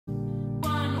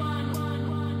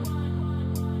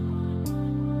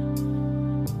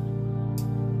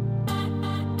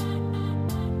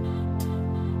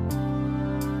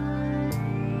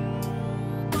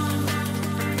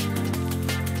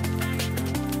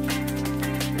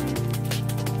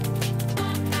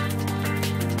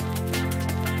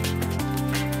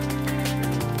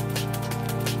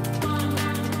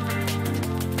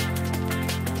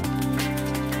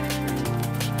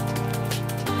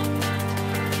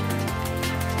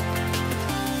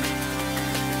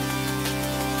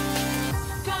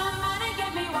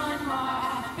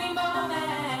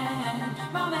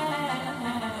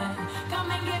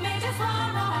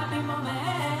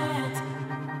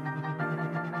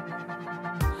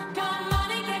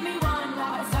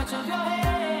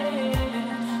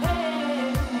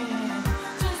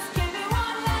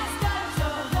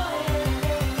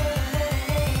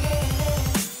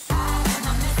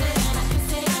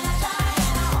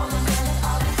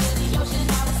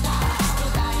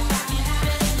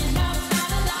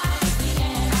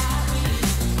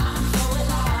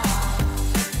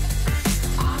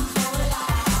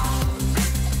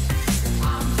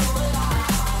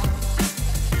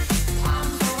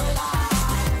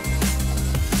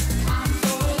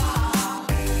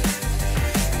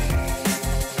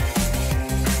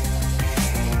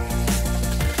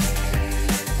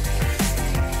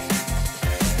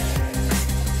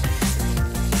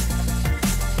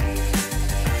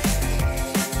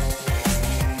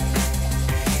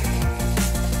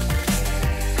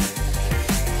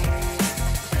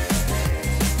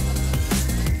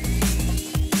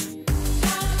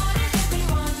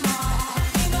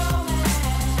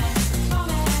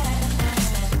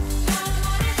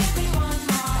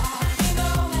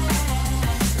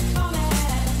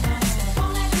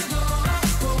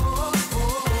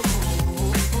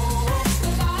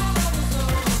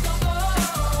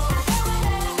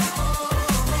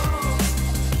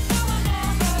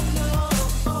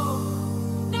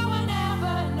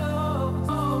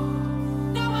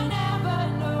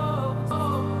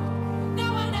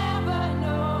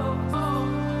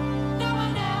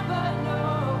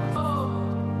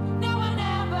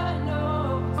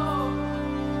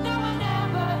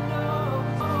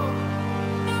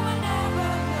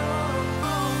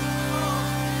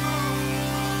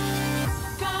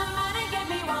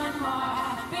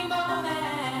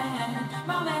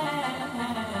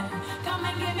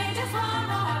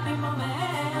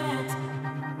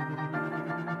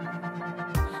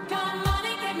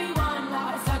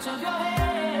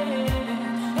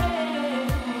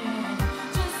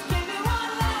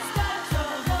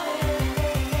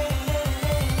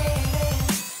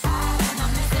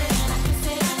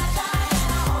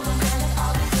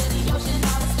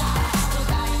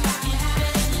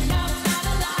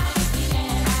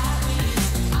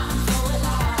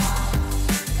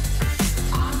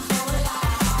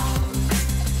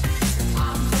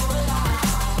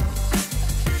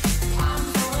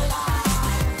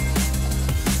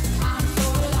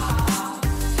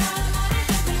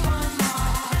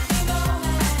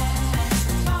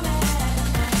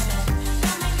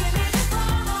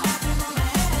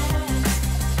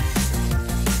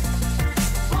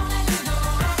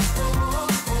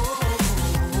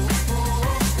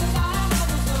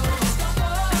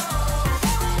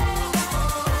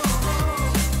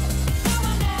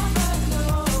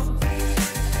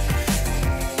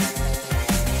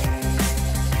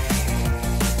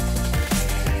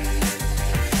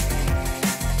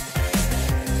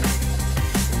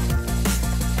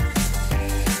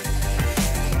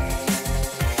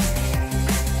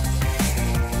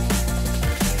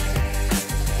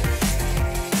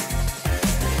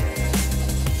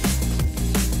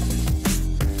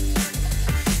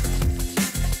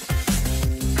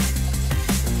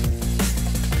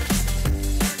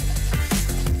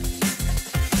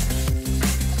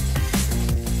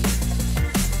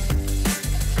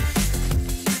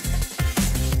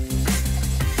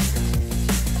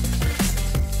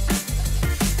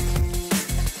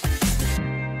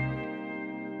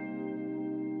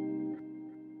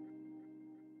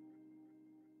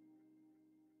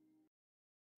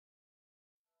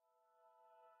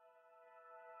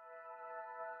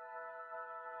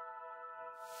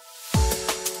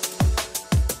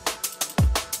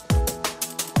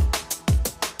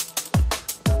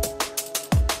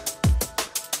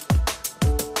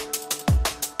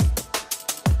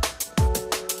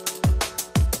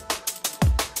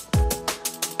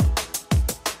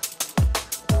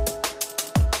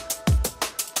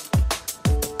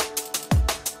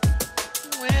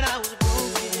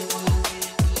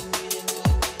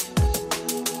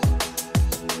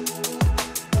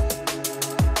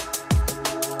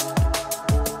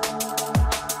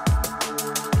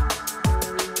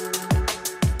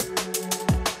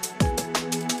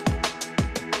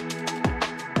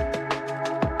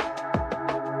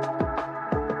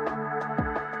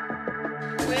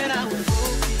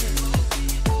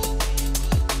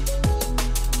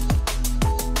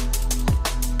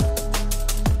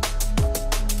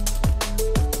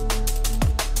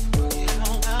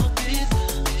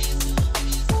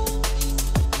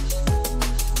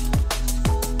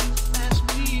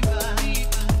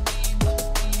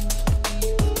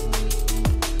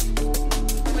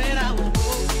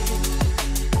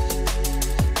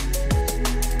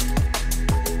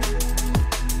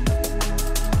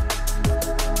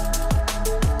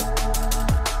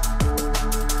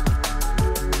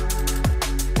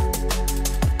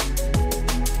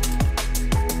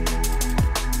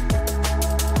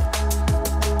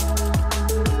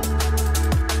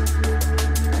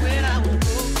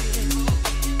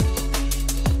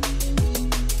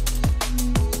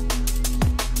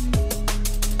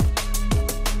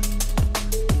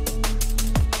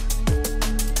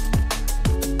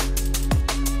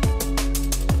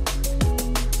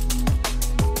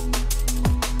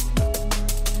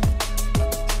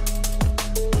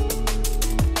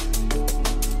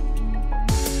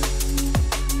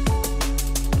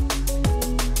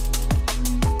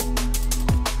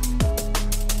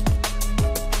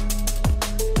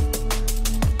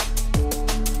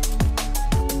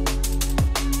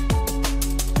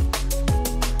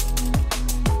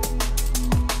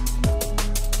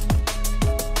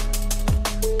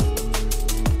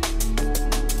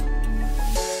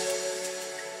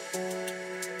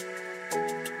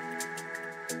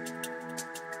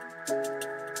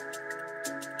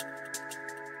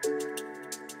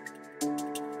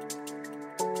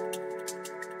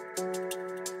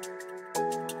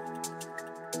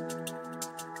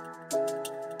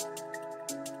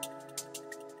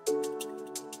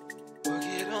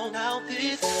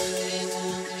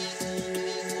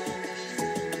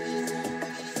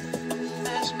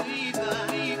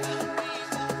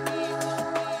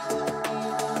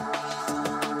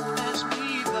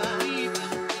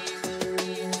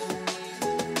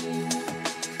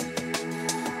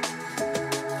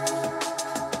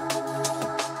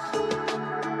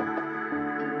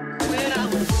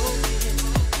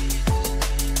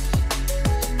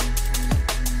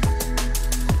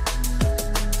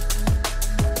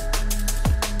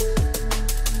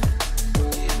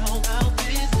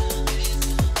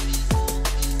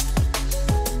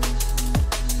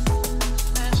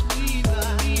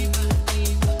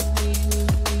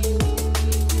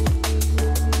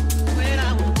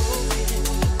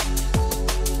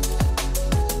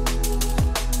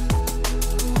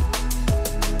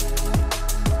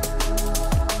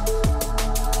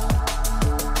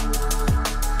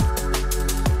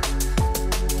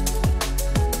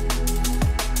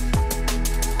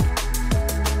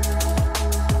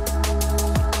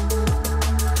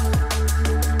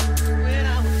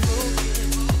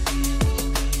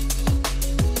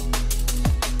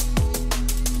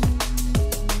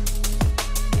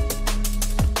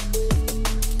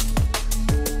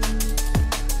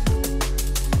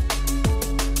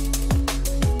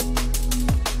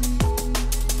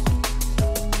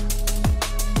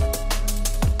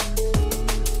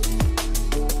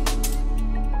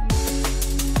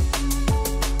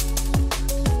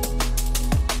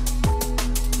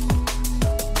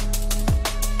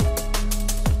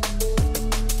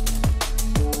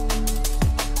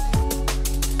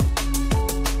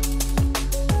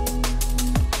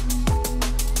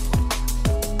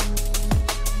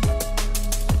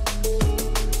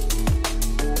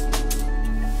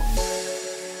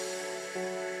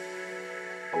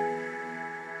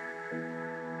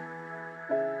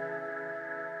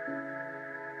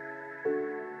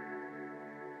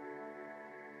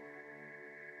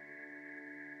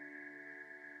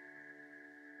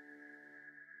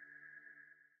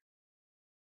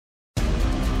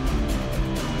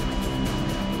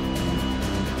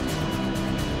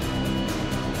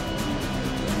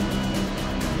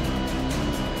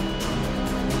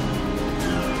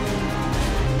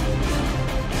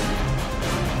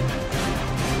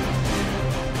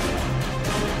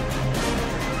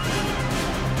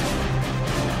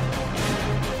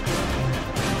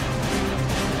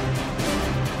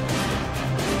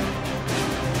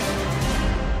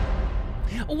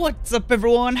What's up,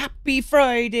 everyone? Happy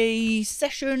Friday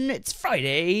session. It's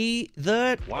Friday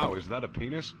the... Wow, is that a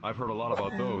penis? I've heard a lot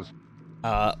about those.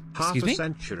 Excuse me? Half a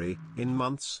century, in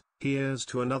months, here's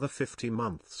to another 50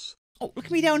 months. Oh, look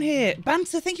at me down here.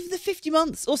 Banter, thank you for the 50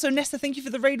 months. Also, Nesta, thank you for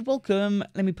the raid. Welcome.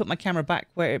 Let me put my camera back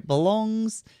where it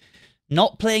belongs.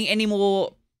 Not playing any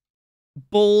more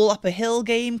ball up a hill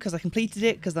game because I completed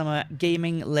it because I'm a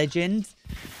gaming legend.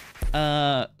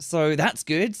 So that's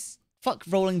good. Fuck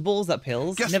rolling balls up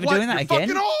hills. Guess Never what? doing that You're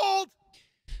again. fucking old!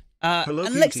 Hello,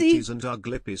 and Lexi. cuties and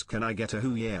uglippies, can I get a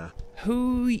hoo yeah?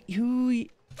 Who,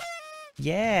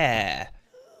 yeah.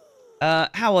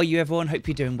 How are you, everyone? Hope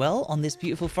you're doing well on this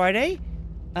beautiful Friday.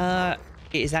 It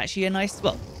is actually a nice,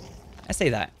 well, I say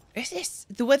that.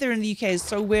 The weather in the UK is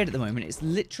so weird at the moment. It's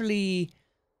literally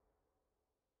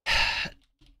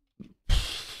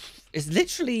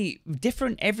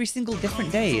different every single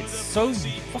different day. It's so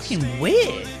fucking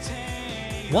weird.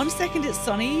 1 second it's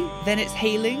sunny, then it's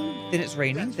hailing, then it's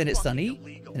raining, then it's sunny,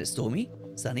 then it's stormy,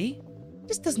 sunny. It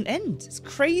just doesn't end. It's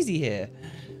crazy here.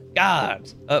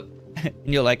 God. And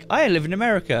you're like, I live in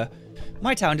America.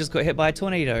 My town just got hit by a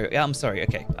tornado. Yeah, I'm sorry.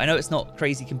 Okay. I know it's not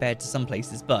crazy compared to some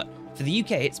places, but for the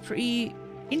UK, it's pretty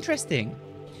interesting.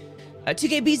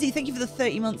 2KBZ, thank you for the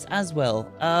 30 months as well.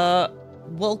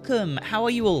 Welcome. How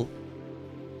are you all?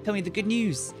 Tell me the good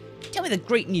news. Tell me the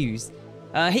great news.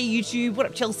 Hey YouTube, what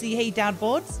up Chelsea? Hey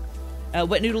Dadbods.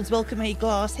 Wet Noodles, welcome. Hey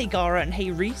Glass, hey Gara, and hey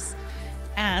Reese.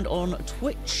 And on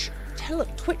Twitch,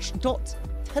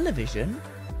 twitch.television.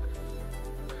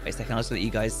 Wait a second, I'll just let you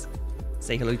guys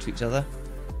say hello to each other.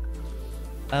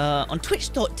 On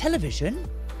twitch.television,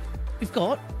 we've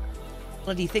got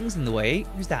bloody things in the way.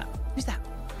 Who's that? Who's that?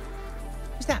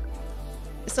 Who's that?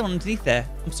 There's someone underneath there.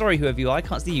 I'm sorry, whoever you are, I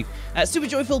can't see you. Super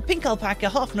Joyful, Pink Alpaca,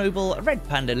 Half Noble, Red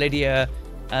Panda, Lydia,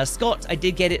 Scott, I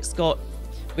did get it, Scott.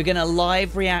 We're going to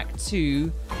live react to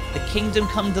the Kingdom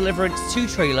Come Deliverance 2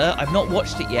 trailer. I've not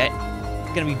watched it yet.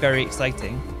 It's going to be very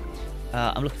exciting.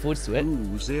 I'm looking forward to it.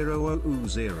 Ooh, 0, ooh,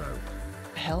 0.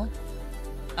 Hell?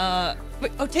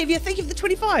 Wait, Octavia, thank you for the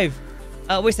 25.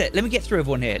 Wait a sec, let me get through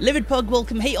everyone here. Livid Pug,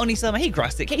 welcome. Hey, Onisama. Hey,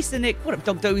 Grassic. Hey, Cynic. What up,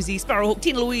 Dog Dozy? Sparrowhawk,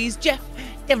 Tina Louise, Jeff,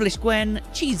 Devilish Gwen,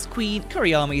 Cheese Queen,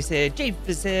 Curry Army's here, Jabes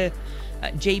is here.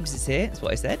 Jabes is here, that's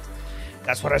what I said.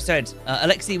 That's what I said.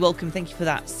 Alexi, welcome. Thank you for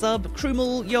that sub.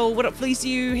 Krumel, yo, what up, Fleece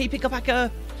you? Hey, Pick Up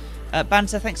Hacker.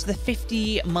 Banter, thanks for the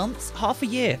 50 months. Half a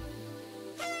year.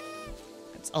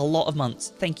 That's a lot of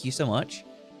months. Thank you so much.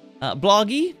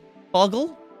 Bloggy,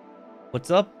 Boggle,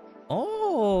 what's up?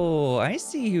 Oh, I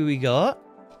see who we got.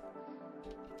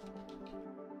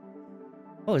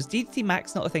 Oh, is DDT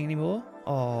Max not a thing anymore?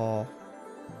 Oh.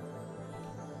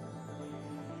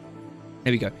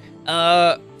 There we go.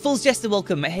 Fool's Jester,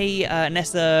 welcome. Hey,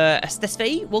 Nessa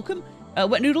Stesfei, welcome.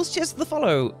 Wet Noodles, cheers for the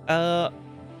follow.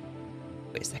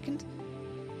 Wait a second.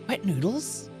 Wet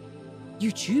Noodles?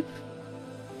 YouTube?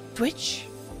 Twitch?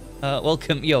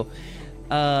 Welcome, yo.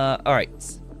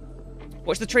 Alright.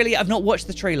 Watch the trailer. I've not watched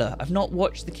the trailer. I've not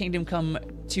watched the Kingdom Come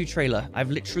 2 trailer.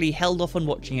 I've literally held off on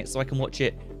watching it so I can watch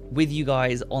it with you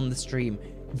guys on the stream.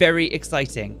 Very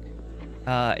exciting.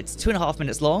 It's 2.5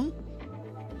 minutes long.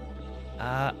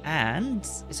 And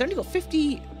it's only got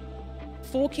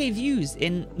 54k views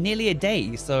in nearly a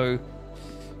day. So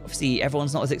obviously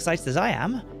everyone's not as excited as I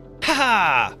am.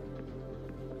 Haha!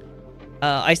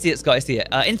 I see it, Scott. I see it.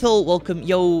 Inthal, welcome.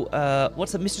 Yo,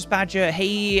 what's up, Mistress Badger?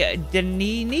 Hey,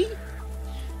 Danini?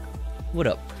 What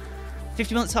up?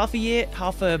 50 months, half a year,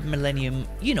 half a millennium.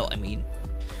 You know what I mean.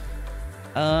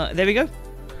 There we go.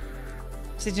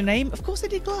 Said your name? Of course I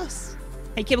did, Glass.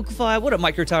 Hey, Chemical Fire. What up,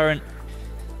 Micro Tyrant?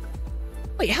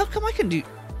 Wait, how come I can't do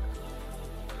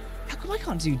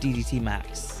DDT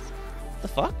Max? The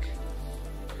fuck?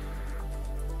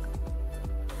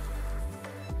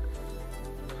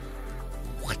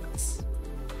 What?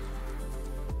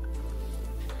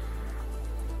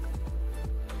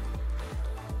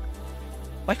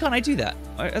 Why can't I do that?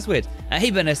 That's weird.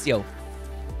 Hey, Bernes, yo.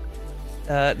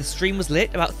 The stream was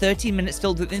lit, about 13 minutes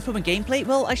filled with info and gameplay.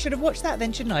 Well, I should have watched that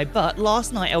then, shouldn't I? But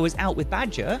last night I was out with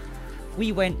Badger.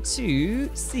 We went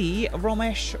to see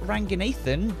Ramesh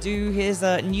Ranganathan do his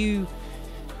new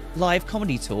live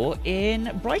comedy tour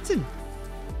in Brighton.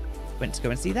 Went to go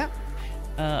and see that.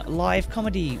 Live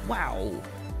comedy, wow.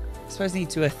 I suppose I need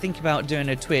to think about doing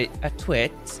a twit,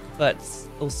 but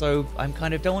also I'm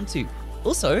kind of don't want to.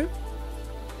 Also,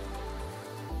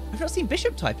 I've not seen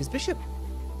Bishop type. Is Bishop...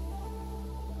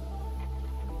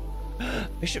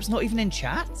 Bishop's not even in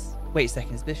chat? Wait a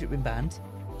second, has Bishop been banned?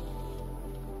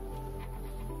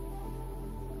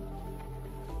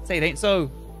 Say it ain't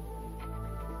so.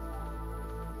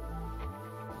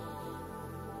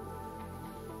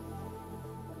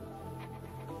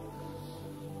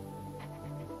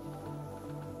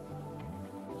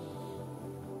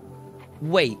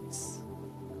 Wait.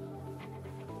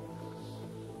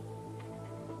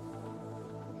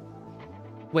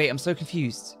 Wait, I'm so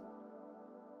confused.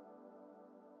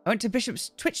 I went to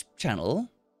Bishop's Twitch channel,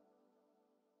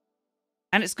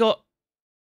 and it's got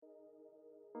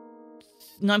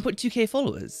 9.2k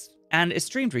followers, and it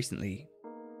streamed recently.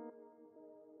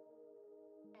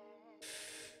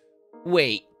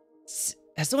 Wait,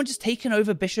 has someone just taken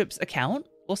over Bishop's account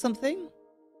or something?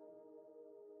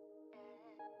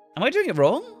 Am I doing it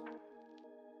wrong?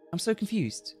 I'm so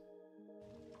confused.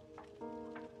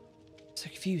 So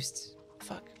confused.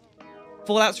 Fuck.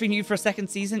 Fallout's renewed for a second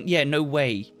season? Yeah, no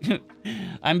way.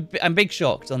 I'm big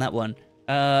shocked on that one.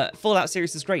 Fallout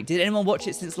series is great. Did anyone watch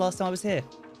it since last time I was here?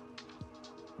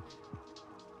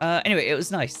 Anyway, it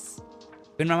was nice.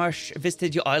 When Ramash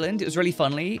visited your island, it was really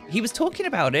funny. He was talking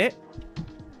about it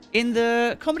in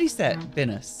the comedy set,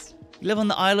 Binus. You live on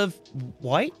the Isle of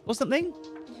Wight or something?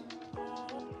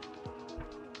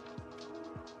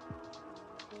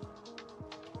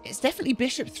 It's definitely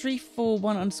Bishop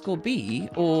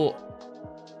 341_B, or...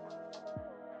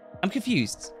 I'm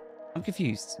confused. I'm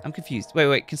confused. I'm confused.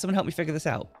 Wait, can someone help me figure this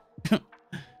out?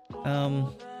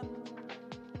 Am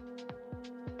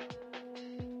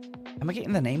I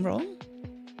getting the name wrong?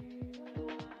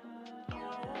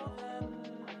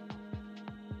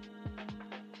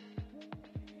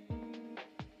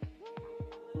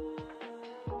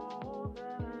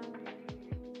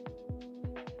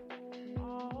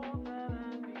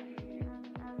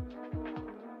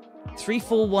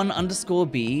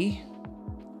 (341_B).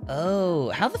 Oh,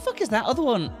 how the fuck is that other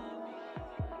one?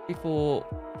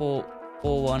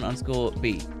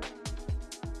 34441_B. Is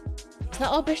that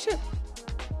our bishop?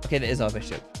 Okay, that is our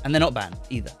bishop. And they're not banned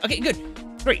either. Okay, good.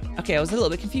 Great. Okay, I was a little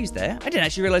bit confused there. I didn't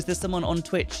actually realize there's someone on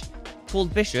Twitch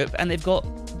called Bishop and they've got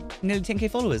nearly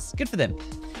 10k followers. Good for them.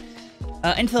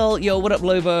 Intel, yo, what up,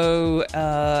 Lobo?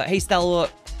 Hey,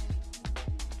 Stalwart.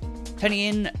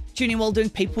 Tuning in while doing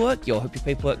paperwork. Yo, hope your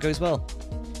paperwork goes well.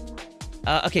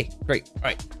 Okay, great. All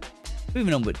right.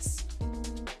 Moving onwards.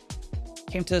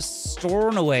 Came to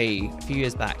Stornoway a few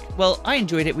years back. Well, I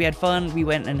enjoyed it. We had fun. We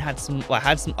went and had some... Well,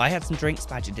 I had some drinks.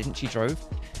 Badger didn't. She drove.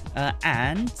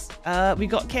 And we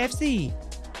got KFC.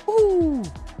 Woo!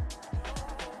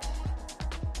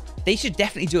 They should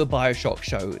definitely do a Bioshock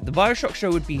show. The Bioshock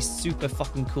show would be super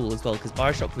fucking cool as well, because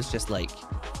Bioshock was just, like,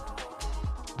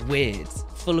 weird.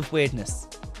 Full of weirdness.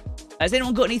 Has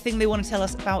anyone got anything they want to tell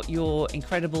us about your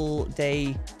incredible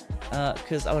day?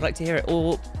 Because I would like to hear it.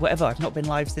 Or whatever. I've not been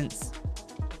live since...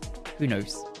 Who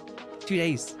knows? 2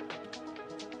 days.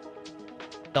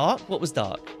 Dark? What was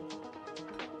dark?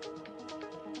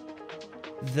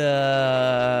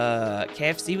 The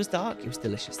KFC was dark. It was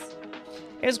delicious.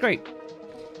 It was great.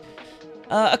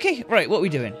 Okay, right. What are we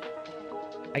doing?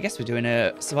 I guess we're doing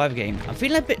a survivor game. I'm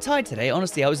feeling a bit tired today.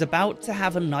 Honestly, I was about to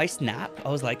have a nice nap. I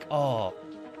was like, oh...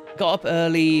 Got up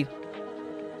early,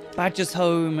 Badger's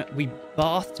home, we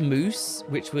bathed Moose,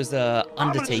 which was a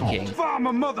undertaking.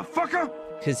 Farmer motherfucker!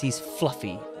 Because he's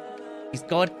fluffy. He's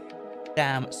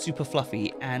goddamn super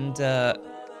fluffy. And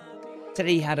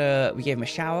today we gave him a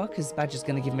shower, because Badger's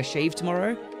going to give him a shave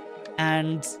tomorrow.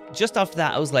 And just after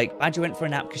that, I was like, Badger went for a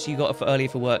nap because she got up early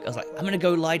for work. I was like, I'm going to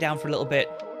go lie down for a little bit.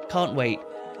 Can't wait.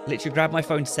 Literally grabbed my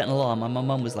phone to set an alarm, and my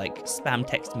mum was like, spam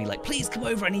texting me, like, please come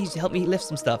over, I need you to help me lift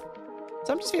some stuff.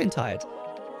 So I'm just feeling tired.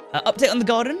 Update on the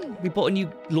garden. We bought a new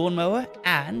lawnmower.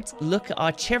 And look at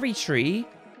our cherry tree.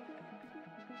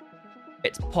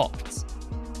 It's popped.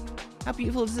 How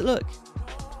beautiful does it look?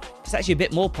 It's actually a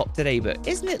bit more popped today, but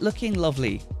isn't it looking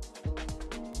lovely?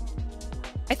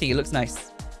 I think it looks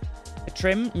nice. A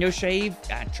trim, no shave.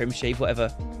 Trim, shave,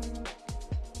 whatever.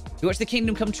 You watch the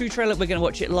Kingdom Come True trailer? We're going to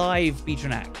watch it live,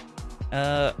 Beadranak.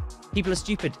 People are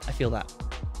stupid. I feel that.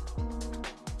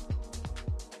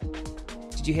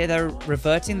 Did you hear they're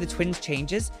reverting the twins'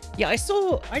 changes? Yeah, I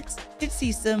did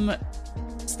see some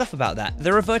stuff about that.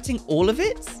 They're reverting all of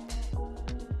it?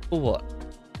 Or what?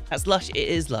 That's Lush. It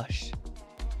is Lush.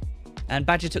 And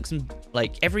Badger took some,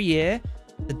 like, every year,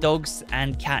 the dogs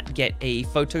and cat get a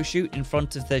photo shoot in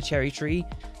front of the cherry tree.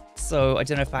 So I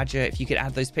don't know if Badger, if you could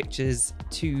add those pictures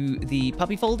to the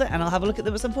puppy folder, and I'll have a look at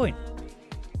them at some point.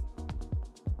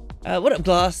 What up,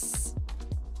 Glass?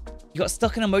 You got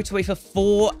stuck in a motorway for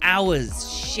 4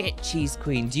 hours. Shit, Cheese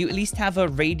Queen. Do you at least have a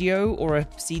radio or a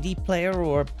CD player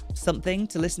or something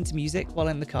to listen to music while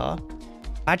in the car?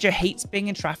 Badger hates being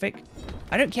in traffic.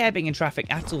 I don't care being in traffic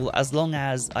at all, as long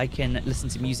as I can listen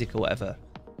to music or whatever.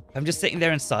 I'm just sitting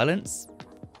there in silence.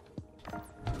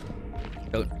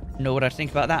 Don't know what I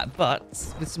think about that, but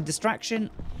with some distraction,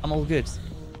 I'm all good.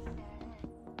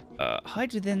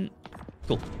 Hide within...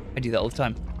 Cool. I do that all the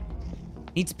time.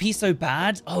 Need to pee so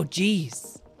bad? Oh,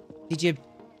 jeez. Did you...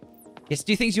 Yes,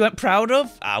 do things you weren't proud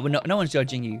of? We're not... No one's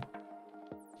judging you.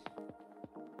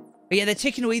 But yeah, they're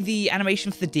taking away the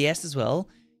animation for the DS as well.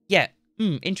 Yeah,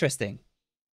 interesting.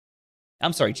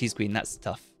 I'm sorry, Cheese Queen, that's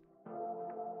tough.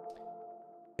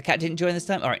 The cat didn't join this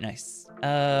time? Alright, nice.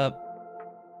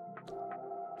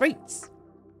 Great.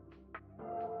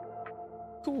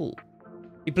 Cool.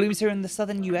 Your blooms here in the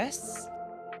southern US?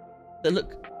 They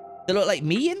look like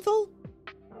me, Inthal?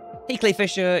 Hey, Clay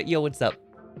Fisher. Yo, what's up?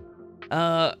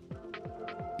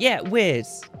 Yeah, weird.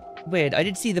 Weird. I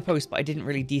did see the post, but I didn't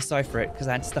really decipher it because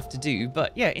I had stuff to do.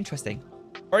 But yeah, interesting.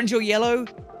 Orange or yellow?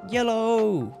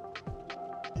 Yellow.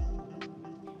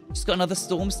 Just got another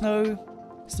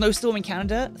snowstorm in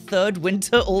Canada. Third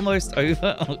winter almost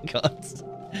over. Oh, God.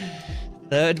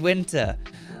 Third winter.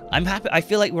 I'm happy. I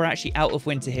feel like we're actually out of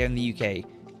winter here in the UK.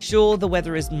 Sure, the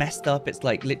weather is messed up. It's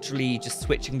like literally just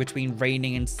switching between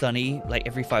raining and sunny like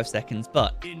every 5 seconds.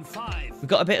 But we've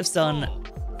got a bit of sun.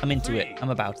 I'm into it. I'm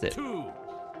about it.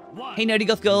 Hey, Nerdy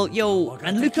Goth Girl. Yo,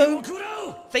 and Luco.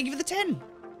 Thank you for the 10.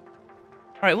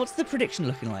 All right, what's the prediction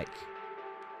looking like?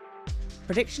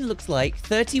 Prediction looks like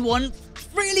 31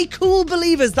 really cool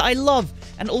believers that I love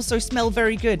and also smell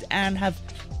very good and have...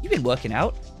 You've been working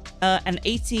out. And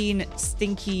 18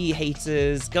 stinky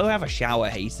haters. Go have a shower,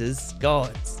 haters.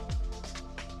 God.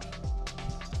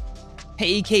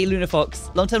 Hey, EK Luna Fox.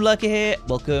 Long-time lurker here.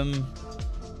 Welcome.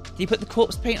 Can you put the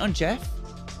corpse paint on Jeff?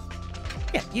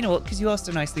 Yeah, you know what? Because you asked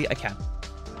so nicely, I can.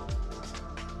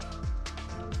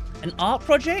 An art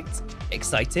project?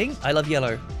 Exciting. I love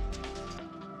yellow.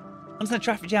 Once in a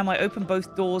traffic jam, I opened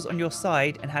both doors on your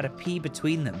side and had a pee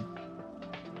between them.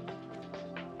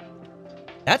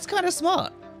 That's kind of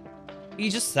smart. You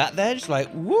just sat there just like,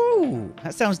 woo!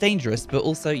 That sounds dangerous, but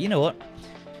also, you know what?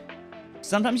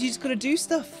 Sometimes you just gotta do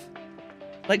stuff.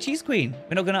 Like Cheese Queen.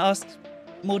 We're not gonna ask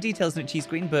more details than Cheese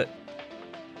Queen, but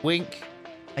wink,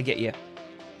 I get you.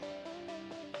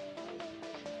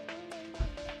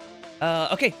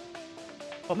 Okay.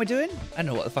 What am I doing? I don't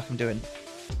know what the fuck I'm doing.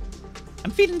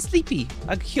 I'm feeling sleepy.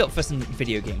 I could queue up for some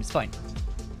video games, fine.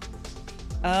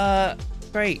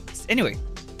 Great. Anyway.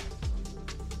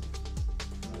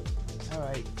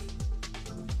 Alright.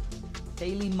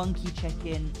 Daily monkey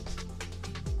check-in.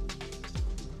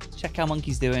 Let's check how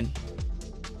Monkey's doing.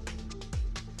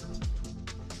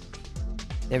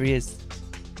 There he is.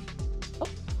 Oh.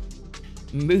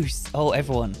 Moose. Oh,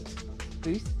 everyone.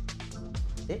 Moose.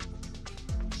 Sit.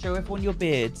 Show everyone your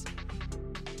beard.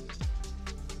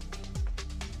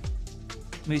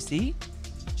 Moosey.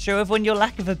 Show everyone your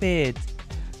lack of a beard.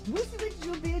 Moosey, where did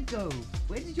your beard go?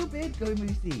 Where did your beard go,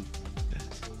 Moosey?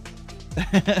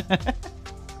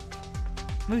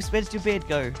 Moose, where did your beard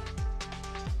go?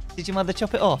 Did your mother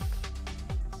chop it off?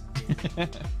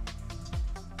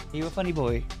 You a funny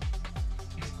boy.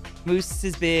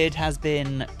 Moose's beard has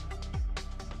been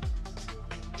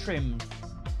trimmed.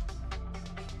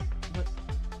 Look,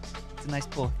 it's a nice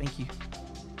paw, thank you.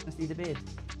 I see the beard.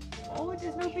 Oh,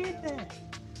 there's no beard there.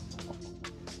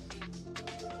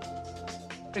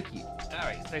 So cute.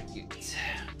 Alright, so cute.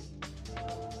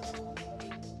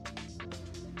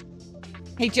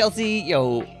 Hey Chelsea,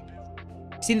 yo.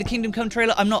 Seen the Kingdom Come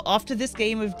trailer? I'm not. After this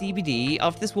game of DBD,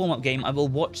 after this warm-up game, I will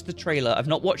watch the trailer. I've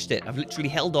not watched it. I've literally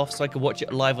held off so I could watch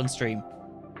it live on stream.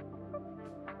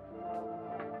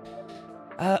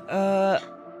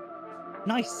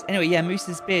 Nice. Anyway, yeah,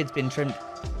 Moose's beard's been trimmed.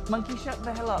 Monkey, shut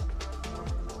the hell up.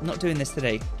 I'm not doing this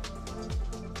today.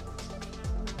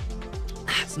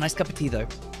 It's a nice cup of tea, though.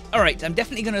 All right, I'm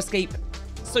definitely going to escape.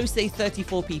 So say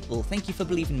 34 people. Thank you for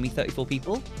believing in me, 34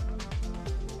 people.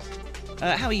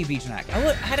 How are you, Beatronac?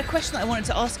 I had a question that I wanted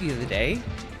to ask you the other day,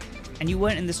 and you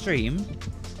weren't in the stream,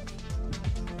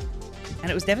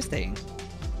 and it was devastating.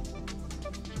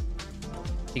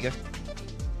 Here you go.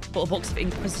 Bought a box of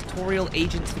inquisitorial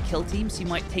agents for Kill Team, so you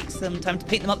might take some time to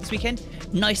paint them up this weekend.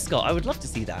 Nice, Scott. I would love to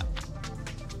see that.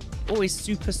 Always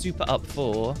super, super up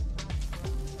for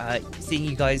seeing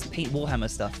you guys paint Warhammer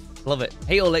stuff. Love it.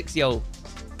 Hey, Olix, yo.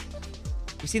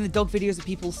 We've seen the dog videos of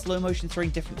people slow motion throwing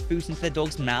different foods into their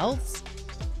dogs' mouths.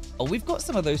 Oh, we've got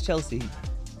some of those, Chelsea.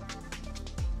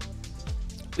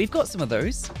 We've got some of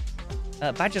those.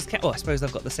 Badger's cat. Oh, I suppose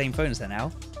I've got the same phone as her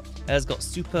now. It's got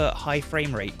super high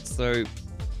frame rate, so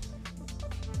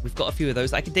we've got a few of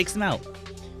those. I can dig some out.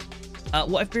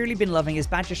 What I've really been loving is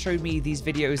Badger showed me these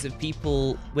videos of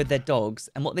people with their dogs,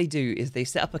 and what they do is they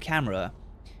set up a camera,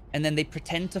 and then they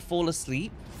pretend to fall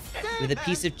asleep with a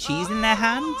piece of cheese in their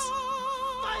hand,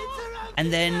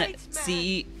 and then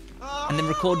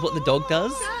record what the dog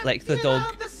does. Like, the dog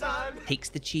takes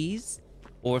the cheese,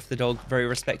 or if the dog very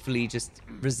respectfully just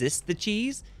resists the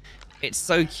cheese. It's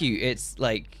so cute. It's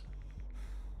like,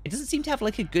 it doesn't seem to have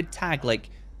like a good tag, like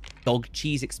dog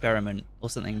cheese experiment or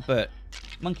something, but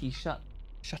monkey, shut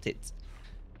it.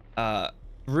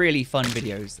 Really fun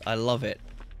videos. I love it.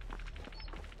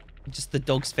 Just the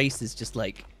dog's face is just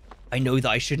like, I know that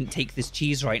I shouldn't take this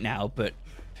cheese right now, but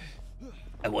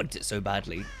I want it so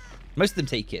badly. Most of them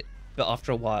take it, but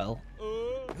after a while.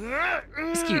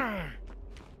 It's cute.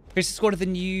 Here's the squad of the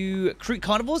new Crude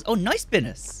Carnivores. Oh, nice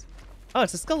business. Oh,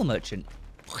 it's a skull merchant.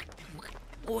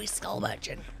 Oh, skull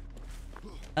merchant.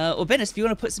 Or Bennis, if you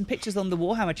want to put some pictures on the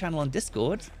Warhammer channel on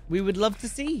Discord, we would love to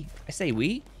see. I say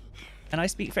we, and I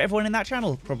speak for everyone in that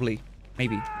channel, probably.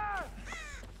 Maybe.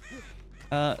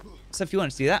 So if you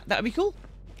want to do that, that would be cool.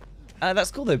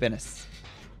 That's cool though, Bennis.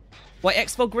 Why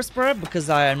Ex-FogWhisperer? Because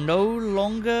I am no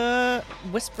longer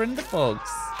whispering the fogs.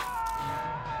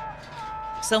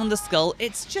 Summon the skull.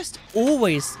 It's just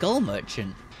always Skull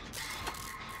Merchant.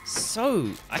 So,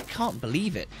 I can't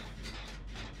believe it.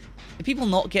 Do people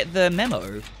not get the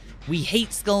memo? We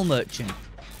hate Skull Merchant.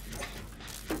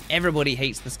 Everybody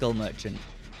hates the Skull Merchant.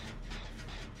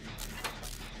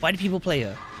 Why do people play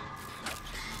her?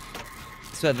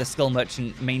 So the Skull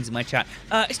Merchant mains in my chat.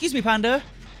 Excuse me, Panda.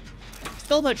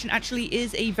 Skull Merchant actually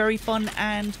is a very fun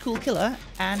and cool killer,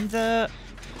 and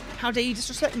how dare you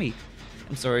disrespect me?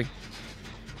 I'm sorry.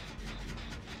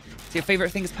 So your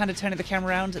favorite thing is Panda turning the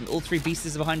camera around and all three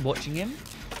beasts are behind watching him?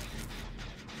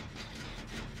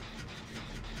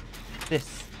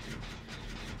 This.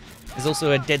 There's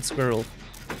also a dead squirrel.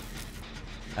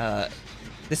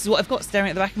 This is what I've got staring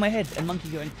at the back of my head, and monkey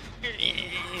going.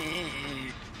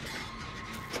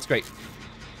 It's great.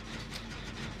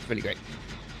 It's really great.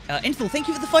 Infil, thank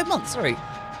you for the 5 months. Sorry.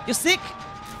 You're sick?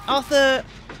 Arthur,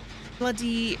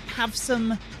 bloody have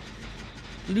some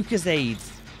Lucasades.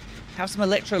 Have some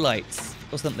electrolytes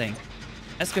or something.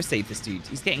 Let's go save this dude.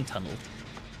 He's getting tunneled.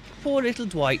 Poor little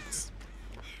Dwight.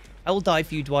 I will die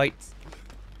for you, Dwight.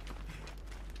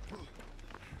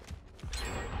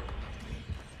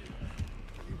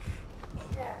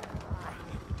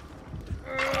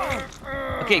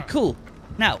 Okay, cool.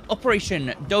 Now,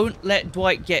 Operation Don't Let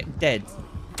Dwight Get Dead.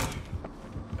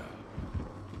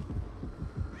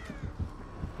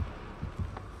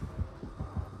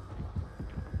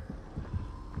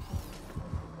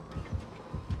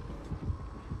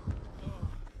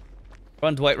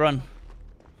 Run, Dwight, run.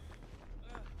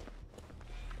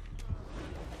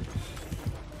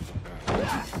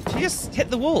 She just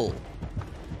hit the wall.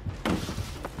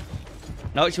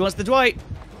 No, she wants the Dwight.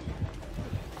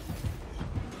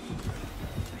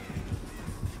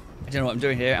 I don't know what I'm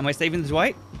doing here. Am I saving the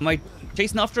Dwight? Am I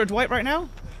chasing after a Dwight right now?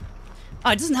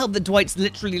 Ah, it doesn't help that Dwight's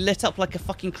literally lit up like a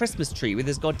fucking Christmas tree with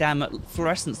his goddamn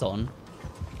fluorescence on.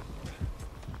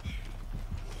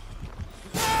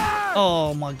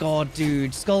 Oh my god,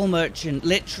 dude. Skull Merchant.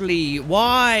 Literally.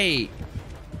 Why?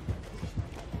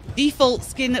 Default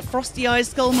skin at Frosty Eyes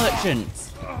Skull Merchant.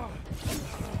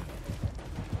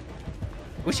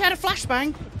 Wish I had a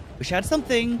flashbang. Wish I had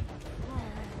something.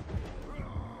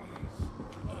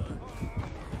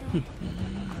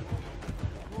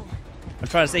 I'm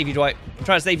trying to save you, Dwight. I'm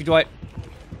trying to save you, Dwight.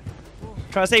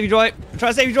 I'm trying to save you, Dwight. I'm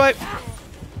trying to save you, Dwight.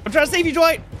 I'm trying to save you,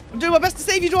 Dwight. I'm doing my best to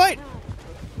save you, Dwight.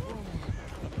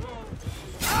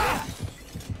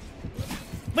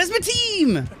 Where's my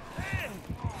team?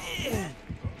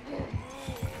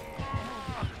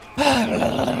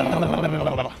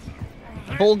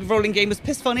 Ball rolling game was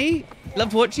piss funny.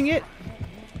 Loved watching it.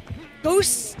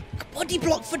 Ghost body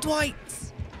block for Dwight.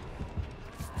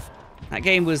 That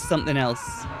game was something else.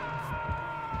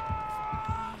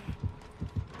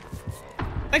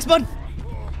 Thanks, bud.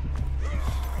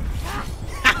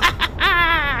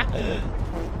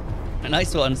 A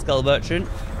nice one, Skull Merchant.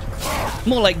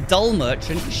 More like Dull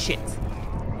Merchant. Shit.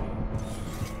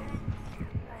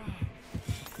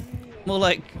 More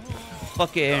like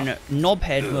fucking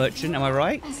Knobhead Merchant, am I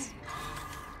right?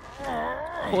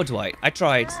 Poor Dwight. I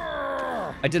tried.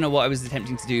 I don't know what I was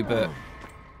attempting to do, but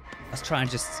I was trying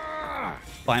to just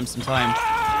buy him some time.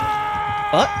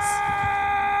 But,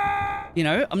 you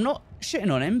know, I'm not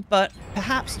shitting on him, but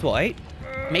perhaps, Dwight,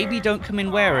 maybe don't come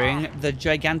in wearing the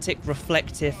gigantic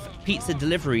reflective pizza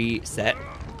delivery set,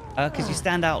 because you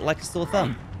stand out like a sore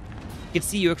thumb. You could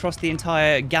see you across the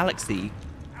entire galaxy.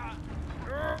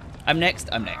 I'm next.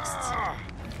 I'm next.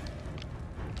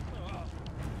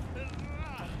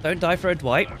 Don't die for a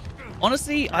Dwight.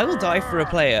 Honestly, I will die for a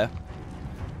player.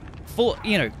 Four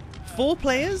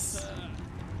players?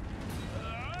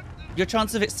 Your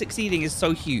chance of it succeeding is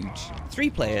so huge. 3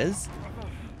 players,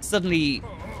 suddenly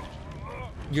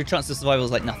your chance of survival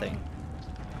is like nothing.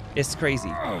 It's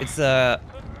crazy. It's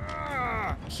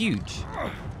huge.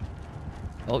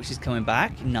 Oh, she's coming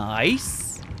back.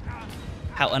 Nice.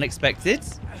 How unexpected.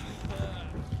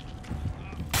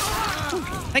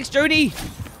 Thanks, Jody.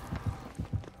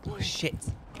 Oh, shit.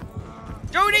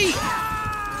 Jody!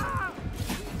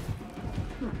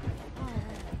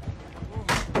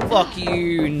 Fuck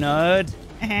you, nerd.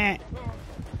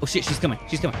 Oh, shit, she's coming.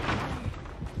 She's coming.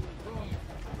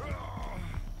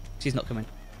 She's not coming.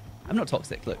 I'm not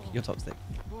toxic. Look, you're toxic.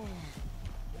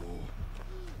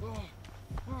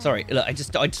 Sorry, look, I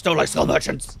just don't like skull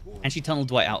merchants. And she tunneled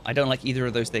Dwight out. I don't like either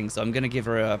of those things, so I'm gonna give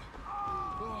her a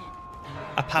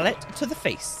pallet to the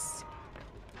face.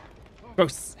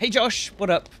 Gross. Hey Josh,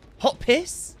 what up? Hot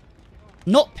piss?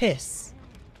 Not piss.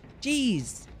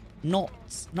 Jeez. Not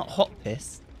hot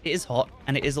piss. It is hot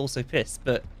and it is also piss,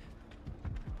 but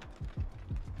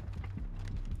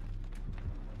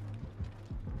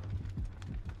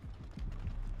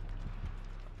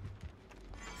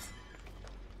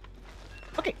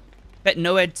okay. Bet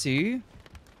Noed 2.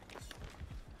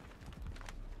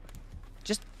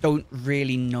 Just don't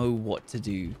really know what to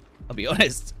do. I'll be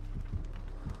honest.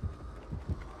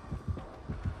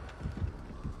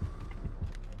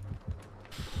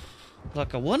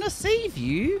 Like, I want to save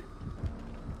you.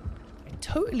 I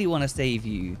totally want to save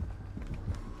you.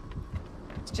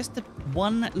 It's just the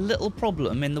one little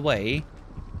problem in the way.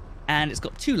 And it's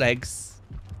got 2 legs,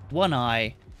 1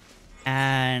 eye,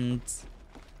 and...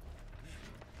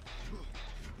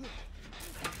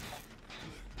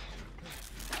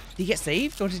 Did he get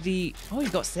saved, or did he... Oh, he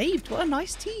got saved. What a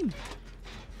nice team.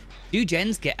 Do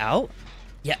gens get out?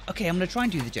 Yeah, okay, I'm going to try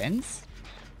and do the gens.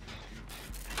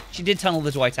 She did tunnel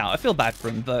the Dwight out. I feel bad for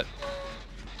him, but...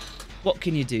 What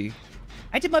can you do?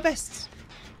 I did my best.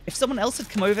 If someone else had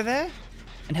come over there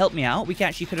and helped me out, we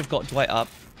actually could have got Dwight up.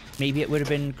 Maybe it would have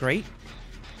been great.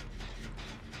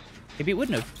 Maybe it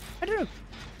wouldn't have. I don't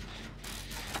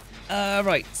know.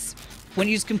 Right. When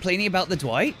he was complaining about the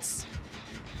Dwight...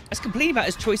 I was complaining about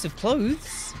his choice of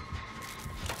clothes.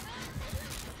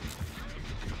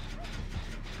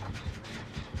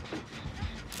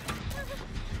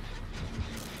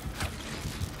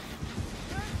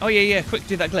 Oh, yeah. Quick,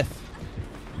 do that glyph.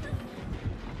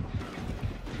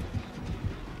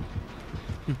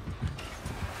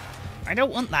 I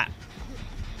don't want that.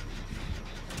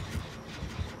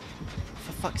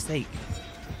 For fuck's sake.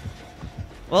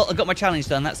 Well, I got my challenge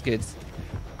done. That's good.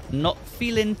 Not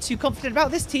feeling too confident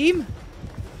about this team.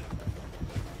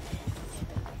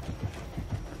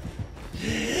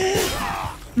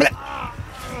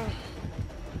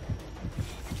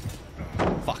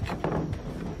 Fuck.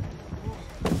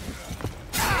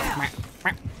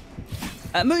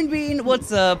 Moonbean,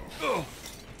 what's up?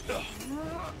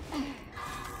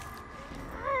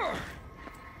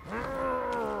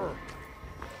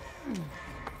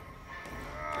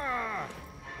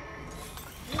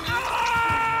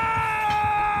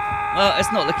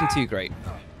 It's not looking too great.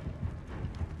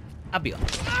 I'll be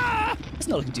honest. It's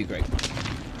not looking too great.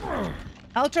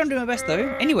 I'll try and do my best though.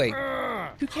 Anyway,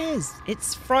 who cares?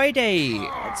 It's Friday.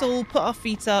 Let's all put our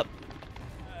feet up,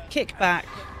 kick back,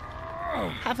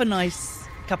 have a nice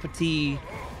cup of tea,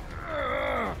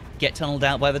 get tunneled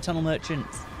out by the tunnel merchant.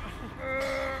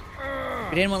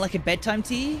 But anyone like a bedtime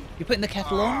tea? You're putting the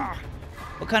kettle on?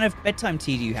 What kind of bedtime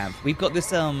tea do you have? We've got this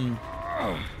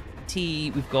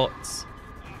tea. We've got...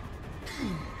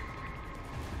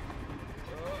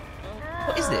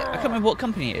 What is it? I can't remember what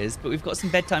company it is, but we've got some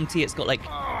bedtime tea. It's got like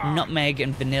nutmeg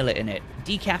and vanilla in it.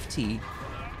 Decaf tea.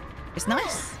 It's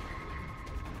nice.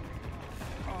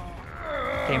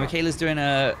 Okay, Michaela's doing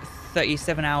a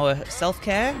 37-hour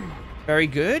self-care. Very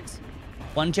good.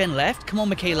 1 gen left. Come on,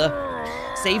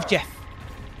 Michaela. Save Jeff.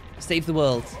 Save the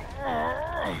world.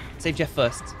 Save Jeff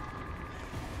first.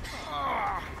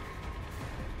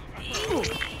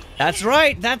 That's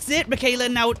right. That's it, Michaela.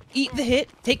 Now eat the hit.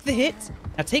 Take the hit.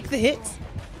 Now take the hit.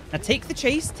 Now take the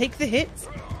chase. Take the hit.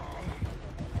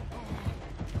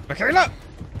 Michaela!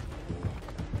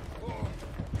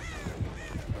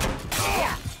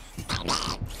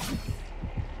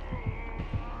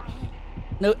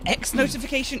 No X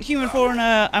notification. Human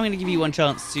Foreigner, I'm going to give you 1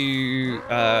 chance to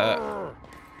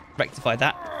rectify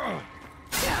that.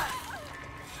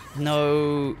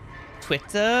 No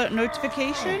Twitter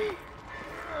notification?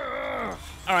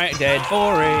 Alright, dead.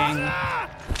 Boring.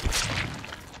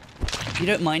 You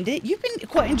don't mind it? You've been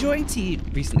quite enjoying tea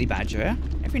recently, Badger.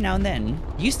 Every now and then.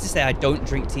 You used to say I don't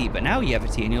drink tea, but now you have a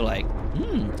tea and you're like,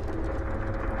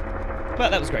 But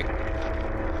that was great.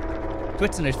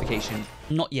 Twitter notification.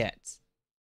 Not yet.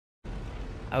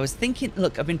 I was thinking,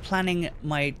 look, I've been planning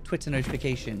my Twitter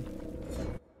notification.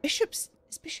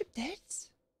 Is Bishop dead?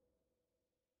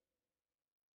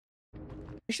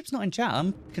 Bishop's not in chat.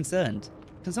 I'm concerned.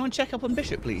 Can someone check up on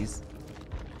Bishop, please?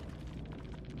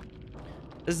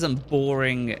 This is some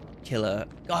boring killer.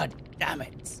 God damn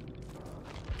it.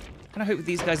 Can I hope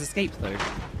these guys escape, though?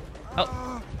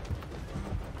 Oh.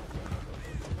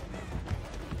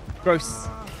 Gross.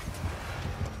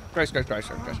 Gross.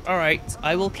 Alright,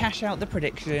 I will cash out the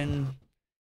prediction.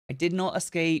 I did not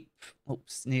escape.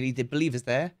 Oops, nearly did. Believers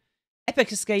there.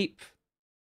 Epic escape.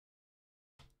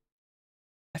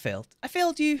 I failed. I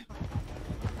failed you.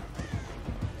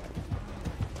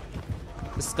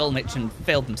 The Skull Mitchin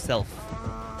failed himself.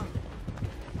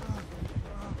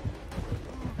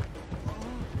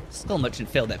 Skull Merchant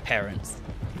failed their parents.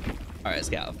 Alright, let's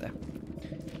get out of there.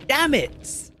 Damn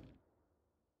it!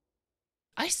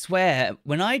 I swear,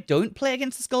 when I don't play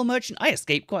against the Skull Merchant, I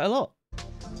escape quite a lot.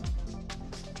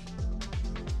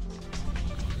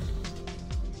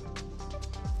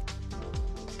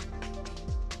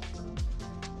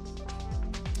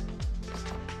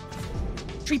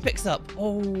 Tree picks up.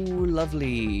 Oh,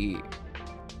 lovely.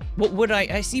 What would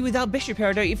I see without Bishop here?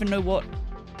 I don't even know what.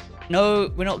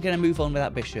 No, we're not going to move on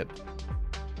without Bishop.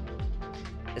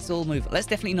 Let's all move. Let's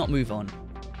definitely not move on.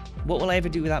 What will I ever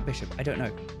do without Bishop? I don't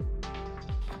know.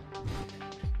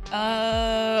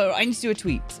 I need to do a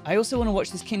tweet. I also want to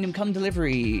watch this Kingdom Come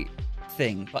delivery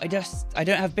thing, but I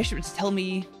don't have Bishop to tell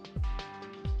me.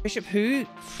 Bishop who?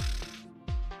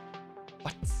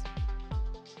 What?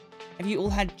 Have you all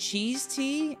had cheese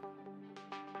tea?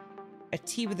 A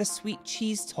tea with a sweet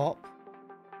cheese top?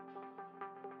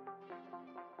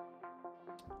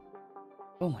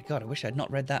 Oh my god, I wish I'd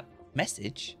not read that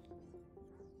message.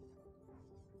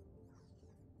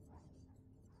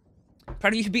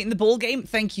 Proud of you for beating the ball game?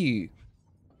 Thank you.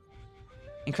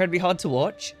 Incredibly hard to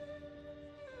watch.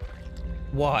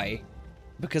 Why?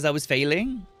 Because I was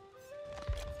failing?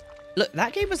 Look,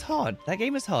 that game was hard. That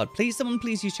game was hard. Please, someone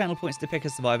please use channel points to pick a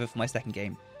survivor for my second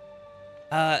game.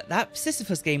 That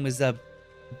Sisyphus game was a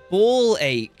ball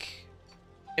ache.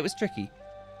 It was tricky.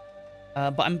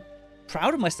 But I'm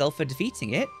proud of myself for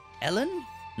defeating it. Ellen?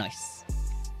 Nice.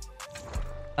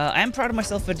 I am proud of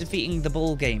myself for defeating the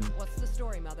ball game. What's the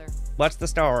story, Mother? What's the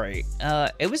story?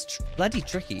 It was bloody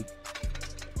tricky.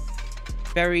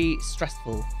 Very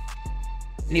stressful.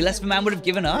 Any less of a man would have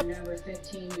given up.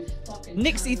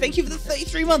 Nixie, thank you for the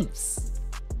 33 months.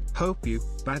 Hope you,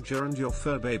 Badger, and your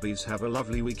fur babies have a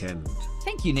lovely weekend.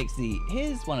 Thank you, Nixie.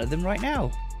 Here's one of them right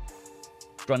now.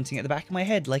 Grunting at the back of my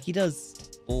head like he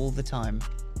does all the time.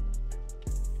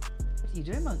 What are you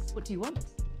doing, Monks? What do you want?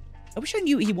 I wish I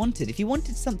knew what he wanted. If he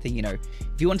wanted something, you know,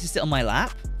 if he wanted to sit on my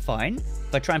lap, fine.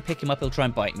 If I try and pick him up, he'll try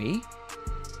and bite me.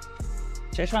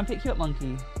 Should I try and pick you up,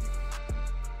 Monkey?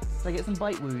 Should I get some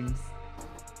bite wounds?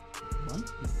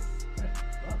 Monkey.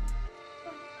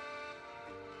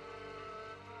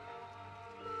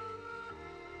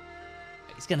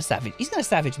 He's gonna savage. He's gonna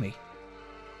savage me.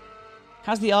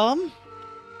 How's the arm?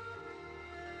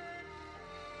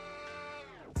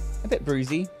 A bit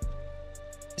bruisey.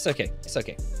 It's okay. It's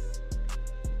okay.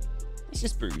 It's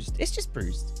just bruised. It's just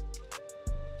bruised.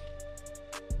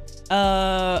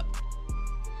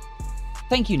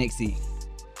 Thank you, Nixie.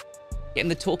 Getting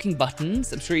the talking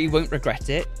buttons. I'm sure you won't regret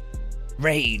it.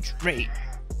 Rage. Rage.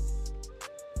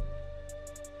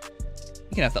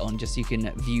 You can have that on just so you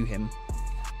can view him.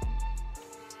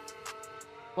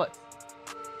 What?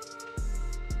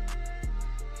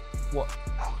 What?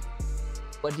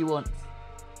 What do you want?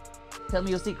 Tell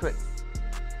me your secrets.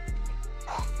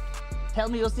 Tell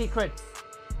me your secrets.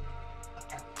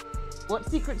 What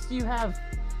secrets do you have?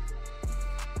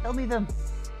 Tell me them.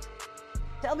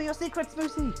 Tell me your secrets,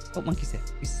 Moosey. Oh, Monkey's here.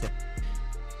 Moosey's here.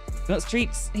 He wants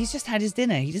treats. He's just had his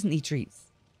dinner. He doesn't need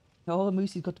treats. Oh,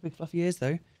 Moosey's got the big fluffy ears,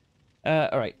 though.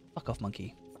 Alright. Fuck off,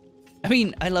 Monkey. I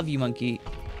mean, I love you, Monkey.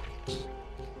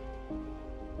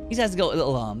 He has got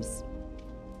little arms.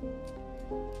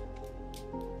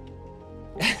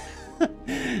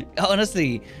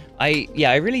 Honestly,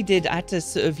 I really did. I had to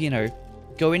sort of, you know,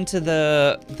 go into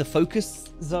the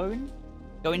focus zone,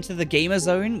 go into the gamer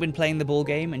zone when playing the ball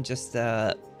game, and just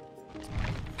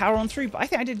power on through. But I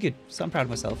think I did good, so I'm proud of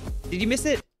myself. Did you miss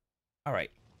it? All right,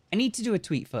 I need to do a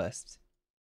tweet first.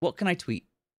 What can I tweet?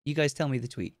 You guys tell me the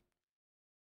tweet.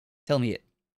 Tell me it.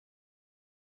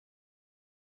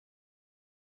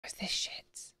 What's this shit?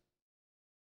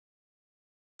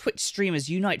 Twitch streamers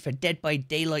unite for Dead by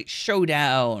Daylight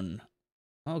Showdown.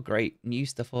 Oh, great. New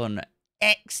stuff on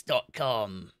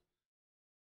X.com.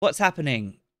 What's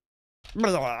happening?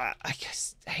 I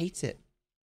just hate it.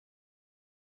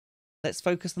 Let's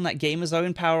focus on that gamer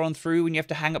zone. Power on through when you have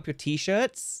to hang up your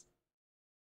t-shirts.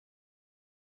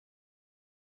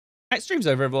 Alright, stream's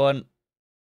over, everyone.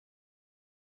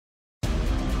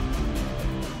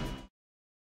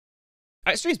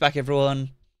 Alright, stream's back,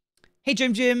 everyone. Hey,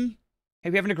 Jim. Hope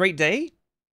you're having a great day.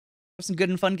 Have some good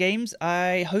and fun games.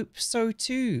 I hope so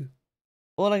too.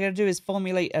 All I gotta do is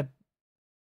formulate a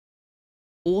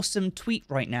awesome tweet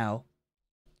right now.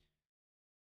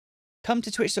 Come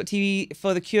to twitch.tv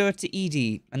for the cure to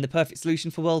ED and the perfect solution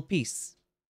for world peace.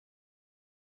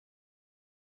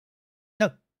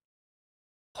 No.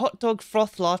 Hot dog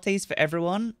froth lattes for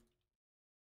everyone.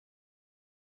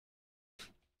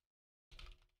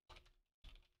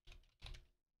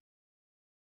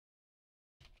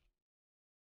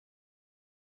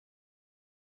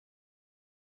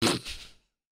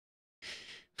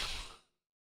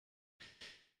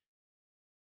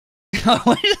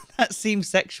 Why does that seem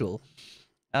sexual?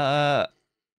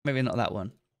 Maybe not that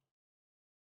one.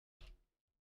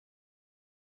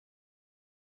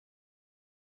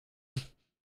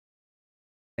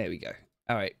 There we go.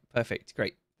 All right, perfect.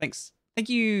 Great. Thanks. Thank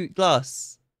you,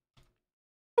 Glass.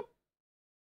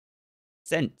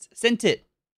 Sent it.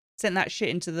 Sent that shit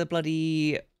into the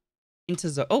bloody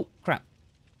oh, crap.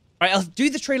 All right, I'll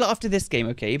do the trailer after this game,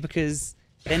 okay? Because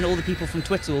then all the people from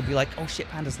Twitter will be like, "Oh shit,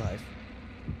 Panda's live."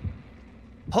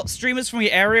 Hot streamers from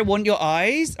your area want your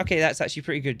eyes? Okay, that's actually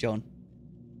pretty good, John.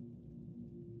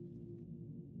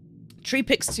 Tree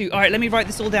picks 2. All right, let me write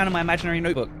this all down in my imaginary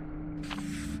notebook.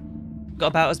 Got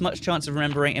about as much chance of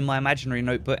remembering in my imaginary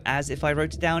notebook as if I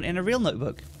wrote it down in a real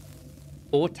notebook.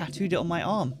 Or tattooed it on my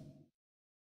arm.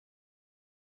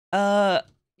 Yeah,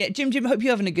 Jim, hope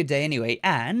you're having a good day anyway.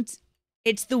 And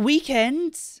it's the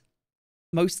weekend,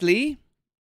 mostly.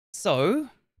 So...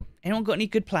 anyone got any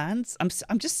good plans? I'm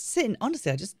just sitting,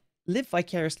 honestly, I just live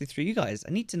vicariously through you guys.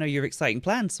 I need to know your exciting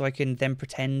plans so I can then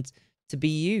pretend to be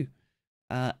you.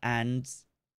 And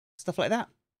stuff like that.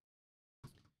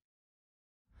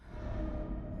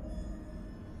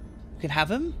 We can have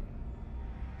them.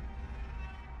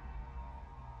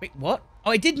 Wait, what?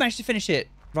 Oh, I did manage to finish it,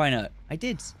 Reiner. I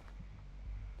did.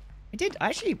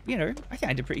 Actually, you know, I think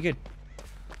I did pretty good.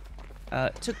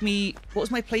 Took me, what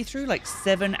was my playthrough? Like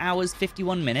 7 hours,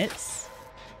 51 minutes.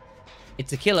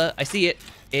 It's a killer. I see it.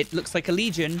 It looks like a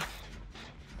Legion. To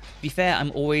be fair,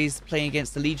 I'm always playing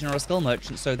against a Legion or a Skull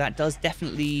Merchant, so that does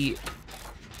definitely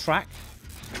track.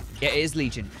 Yeah, it is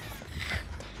Legion.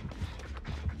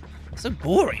 So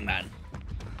boring, man.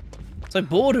 So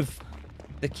bored of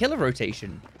the killer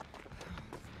rotation.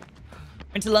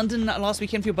 Went to London last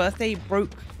weekend for your birthday.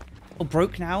 Broke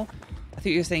now. I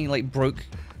think you were saying like broke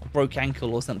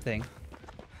ankle or something.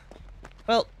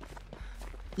 Well,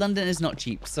 London is not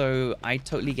cheap, so I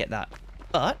totally get that.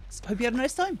 But hope you had a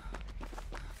nice time.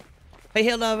 Hey,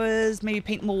 Hill Lovers, maybe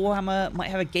paint more Warhammer. Might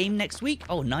have a game next week.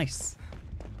 Oh, nice.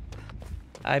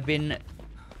 I've been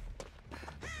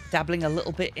dabbling a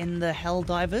little bit in the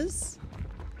Helldivers.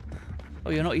 Oh,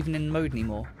 you're not even in mode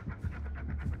anymore.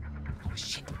 Oh,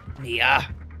 shit. Mia.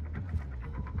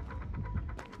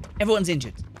 Everyone's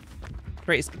injured.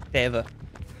 Greatest day ever.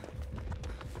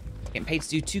 Getting paid to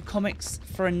do 2 comics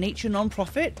for a nature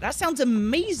non-profit? That sounds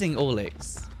amazing,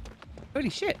 Orlix. Holy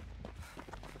shit.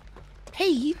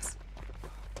 Paid?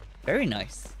 Very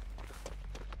nice.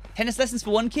 Tennis lessons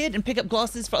for one kid and pick-up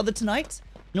glasses for other tonight.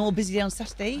 Normal busy day on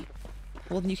Saturday.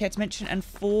 More than you care to mention. And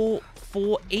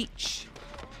 4-4-H.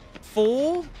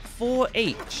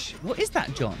 4-4-H. What is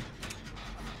that, John?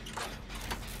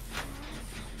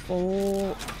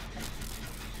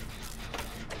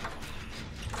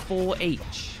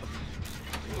 4-4-H.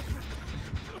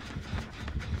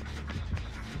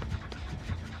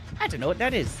 I don't know what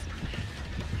that is.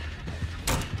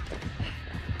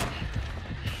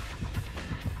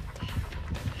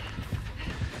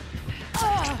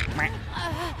 Oh.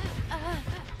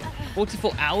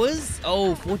 44 hours?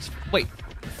 Oh, 40... Wait.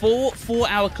 4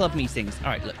 4-hour club meetings. All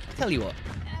right, look. Tell you what.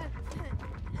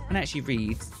 I can actually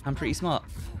read. I'm pretty smart.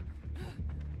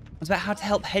 It's about how to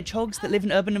help hedgehogs that live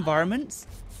in urban environments.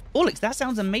 Orlix, that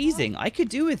sounds amazing. I could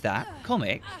do with that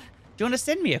comic. Do you want to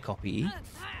send me a copy?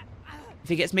 If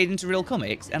it gets made into real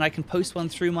comics, and I can post one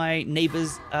through my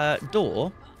neighbor's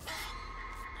door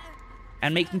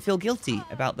and make them feel guilty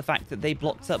about the fact that they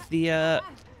blocked up the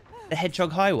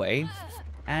hedgehog highway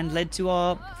and led to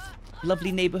our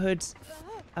lovely neighborhood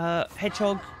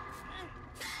hedgehog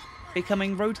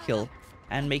becoming roadkill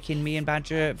and making me and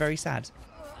Badger very sad.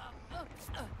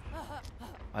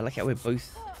 I like how we're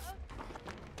both...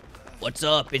 What's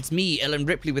up? It's me, Ellen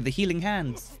Ripley, with the healing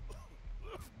hands.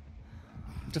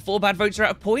 To 4 bad votes are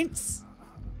out of points.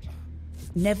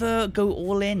 Never go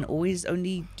all in. Always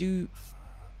only do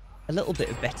a little bit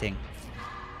of betting.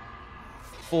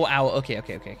 4 hour. Okay.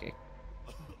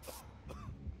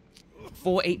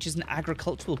 4-H is an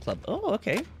agricultural club. Oh,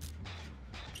 okay.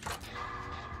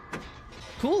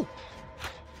 Cool.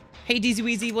 Hey, Deezy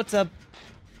Weezy, what's up?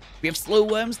 We have slow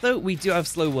worms, though? We do have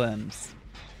slow worms.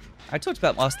 I talked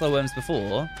about our slow worms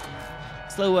before.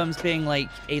 Slow worms being like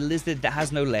a lizard that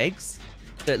has no legs,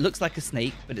 that looks like a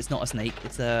snake, but it's not a snake.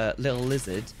 It's a little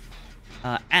lizard.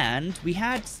 And we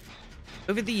had,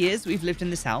 over the years we've lived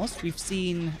in this house, we've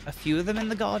seen a few of them in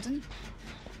the garden.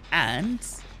 And,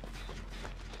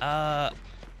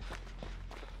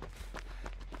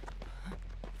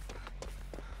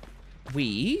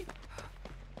 we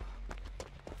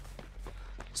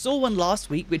saw one last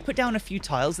week. We'd put down a few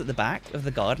tiles at the back of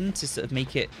the garden to sort of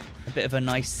make it a bit of a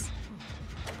nice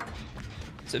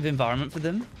sort of environment for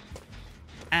them.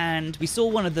 And we saw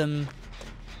one of them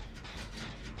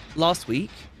last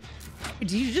week.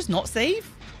 Did you just not save?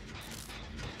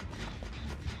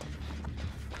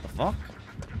 The fuck?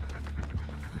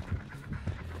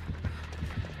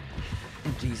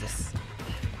 Oh, Jesus.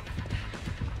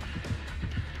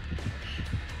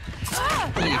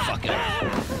 Holy fucker.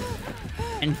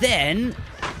 And then,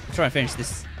 try and finish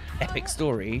this epic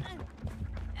story.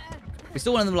 We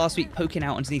saw one of them last week poking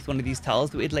out underneath one of these tiles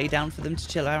that we'd lay down for them to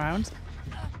chill around.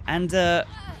 And then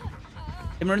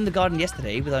we're in the garden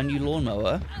yesterday with our new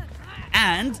lawnmower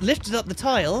and lifted up the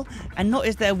tile, and not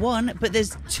is there one, but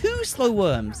there's two slow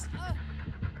worms.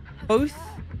 Both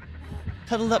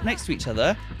cuddled up next to each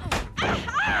other.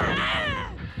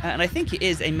 And I think it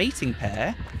is a mating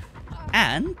pair.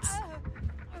 And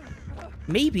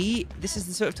maybe this is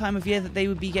the sort of time of year that they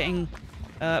would be getting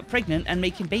pregnant and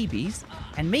making babies,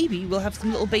 and maybe we'll have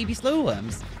some little baby slow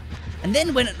worms. And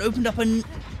then when it opened up and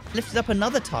lifted up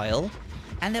another tile,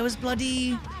 and there was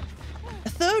bloody a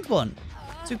third one.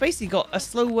 So we've basically got a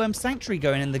slow worm sanctuary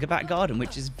going in the back garden,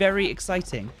 which is very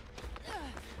exciting.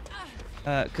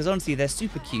 Because honestly, they're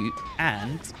super cute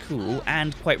and cool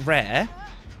and quite rare.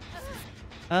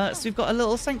 So we've got a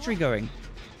little sanctuary going,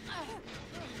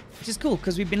 which is cool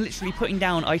because we've been literally putting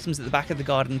down items at the back of the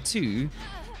garden to,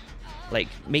 like,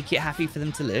 make it happy for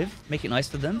them to live, make it nice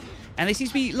for them, and they seem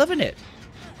to be loving it.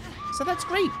 So that's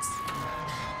great.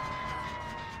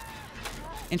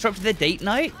 Interrupted their date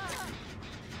night?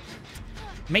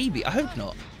 Maybe. I hope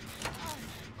not.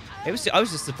 I was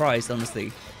just surprised,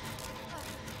 honestly.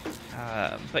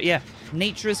 But yeah,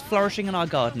 nature is flourishing in our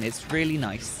garden. It's really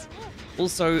nice.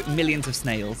 Also, millions of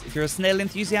snails. If you're a snail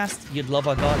enthusiast, you'd love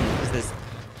our garden because there's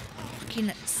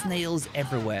fucking snails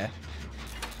everywhere.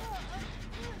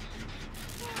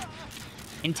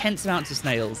 Intense amounts of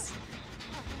snails.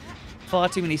 Far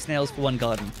too many snails for one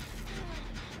garden.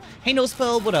 Hey,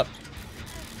 Norsepearl, what up?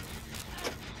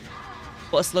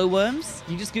 What are slow worms?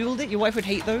 You just googled it? Your wife would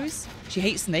hate those? She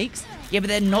hates snakes? Yeah, but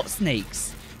they're not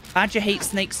snakes. Badger hates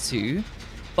snakes too,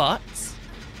 but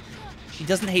she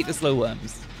doesn't hate the slow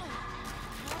worms.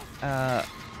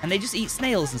 And they just eat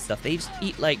snails and stuff. They just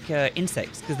eat like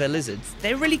insects because they're lizards.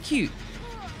 They're really cute.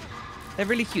 They're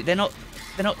really cute. They're not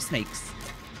snakes.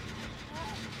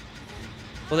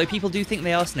 Although people do think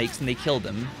they are snakes and they kill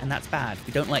them, and that's bad.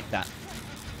 We don't like that.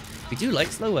 We do like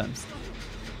slow worms.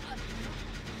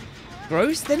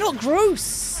 Gross? They're not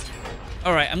gross.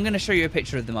 All right, I'm going to show you a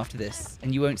picture of them after this,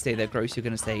 and you won't say they're gross. You're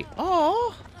going to say,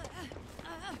 "Oh,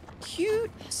 cute."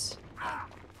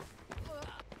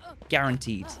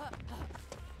 Guaranteed.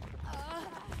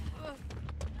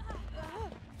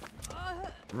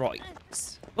 Right.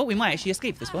 Oh, we might actually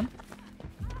escape this one.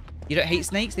 You don't hate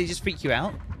snakes? They just freak you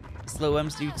out. Slow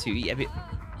worms do too. Yeah, but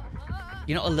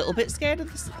you're not a little bit scared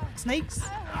of the snakes?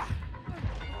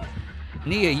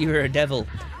 Nia, you are a devil.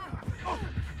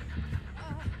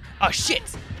 Oh, shit!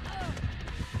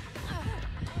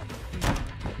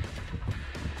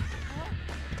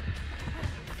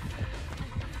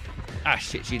 Ah,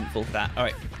 shit, she didn't fall for that. All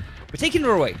right. We're taking her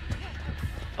away.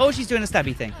 Oh, she's doing a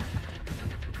stabby thing.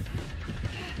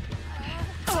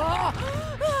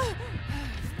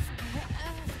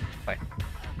 Fine.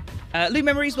 Lou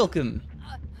Memories, welcome.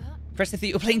 Press if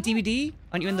you're playing DBD.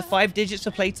 Aren't you in the 5 digits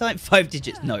for playtime? 5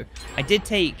 digits, no. I did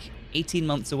take 18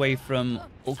 months away from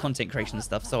all content creation and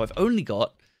stuff, so I've only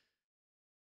got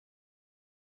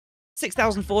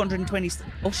 6,420...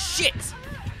 Oh, shit!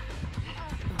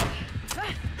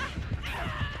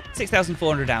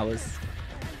 6,400 hours.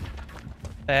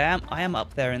 I am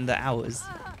up there in the hours.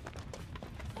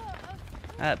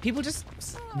 People just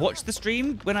watch the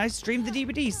stream when I stream the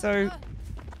DBD, so...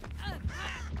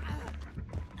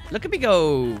 Look at me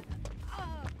go!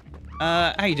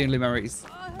 How you doing, Lou Memories?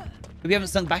 Hope you haven't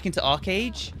sunk back into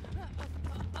Arcade.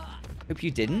 Hope you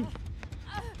didn't.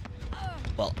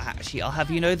 Well, actually, I'll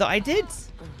have you know that I did.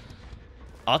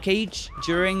 Arcade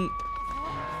during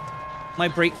my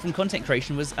break from content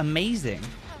creation was amazing.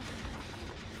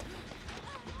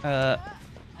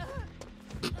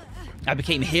 I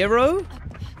became hero.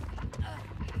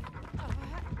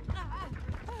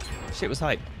 Shit was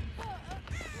hype.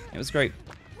 It was great.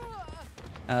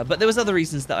 But there was other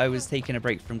reasons that I was taking a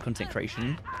break from content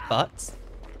creation. But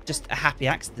just a happy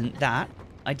accident that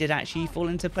I did actually fall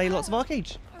into play lots of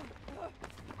arcade.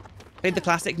 Played the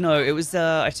classic. No, it was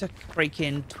I took a break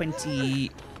in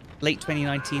late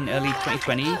 2019, early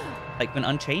 2020, like when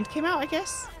Unchained came out, I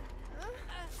guess.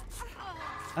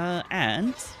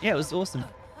 And yeah, it was awesome.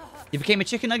 You became a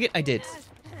chicken nugget? I did.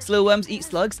 Slow worms eat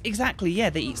slugs? Exactly, yeah,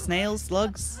 they eat snails,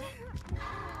 slugs.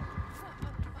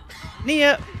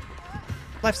 Nia!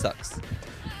 Life sucks.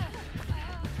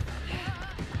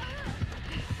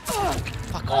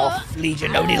 Fuck off,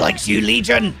 Legion. Nobody likes you,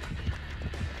 Legion!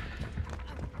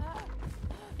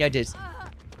 Yeah, I did.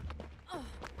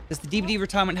 Does the DBD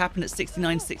retirement happen at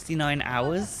 69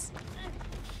 hours?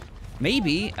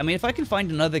 Maybe. I mean, if I can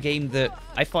find another game that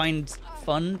I find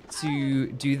fun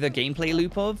to do the gameplay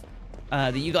loop of,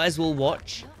 that you guys will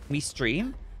watch me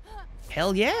stream,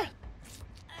 hell yeah.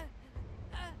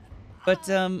 But,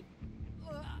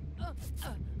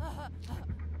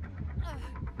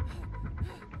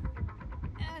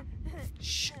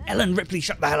 shh, Ellen Ripley,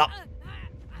 shut the hell up.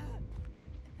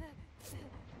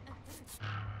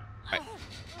 Right.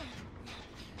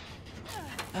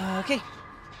 Okay.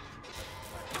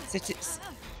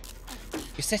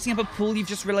 You're setting up a pool you've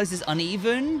just realized is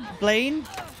uneven, Blaine?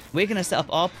 We're gonna set up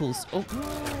our pools. Oh.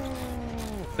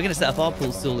 We're gonna set up our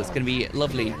pool stool. It's gonna be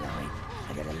lovely.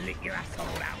 I'm gonna lick your asshole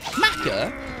out.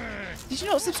 Macca? Did you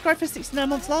not subscribe for 69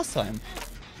 months last time?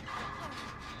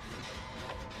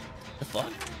 The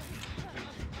fuck?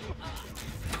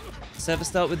 Server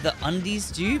start with the undies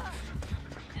dupe?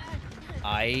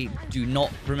 I do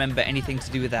not remember anything to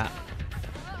do with that.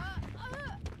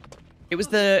 It was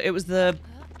the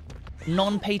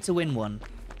non-pay to win one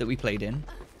that we played in.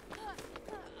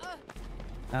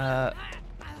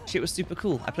 Shit was super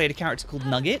cool. I played a character called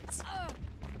Nugget.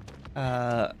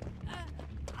 And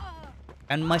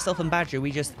myself and Badger,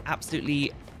 we just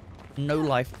absolutely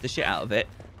no-lifed the shit out of it.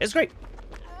 It was great.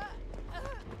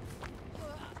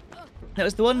 It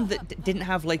was the one that didn't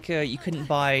have like you couldn't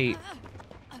buy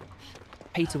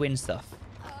pay to win stuff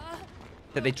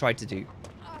that they tried to do.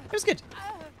 It was good.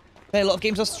 Play a lot of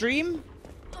games off stream.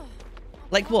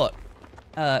 Like what?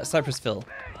 Cypressville.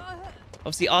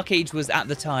 Obviously, arcade was at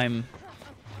the time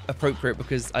appropriate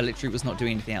because I literally was not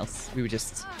doing anything else. We were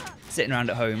just sitting around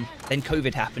at home. Then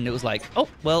COVID happened. It was like, oh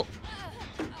well,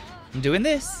 I'm doing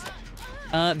this.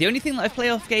 The only thing that I play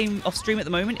off stream at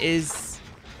the moment is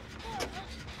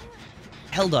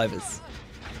Helldivers,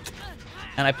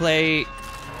 and I play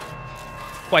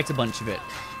quite a bunch of it.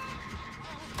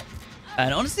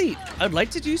 And honestly, I'd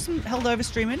like to do some Helldiver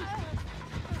streaming.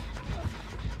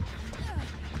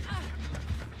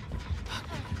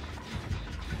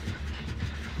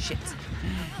 Shit.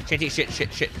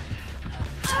 Shit.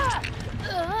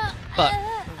 But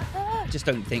I just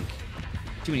don't think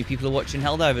too many people are watching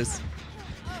Helldivers.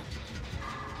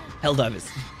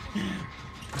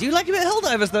 Do you like a bit of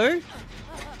Helldivers though?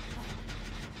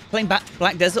 Playing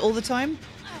Black Desert all the time?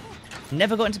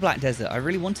 Never got into Black Desert. I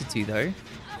really wanted to though.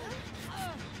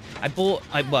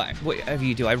 Whatever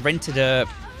you do, I rented a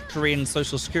Korean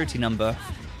social security number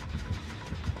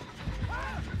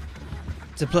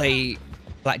to play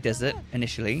Black Desert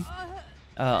initially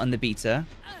on the beta,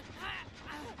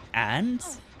 and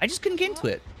I just couldn't get into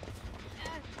it.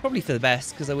 Probably for the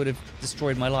best, because I would have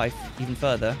destroyed my life even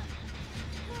further.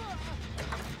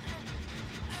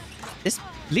 This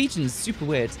Legion's super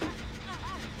weird.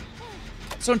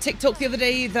 So on TikTok the other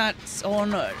day that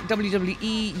on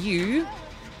WWE you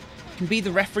can be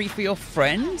the referee for your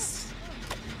friends.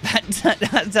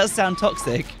 That does sound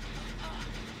toxic.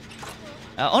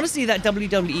 Honestly, that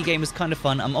WWE game was kind of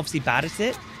fun. I'm obviously bad at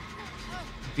it.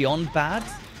 Beyond bad.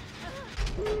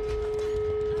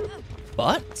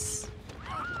 But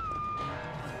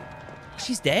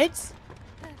she's dead?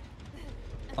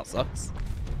 That sucks.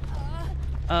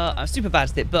 I'm super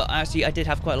bad at it, but actually I did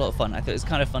have quite a lot of fun. I thought it was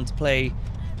kind of fun to play,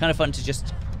 kind of fun to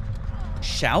just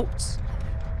shout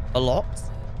a lot.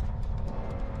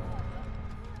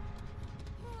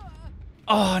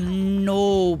 Oh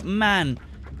no, man.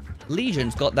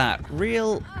 Legion's got that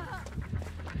real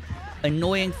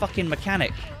annoying fucking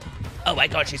mechanic. Oh my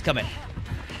god, she's coming.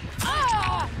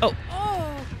 Oh.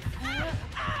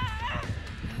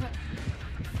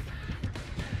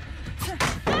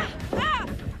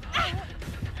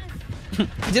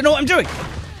 I didn't know what I'm doing.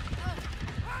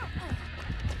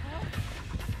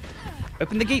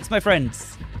 Open the gates, my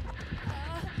friends.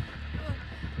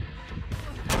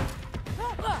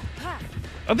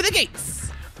 Open the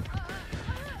gates.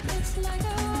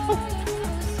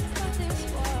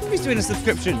 Who's doing a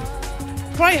subscription?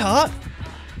 Cry Heart?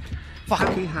 Fuck.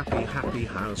 Happy,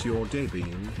 how's your day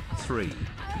been? 3.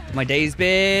 My day's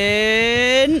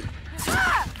been...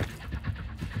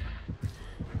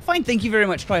 Fine, thank you very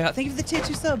much, Cry Heart. Thank you for the tier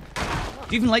 2 sub. Do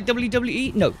you even like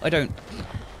WWE? No, I don't.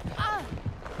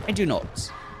 I do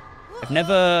not. I've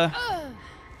never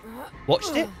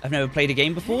watched it. I've never played a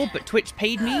game before, but Twitch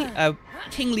paid me a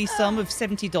kingly sum of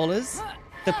 $70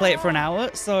 to play it for an hour,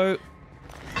 so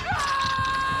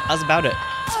how's about it?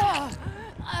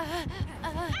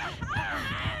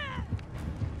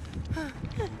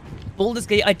 Baldur's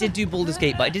Gate, I did do Baldur's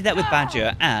Gate, but I did that with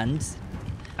Badger, and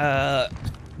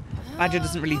Badger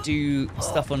doesn't really do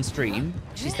stuff on stream.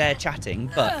 She's there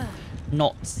chatting, but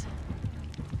not...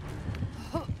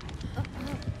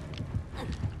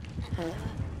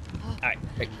 Alright,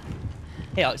 great.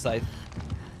 Hey, outside.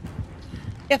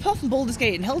 Yeah, apart from Baldur's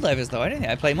Gate and Helldivers, though, I don't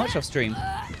think I play much off stream.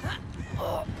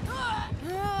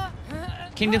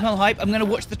 Kingdom Come hype, I'm going to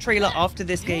watch the trailer after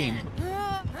this game.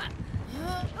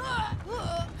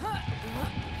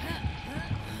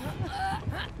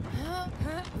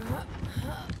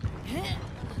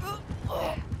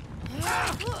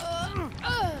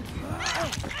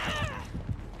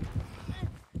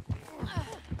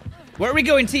 Where are we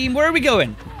going, team? Where are we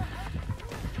going?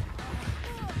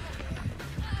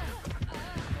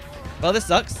 Well, this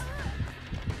sucks.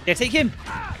 Yeah, take him.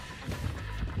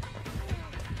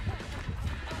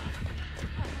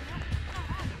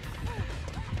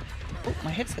 Oh, my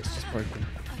headset's just broken.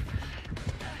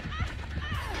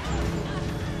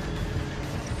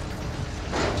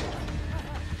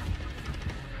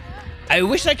 I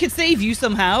wish I could save you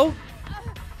somehow.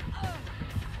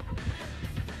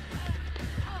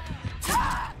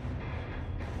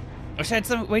 I wish I had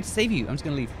some way to save you. I'm just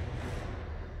gonna leave.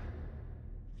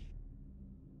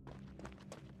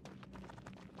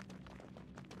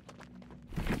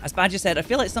 As Badger said, I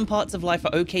feel like some parts of life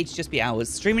are okay to just be ours.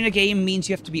 Streaming a game means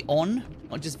you have to be on,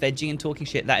 not just vegging and talking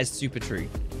shit. That is super true.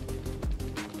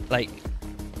 Like,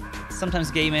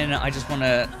 sometimes gaming, I just want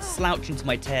to slouch into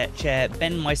my chair,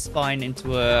 bend my spine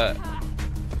into a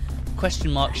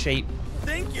question mark shape,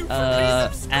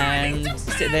 and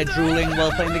sit there drooling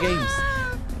while playing the games.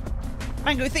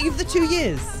 Mango, thank you for the 2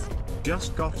 years.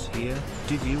 Just got here.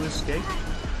 Did you escape?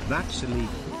 That's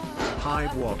illegal.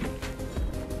 Hide what?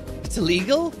 It's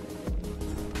illegal?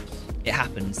 It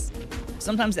happens.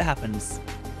 Sometimes it happens.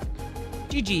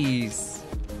 GG's.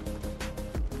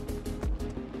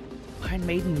 Iron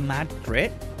Maiden Mad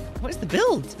Crit? What is the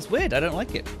build? It's weird. I don't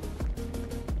like it.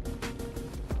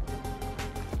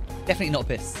 Definitely not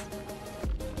piss.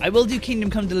 I will do Kingdom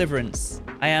Come Deliverance.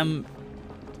 I am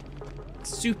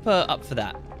super up for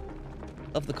that.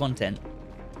 Love the content.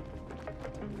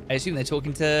 I assume they're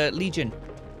talking to Legion.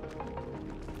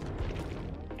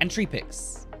 And Tree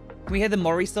Picks. Can we hear the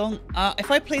Mori song?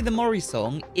 If I play the Mori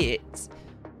song, it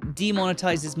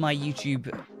demonetizes my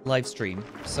YouTube live stream.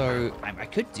 So I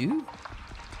could do.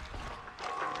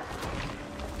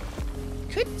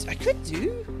 I could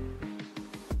do.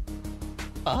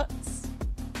 But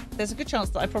there's a good chance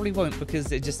that I probably won't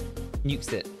because it just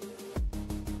nukes it.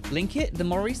 Link it, the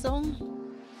Mori song.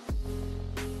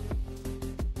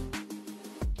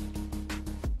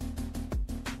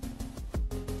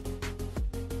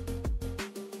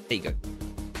 There you go.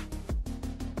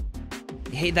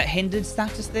 You hate that hindered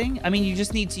status thing? I mean, you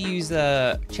just need to use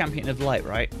Champion of Light,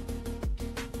 right?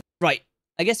 Right.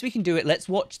 I guess we can do it. Let's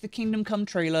watch the Kingdom Come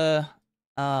trailer.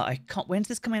 I can't... When's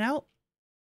this coming out?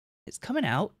 It's coming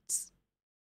out.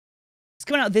 It's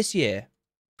coming out this year.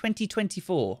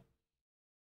 2024. Have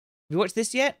you watched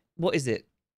this yet? What is it?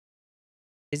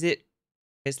 Is it...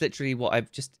 It's literally what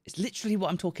I've just... It's literally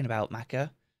what I'm talking about,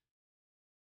 Maka.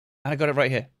 And I got it right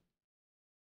here.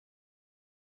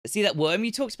 See that worm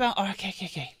you talked about? Oh,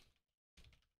 okay.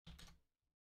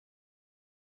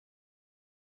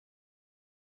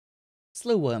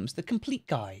 Slow Worms, the complete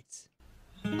guide.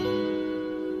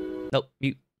 Nope,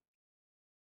 mute.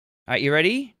 Alright, you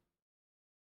ready?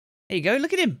 There you go,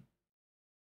 look at him.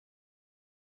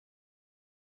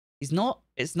 It's not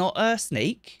a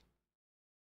snake.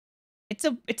 It's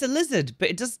a lizard, but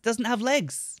it doesn't have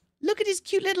legs. Look at his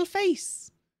cute little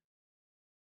face.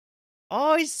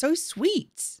 Oh, he's so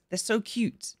sweet. They're so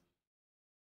cute.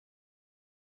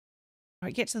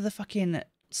 Alright, get to the fucking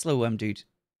slow worm, dude.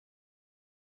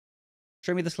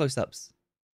 Show me the close-ups.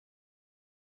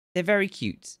 They're very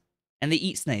cute. And they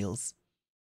eat snails.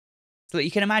 So that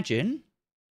you can imagine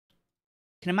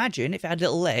if it had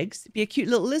little legs, it'd be a cute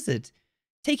little lizard.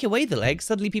 Take away the legs,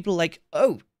 suddenly people are like,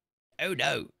 oh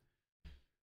no.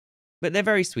 But they're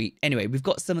very sweet. Anyway, we've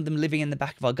got some of them living in the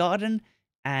back of our garden.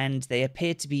 and they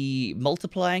appear to be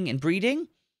multiplying and breeding.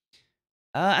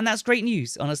 And that's great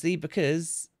news, honestly,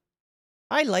 because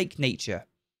I like nature.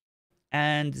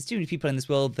 And there's too many people in this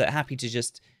world that are happy to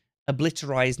just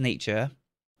obliterize nature.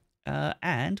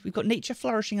 And we've got nature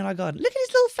flourishing in our garden. Look at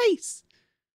his little face.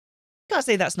 Can't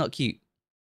say that's not cute.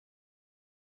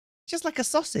 Just like a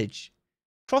sausage.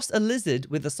 Cross a lizard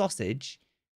with a sausage.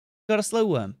 Got a slow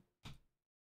worm.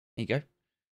 There you go.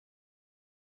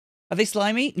 Are they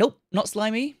slimy? Nope, not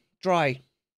slimy. Dry.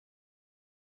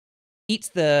 Eats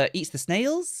the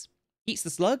snails. Eats the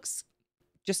slugs.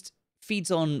 Just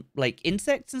feeds on like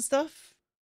insects and stuff.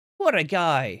 What a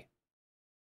guy.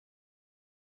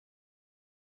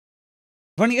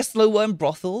 Running a slow worm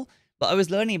brothel. But I was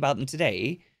learning about them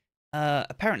today.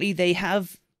 Apparently they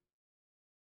have,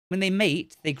 when they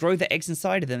mate, they grow the eggs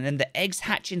inside of them, and the eggs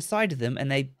hatch inside of them,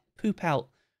 and they poop out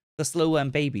the slow worm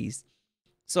babies.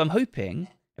 So I'm hoping,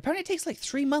 apparently it takes like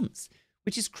 3 months,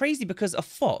 which is crazy because a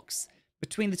fox,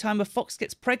 between the time a fox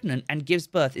gets pregnant and gives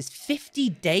birth, is 50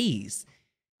 days.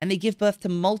 And they give birth to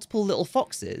multiple little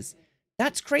foxes.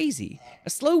 That's crazy. A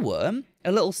slow worm,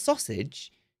 a little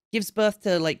sausage, gives birth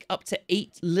to like up to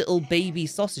 8 little baby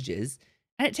sausages,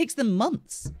 and it takes them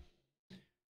months.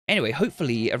 Anyway,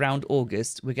 hopefully around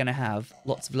August, we're going to have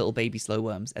lots of little baby slow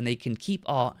worms, and they can keep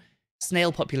our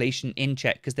snail population in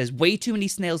check, because there's way too many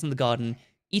snails in the garden,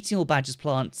 eating all Badger's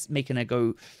plants, making her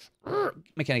go,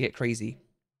 making her get crazy.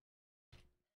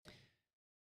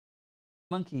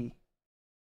 Monkey.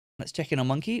 Let's check in on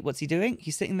Monkey. What's he doing?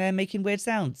 He's sitting there making weird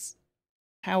sounds.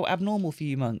 How abnormal for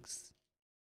you monks.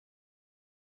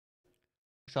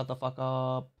 Shut the fuck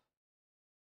up.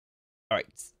 Alright,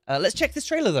 let's check this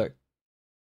trailer though.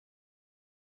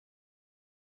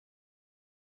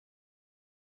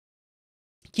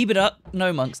 Keep it up.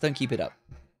 No, monks, don't keep it up.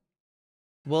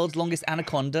 World's longest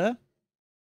anaconda.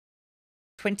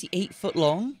 28 foot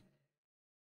long.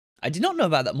 I did not know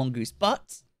about that mongoose,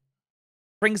 but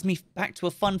brings me back to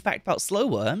a fun fact about slow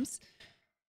worms.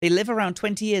 They live around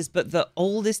 20 years, but the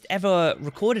oldest ever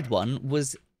recorded one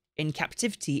was in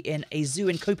captivity in a zoo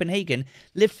in Copenhagen.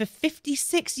 Lived for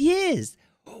 56 years.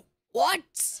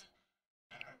 What?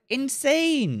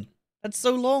 Insane. That's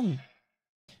so long.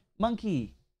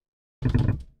 Monkey.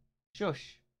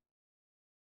 Shush.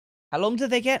 How long do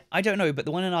they get? I don't know, but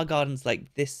the one in our garden's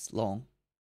like this long.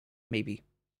 Maybe.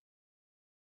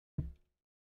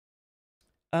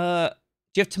 Do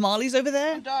you have tamales over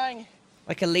there? I'm dying.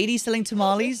 Like a lady selling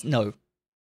tamales? No.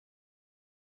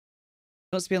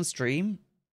 Wants to be on stream?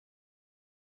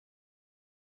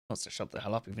 Wants to shut the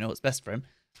hell up if you know what's best for him.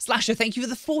 Slasher, thank you for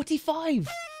the 45.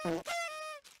 Oh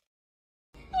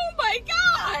my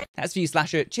god! That's for you,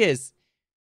 Slasher. Cheers.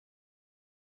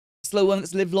 Slow one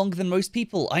that's lived longer than most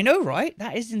people. I know, right?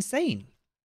 That is insane.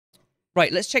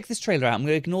 Right, let's check this trailer out. I'm going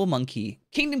to ignore Monkey.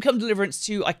 Kingdom Come Deliverance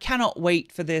 2. I cannot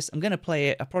wait for this. I'm going to play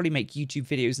it. I'll probably make YouTube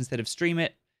videos instead of stream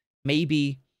it.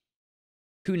 Maybe.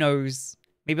 Who knows?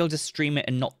 Maybe I'll just stream it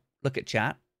and not look at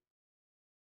chat.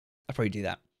 I'll probably do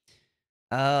that.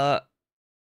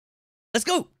 Let's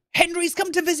go. Henry's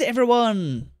come to visit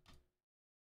everyone.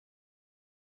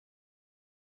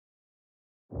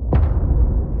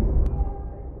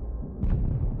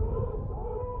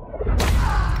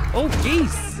 Oh,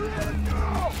 jeez.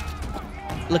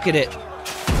 Look at it.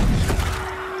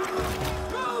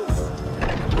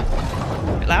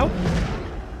 Bit loud?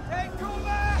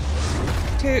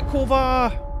 Take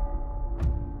cover.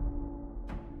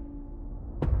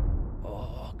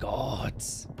 Oh, God.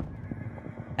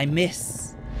 I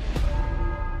miss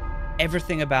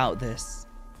everything about this.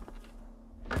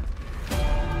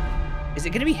 Is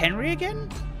it going to be Henry again?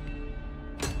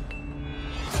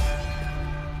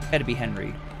 Better be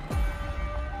Henry.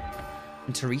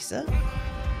 And Teresa?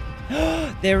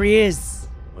 There he is.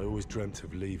 I always dreamt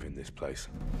of leaving this place.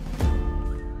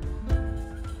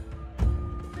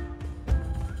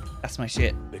 That's my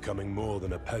shit. Becoming more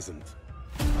than a peasant.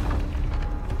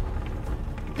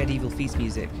 Medieval feast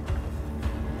music.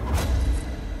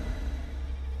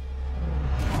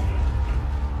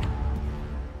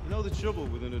 You know the trouble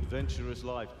with an adventurous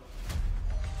life?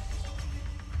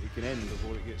 It can end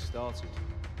before it gets started.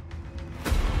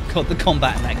 God, the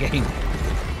combat in that game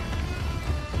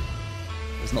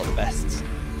was not the best.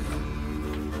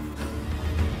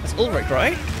 That's Ulrich,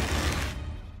 right?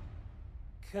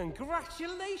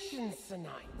 Congratulations, Sir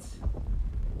Knight.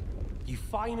 You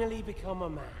finally become a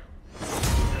man. I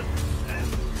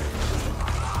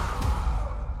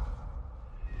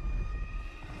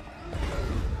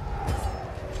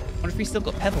wonder if he's still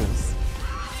got pebbles.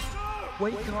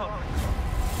 Wake up.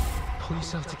 Pull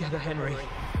yourself together, Henry.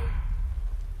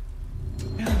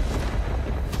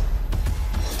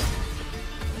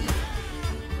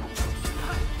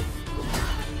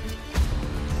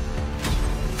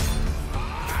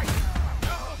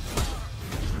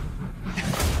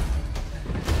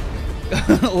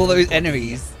 all those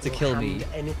enemies to kill me. Hand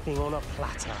anything on a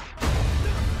platter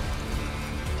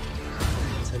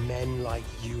to men like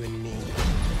you and me.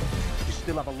 You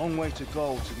still have a long way to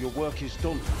go till your work is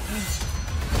done.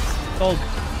 Dog.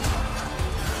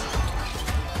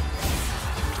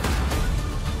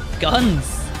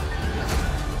 Guns.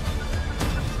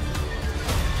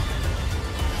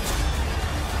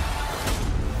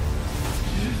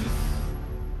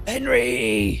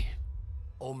 Henry.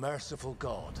 O merciful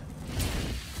God,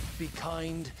 be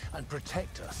kind and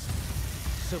protect us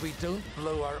so we don't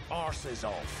blow our arses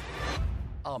off.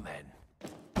 Amen.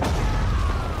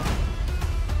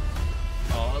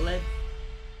 Oh, let's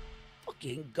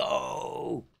fucking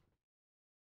go.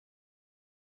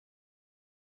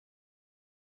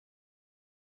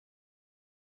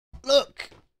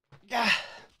 Look. Yeah.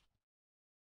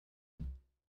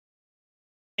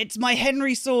 It's my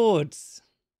Henry swords.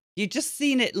 You just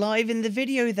seen it live in the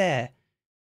video there.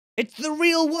 It's the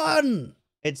real one.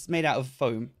 It's made out of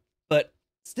foam, but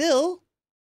still.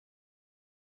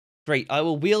 Great. I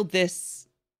will wield this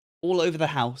all over the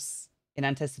house in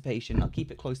anticipation. I'll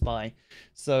keep it close by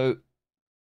so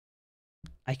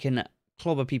I can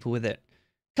clobber people with it.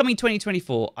 Coming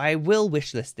 2024, I will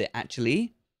wishlist it,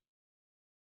 actually.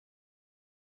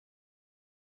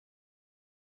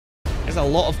 There's a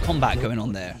lot of combat going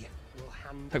on there.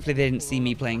 Hopefully they didn't see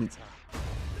me playing...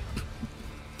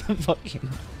 fucking...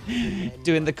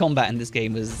 doing the combat in this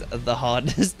game was the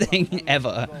hardest thing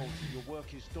ever.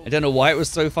 I don't know why it was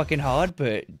so fucking hard,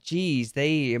 but geez,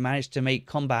 they managed to make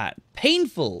combat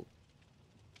painful.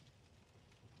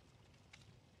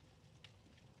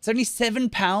 It's only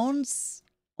 £7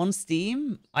 on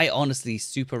Steam. I honestly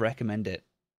super recommend it.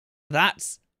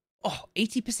 That's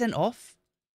 80% off.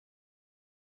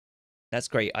 That's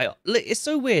great. It's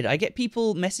so weird. I get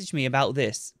people message me about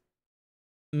this,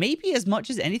 maybe as much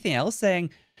as anything else,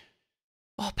 saying,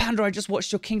 "Oh, Panda, I just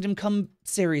watched your Kingdom Come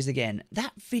series again."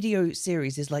 That video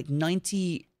series is like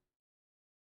 90...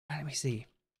 Let me see.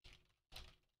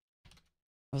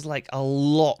 It was like a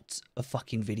lot of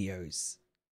fucking videos.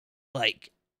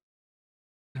 Like,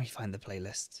 let me find the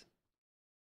playlist.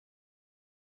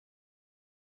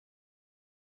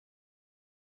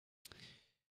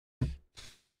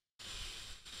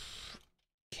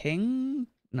 King?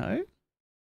 No?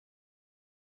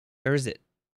 Where is it?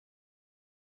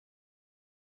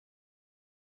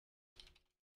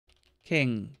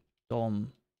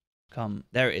 Kingdom Come.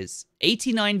 There it is.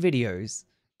 89 videos.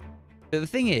 But the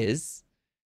thing is,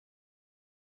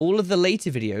 all of the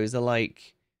later videos are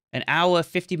like an hour,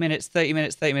 50 minutes, 30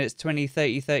 minutes, 30 minutes, 20,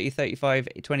 30, 30, 35,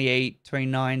 28,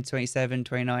 29, 27,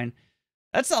 29.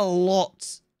 That's a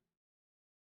lot.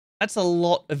 That's a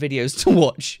lot of videos to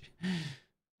watch.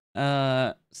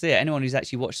 So yeah, anyone who's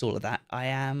actually watched all of that, I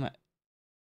am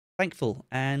thankful,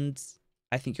 and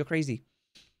I think you're crazy.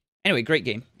 Anyway, great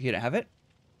game if you don't have it.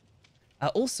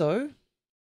 Also,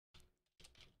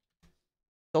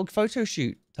 dog photo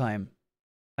shoot time.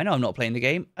 I know I'm not playing the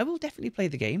game. I will definitely play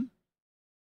the game.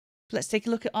 Let's take a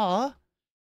look at our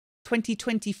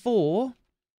 2024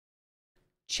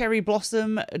 Cherry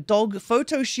Blossom dog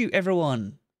photo shoot,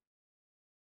 everyone.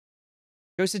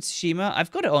 Ghost of Tsushima. I've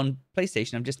got it on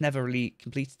PlayStation. I've just never really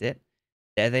completed it.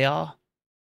 There they are.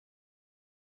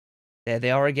 There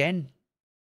they are again.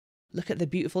 Look at the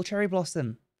beautiful cherry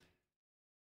blossom.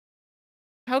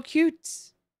 How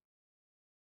cute.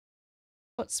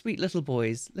 What sweet little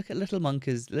boys. Look at little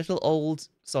monkers. Little old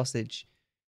sausage.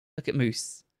 Look at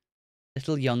Moose.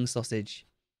 Little young sausage.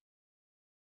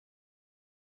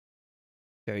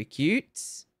 Very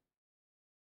cute.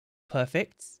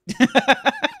 Perfect.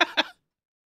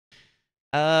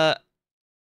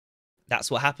 That's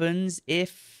what happens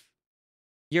if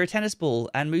you're a tennis ball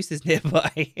and Moose is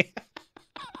nearby.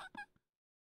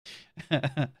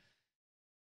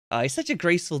 He's such a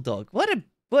graceful dog.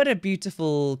 What a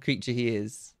beautiful creature he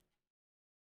is.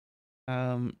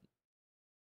 Moose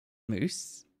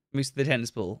the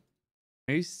tennis ball.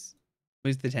 Moose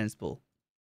the tennis ball.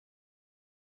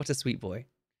 What a sweet boy.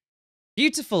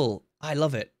 Beautiful. I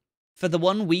love it. For the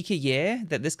 1 week a year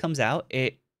that this comes out,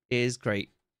 it is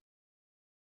great.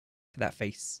 Look at that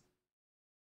face.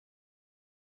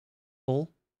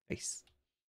 Full face.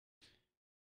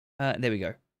 There we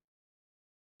go.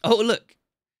 Oh, look.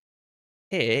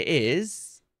 Here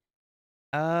is...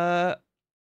 I've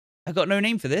got no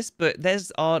name for this, but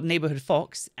there's our neighborhood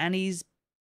fox, and he's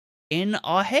in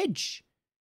our hedge.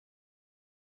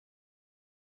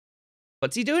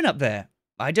 What's he doing up there?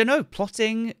 I don't know.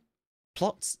 Plotting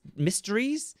plots,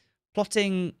 mysteries,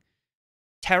 plotting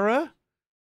terror.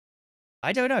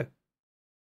 I don't know.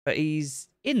 But he's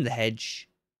in the hedge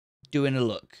doing a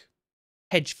look.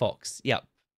 Hedge fox. Yep.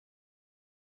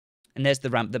 And there's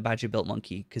the ramp that Badger built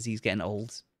Monkey, because he's getting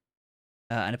old.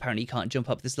 And apparently he can't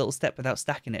jump up this little step without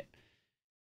stacking it.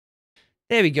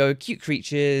 There we go. Cute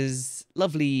creatures.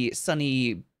 Lovely,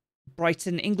 sunny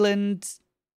Brighton, England.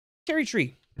 Cherry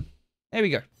tree. There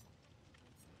we go.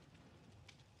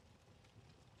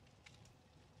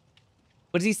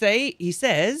 What does he say? He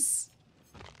says,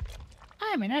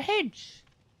 I'm in a hedge.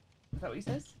 Is that what he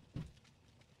says?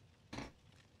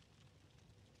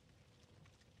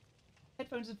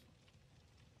 Headphones have...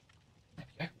 There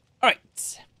we go. All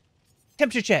right.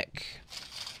 Temperature check.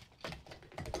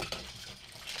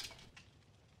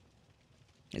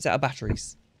 It's out of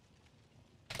batteries.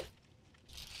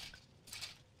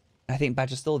 I think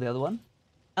Badger stole the other one.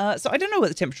 So I don't know what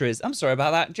the temperature is. I'm sorry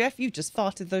about that. Jeff, you've just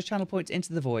farted those channel points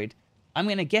into the void. I'm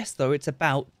going to guess, though, it's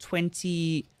about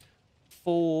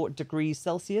 24 degrees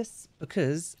Celsius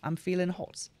because I'm feeling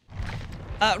hot.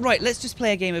 Right, let's just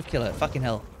play a game of Killer. Fucking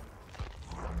hell.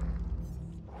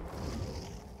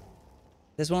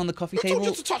 There's one on the coffee table. Who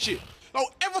told you to touch it?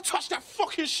 Don't ever touch that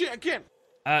fucking shit again.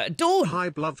 Dawn. Hi,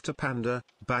 love to Panda,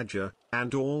 Badger,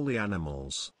 and all the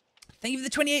animals. Thank you for the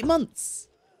 28 months.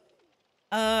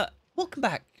 Welcome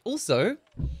back. Also,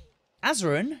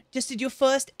 Azaran just did your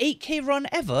first 8K run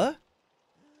ever.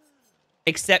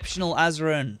 Exceptional,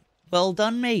 Azaran. Well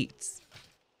done, mate.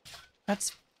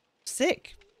 That's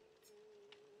sick.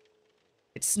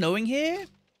 It's snowing here.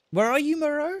 Where are you,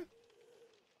 Moreau?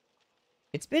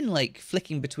 It's been like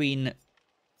flicking between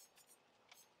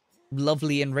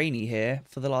lovely and rainy here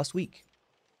for the last week.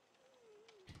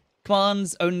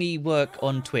 Commands only work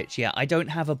on Twitch. Yeah, I don't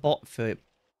have a bot for...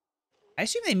 I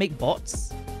assume they make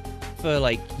bots for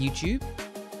like YouTube,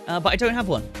 but I don't have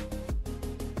one.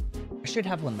 I should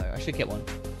have one though. I should get one.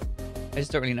 I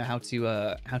just don't really know how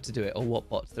to do it or what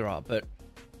bots there are. But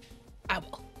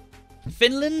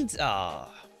Finland,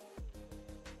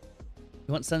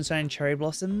 You want sunshine and cherry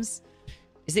blossoms?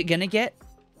 Is it gonna get?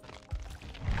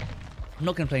 I'm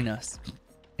not gonna play nurse.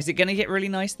 Is it gonna get really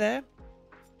nice there?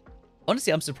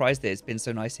 Honestly, I'm surprised that it's been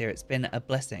so nice here. It's been a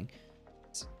blessing.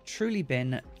 It's truly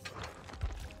been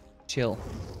chill.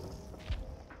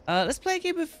 Let's play a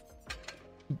game of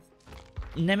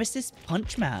Nemesis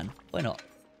Punchman. Why not?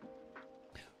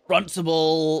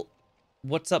 Runcible.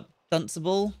 What's up,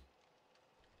 Dunceable?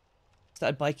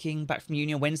 Started biking back from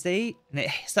uni on Wednesday, and it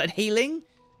started hailing.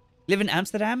 Live in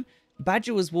Amsterdam.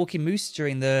 Badger was walking Moose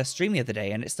during the stream the other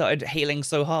day, and it started hailing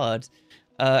so hard.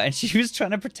 And she was trying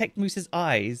to protect Moose's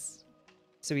eyes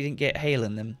so he didn't get hail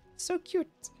in them. So cute.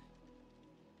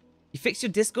 You fixed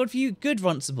your Discord view? Good,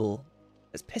 Runcible.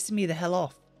 That's pissing me the hell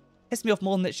off. Pissed me off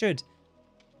more than it should.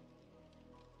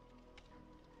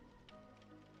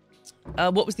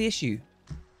 What was the issue?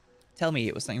 Tell me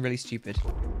it was something really stupid.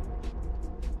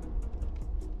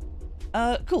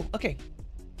 Cool. Okay.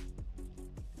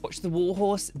 Watch the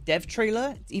Warhorse dev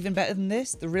trailer. It's even better than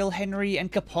this. The real Henry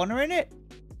and Capone are in it.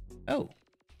 Oh.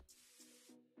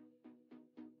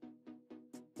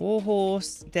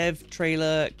 Warhorse dev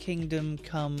trailer Kingdom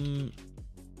Come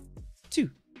 2.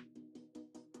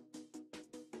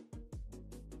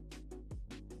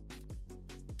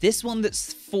 This one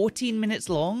that's 14 minutes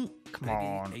long? Come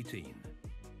on. 18.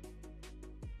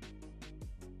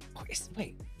 Oh,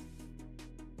 wait.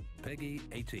 Peggy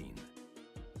 18.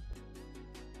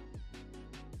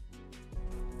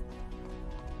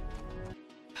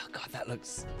 Oh god, that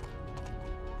looks...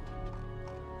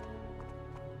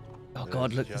 Oh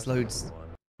god, look, there's loads.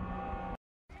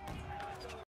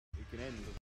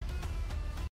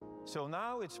 So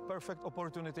now it's perfect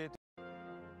opportunity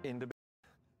in the...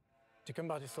 The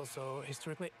combat is also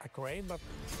historically accurate, but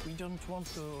we don't want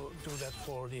to do that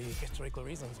for the historical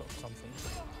reasons or something.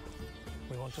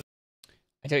 We want to...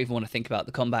 I don't even want to think about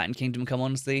the combat in Kingdom Come,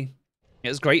 honestly. It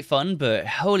was great fun, but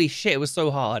holy shit, it was so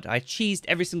hard. I cheesed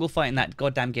every single fight in that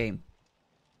goddamn game.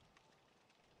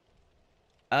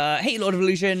 Hey, Lord of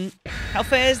Illusion. How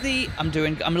fair is the... I'm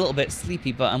a little bit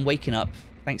sleepy, but I'm waking up.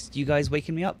 Thanks to you guys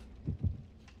waking me up.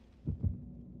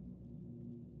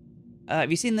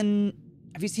 Have you seen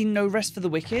No Rest for the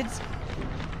Wicked?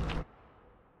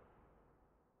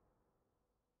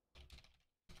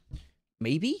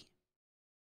 Maybe?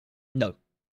 No.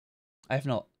 I have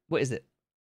not. What is it?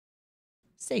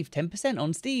 Save 10%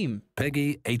 on Steam.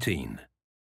 Peggy 18.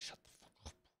 Shut the fuck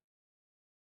up.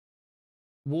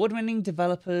 Award-winning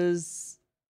developers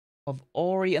of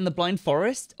Ori and the Blind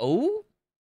Forest. Oh?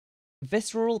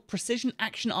 Visceral precision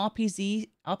action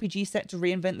RPG set to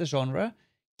reinvent the genre.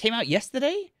 Came out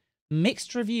yesterday?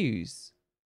 Mixed reviews.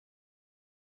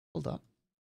 Hold up.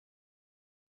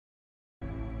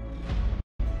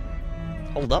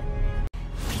 Hold up.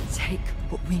 We take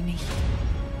what we need.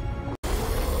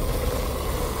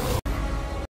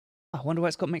 I wonder why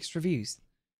it's got mixed reviews.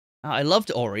 I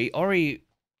loved Ori. Ori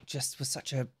just was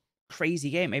such a crazy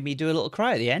game. Made me do a little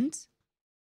cry at the end.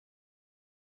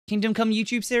 Kingdom Come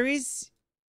YouTube series?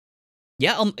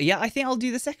 Yeah, I think I'll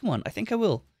do the second one. I think I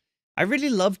will. I really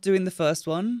loved doing the first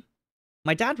one.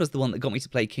 My dad was the one that got me to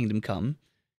play Kingdom Come.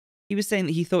 He was saying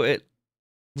that he thought it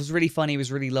was really funny, he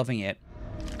was really loving it.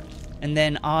 And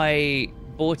then I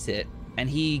bought it, and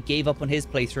he gave up on his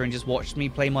playthrough and just watched me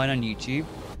play mine on YouTube.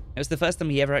 It was the first time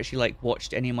he ever actually like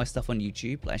watched any of my stuff on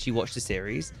YouTube, actually watched the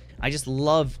series. I just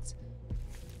loved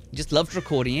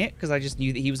recording it because I just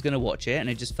knew that he was going to watch it, and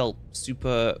it just felt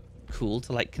super cool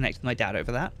to like connect with my dad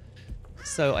over that.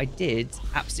 So I did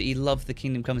absolutely love the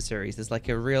Kingdom Come series. There's like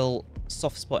a real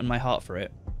soft spot in my heart for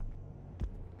it.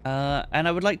 And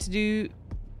I would like to do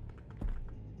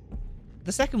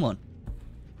the second one.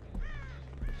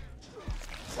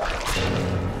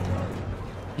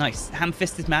 Nice.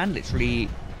 Ham-fisted man literally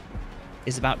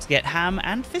is about to get ham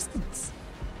and fisted.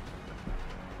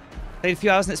 Played a few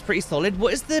hours and it's pretty solid.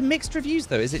 What is the mixed reviews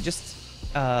though? Is it just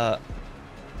it's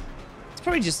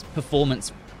probably just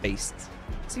performance based.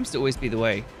 Seems to always be the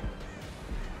way.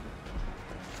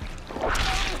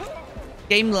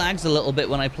 Game lags a little bit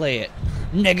when I play it.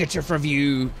 Negative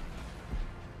review.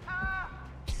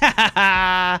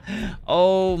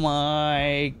 Oh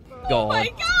my god. Oh my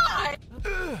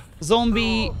god.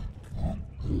 Zombie.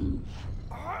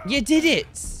 You did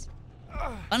it.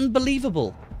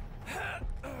 Unbelievable.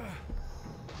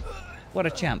 What a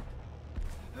champ.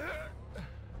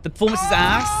 The performance is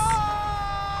ass.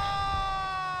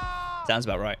 Sounds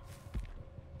about right.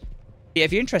 Yeah,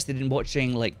 if you're interested in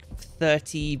watching like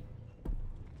 30...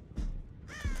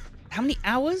 How many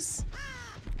hours?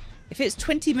 If it's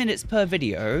 20 minutes per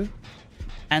video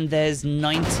and there's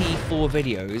 94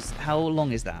 videos, how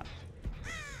long is that?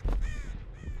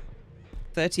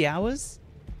 30 hours?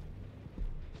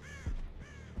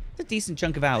 It's a decent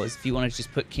chunk of hours if you want to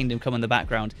just put Kingdom Come in the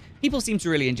background. People seem to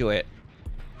really enjoy it.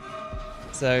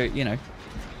 So, you know,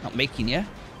 not making you,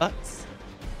 but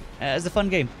it's a fun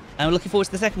game. And I'm looking forward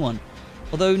to the second one.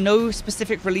 Although no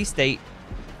specific release date.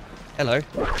 Hello.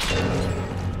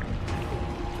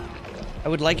 I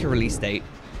would like a release date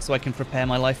so I can prepare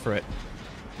my life for it.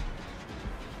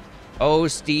 Oh,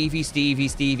 Stevie, Stevie,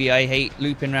 Stevie, I hate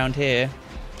looping around here.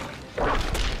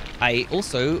 I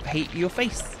also hate your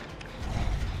face.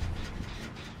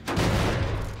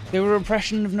 The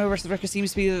impression of no rest of the record seems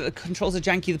to be that the controls are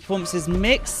janky, the performance is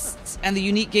mixed, and the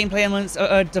unique gameplay elements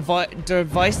are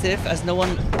divisive as no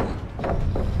one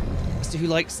as to who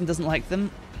likes and doesn't like them.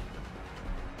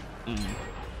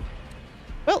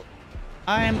 Well,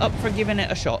 I am up for giving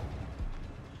it a shot.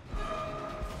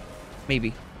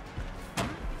 Maybe.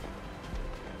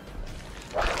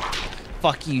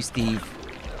 Fuck you, Steve.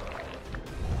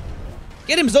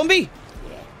 Get him, zombie!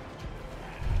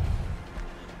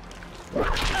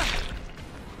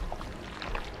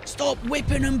 Stop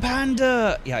whipping him,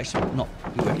 Panda! Yeah, I should not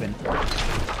be whipping.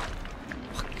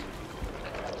 Fuck.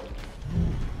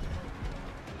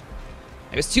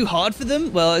 It was too hard for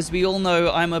them? Well, as we all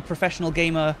know, I'm a professional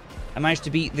gamer. I managed to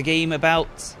beat the game about...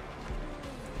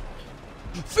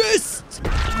 Fist!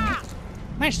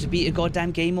 Managed to beat a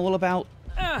goddamn game all about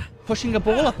pushing a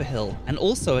ball up a hill. And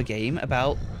also a game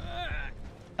about...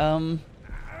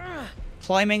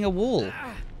 climbing a wall.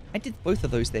 I did both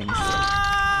of those things.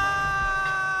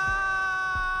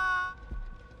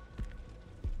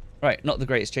 Right, not the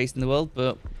greatest chase in the world,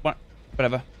 but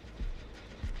whatever.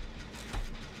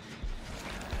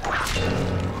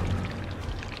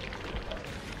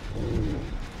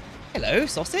 Hello,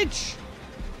 sausage.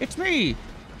 It's me,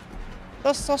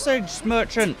 the sausage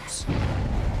merchant.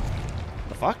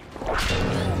 The fuck?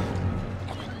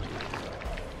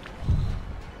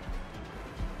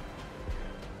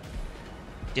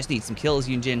 Just need some kills,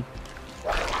 Yunjin.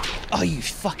 Oh, you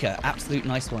fucker. Absolute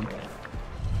nice one.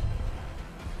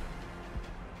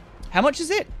 How much is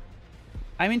it?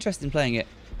 I'm interested in playing it.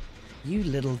 You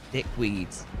little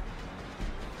dickweeds.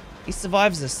 He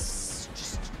survives us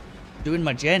just doing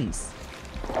my gens.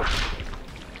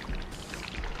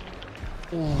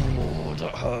 Oh,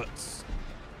 that hurts.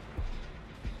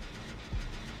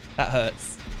 That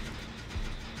hurts.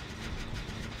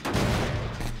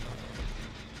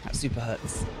 That super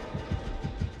hurts.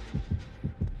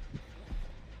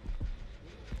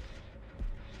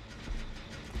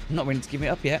 I'm not ready to give it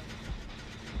up yet.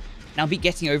 Now be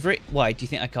getting over it. Why? Do you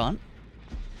think I can't?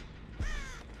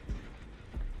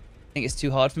 Think it's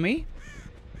too hard for me?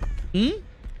 Hmm?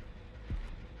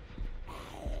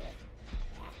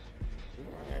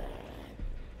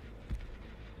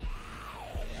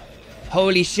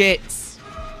 Holy shit.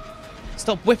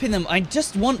 Stop whipping them. I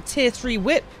just want tier 3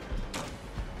 whip.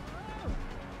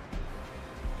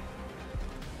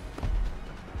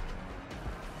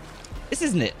 This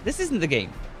isn't it. This isn't the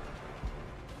game.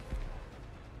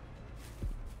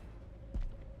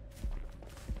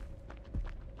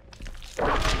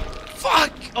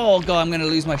 Fuck! Oh god, I'm gonna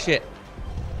lose my shit.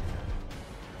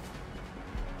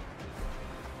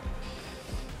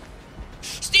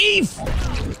 Steve!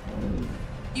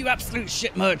 You absolute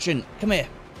shit merchant. Come here.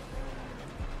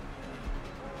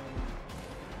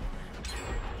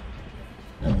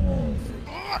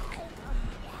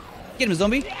 Get him,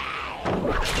 zombie.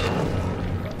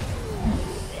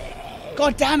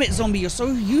 God damn it, zombie. You're so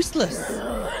useless.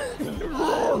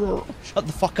 Shut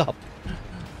the fuck up.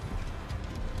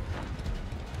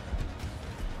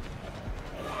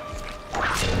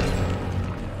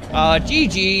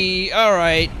 GG.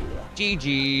 Alright.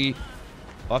 GG.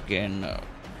 Fucking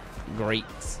great.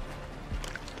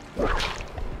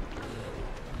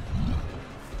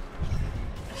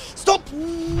 Stop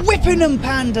whipping them,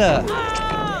 Panda!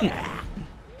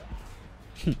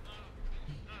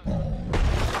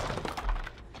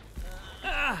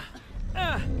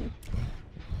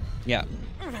 Yeah.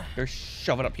 Go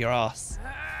shove it up your ass.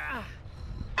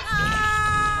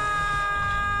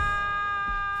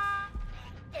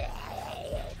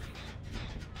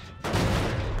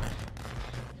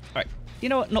 Alright. You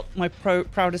know what? Not my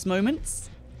proudest moments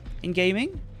in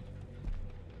gaming.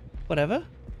 Whatever.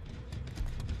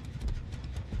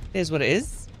 Here's what it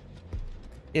is.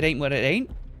 It ain't what it ain't.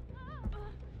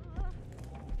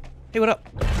 Hey, what up?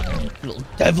 Little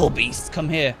devil beast, come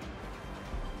here.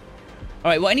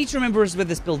 Alright, what I need to remember is with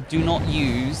this build, do not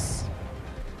use...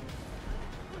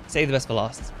 Save the best for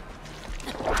last.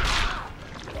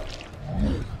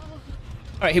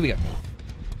 Alright, here we go.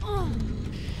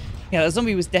 Yeah, that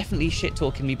zombie was definitely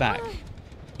shit-talking me back.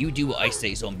 You do what I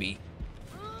say, zombie.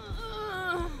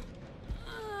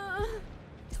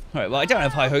 Alright, well, I don't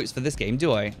have high hopes for this game,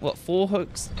 do I? What, 4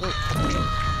 hooks?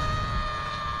 Oh.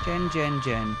 Gen.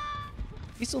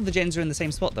 At least all the gens are in the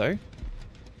same spot, though.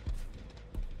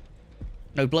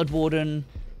 No Blood Warden.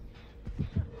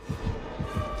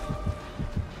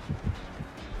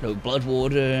 No Blood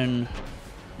Warden.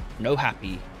 No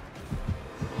Happy.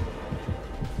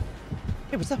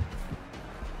 Hey, what's up?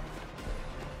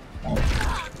 I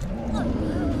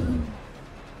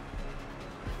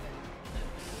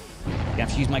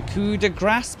have to use my coup de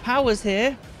grace powers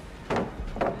here.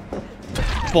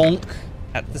 Bonk.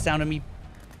 That's the sound of me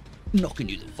knocking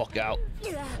you the fuck out.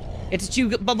 It's a chew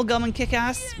bubblegum and kick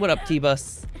ass. What up,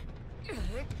 T-Bus?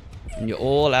 And you're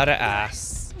all out of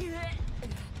ass.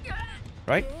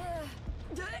 Right?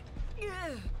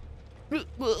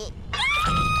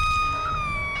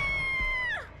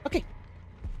 Okay.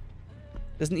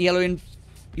 Doesn't the yellow your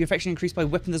infection increase by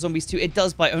whipping the zombies too? It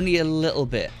does by only a little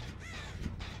bit.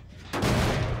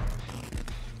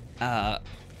 Oh.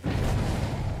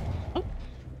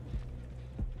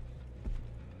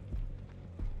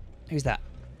 Who's that?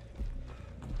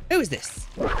 Who is this?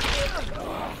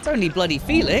 It's only bloody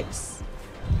Felix.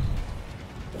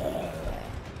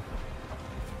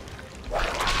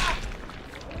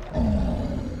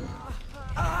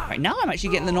 Right, now I'm actually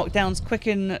getting the knockdowns quick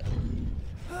and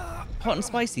hot and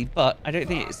spicy, but I don't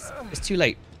think it's too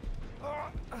late.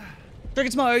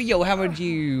 Dragon Tomorrow, yo, how are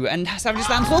you? And Savage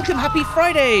Slams, welcome, happy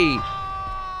Friday!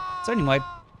 It's only my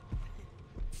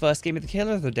first game of the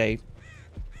killer of the day.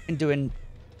 And doing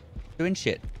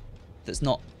shit that's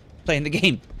not playing the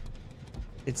game.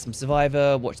 Did some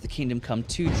Survivor, watched the Kingdom Come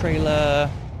 2 trailer.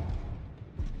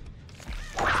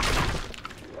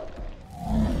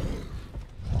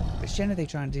 Which gen are they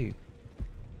trying to do?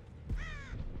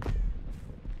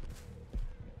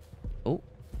 Oh.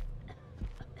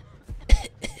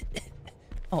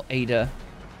 Oh, Ada.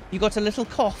 You got a little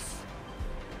cough.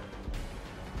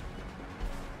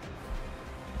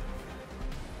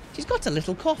 She's got a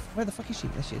little cough. Where the fuck is she?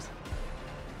 There she is.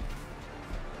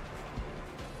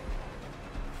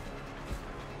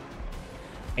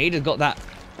 Ada's got that.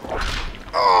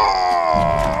 Oh!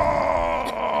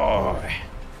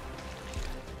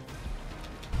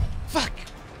 Fuck!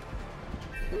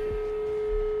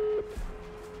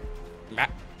 Ah.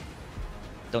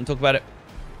 Don't talk about it.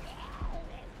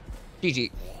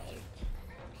 GG.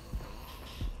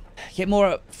 Get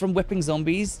more from whipping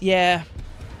zombies? Yeah.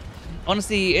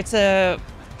 Honestly, it's a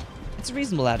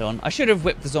reasonable add-on. I should have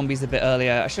whipped the zombies a bit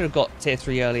earlier. I should have got tier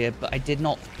 3 earlier, but I did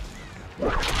not.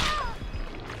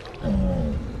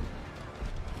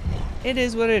 It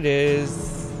is what it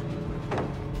is.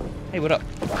 Hey, what up?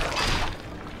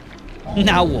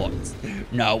 Now what?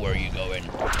 Now where are you going?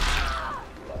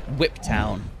 Whip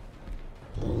Town.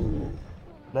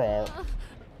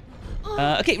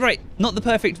 Okay, right. Not the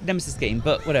perfect Nemesis game,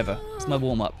 but whatever. It's my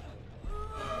warm-up.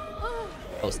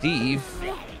 Oh, Steve.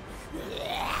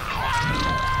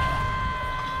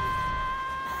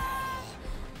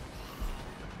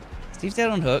 Steve's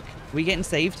dead on hook. We getting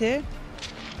saved here?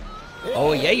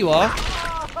 Oh, yeah, you are.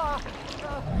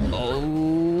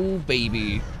 Oh,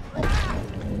 baby.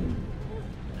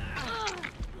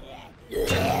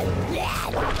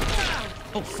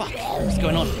 Oh, fuck. What's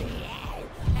going on?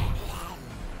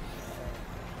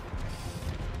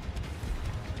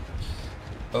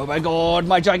 Oh my god,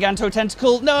 my giganto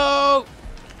tentacle. No!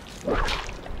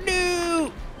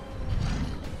 No!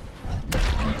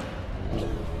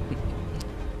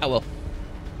 Oh well.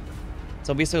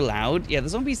 Zombies so loud. Yeah, the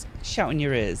zombies shout in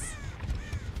your ears.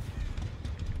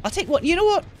 I'll take one. You know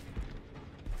what?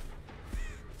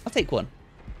 I'll take one.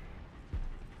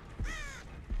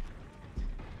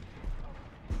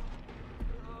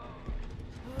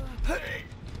 I'll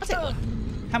take one.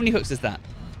 How many hooks is that?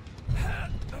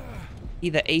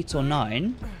 Either 8 or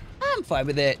 9. I'm fine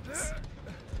with it.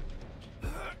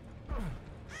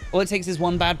 All it takes is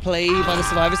one bad play by the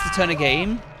survivors to turn a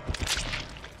game.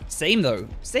 Same though.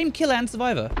 Same killer and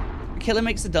survivor. The killer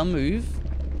makes a dumb move.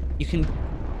 You can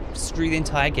screw the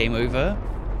entire game over.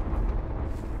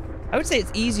 I would say it's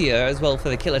easier as well for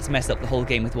the killer to mess up the whole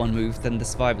game with one move than the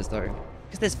survivors though.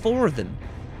 Because there's 4 of them.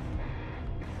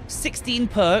 16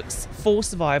 perks, 4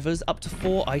 survivors, up to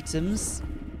 4 items.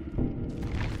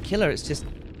 Killer, it's just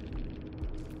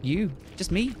you, just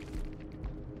me.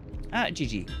 Ah,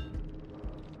 GG.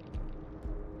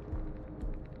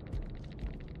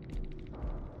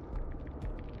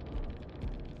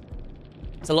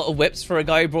 It's a lot of whips for a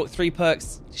guy who brought 3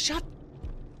 perks.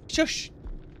 Shush.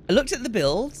 I looked at the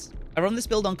build. I run this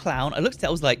build on Clown. I looked at it, I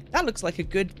was like, that looks like a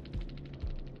good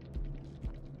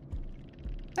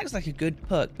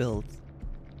perk build.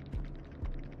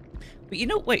 But you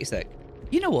know, wait a sec.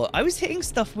 You know what? I was hitting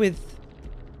stuff with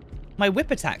my whip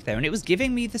attack there, and it was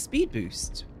giving me the speed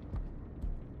boost.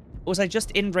 Or was I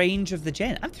just in range of the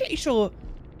gen? I'm pretty sure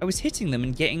I was hitting them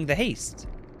and getting the haste.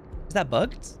 Is that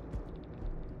bugged?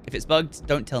 If it's bugged,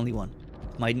 don't tell anyone.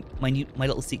 My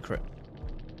little secret.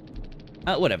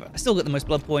 Whatever. I still got the most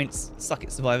blood points. Suck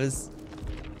it, survivors.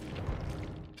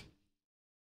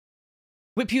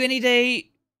 Whip you any day.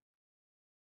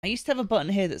 I used to have a button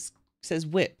here that says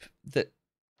whip that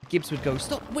Gibbs would go,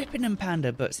 stop whipping them,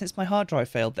 Panda, but since my hard drive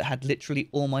failed that had literally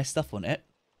all my stuff on it,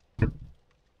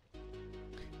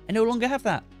 I no longer have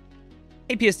that.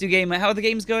 Hey PS2 Gamer, how are the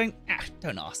games going?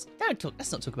 Don't ask.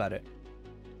 Let's not talk about it.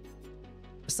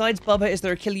 Besides Bubba, is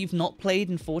there a killer you've not played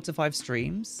in 4 to 5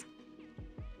 streams?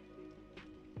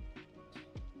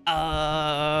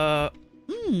 Yo,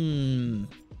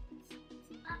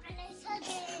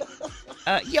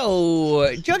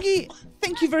 Juggy,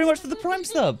 thank you very much for the Prime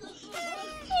sub.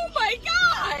 Oh my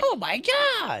god! Oh my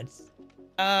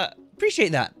god!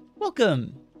 Appreciate that.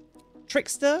 Welcome.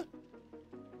 Trickster.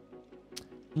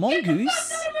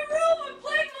 Mongoose.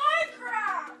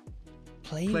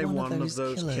 Play one of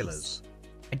those killers.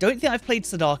 I don't think I've played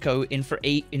Sadako in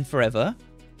forever.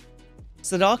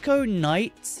 Sadako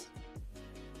Knight,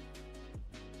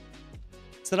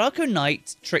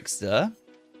 Trickster,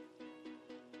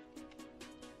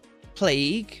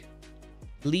 Plague,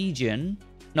 Legion.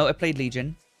 No, I played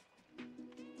Legion.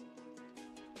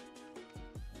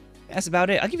 That's about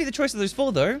it. I'll give you the choice of those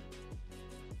 4 though.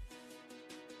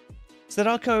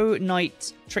 Sadako,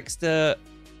 Knight, Trickster,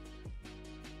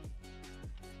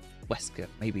 Wesker,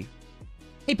 maybe.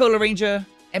 Hey, Polar Ranger.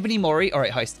 Ebony Mori.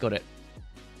 Alright, Heist, got it.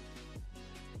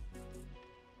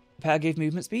 Power gave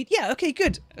movement speed? Yeah, okay,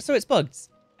 good. So it's bugged.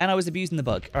 And I was abusing the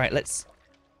bug. Alright, let's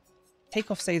take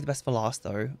off Save the Best for last,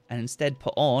 though. And instead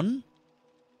put on...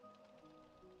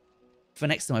 for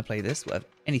next time I play this, whatever,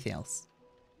 anything else.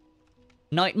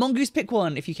 Knight, Mongoose, pick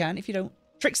one if you can. If you don't...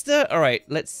 Trickster? Alright,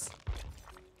 let's...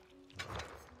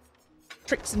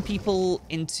 trick some people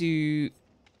into...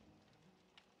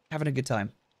 having a good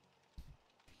time.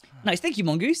 Nice, thank you,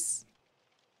 Mongoose.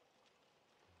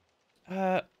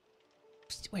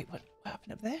 Wait, what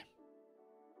happened up there?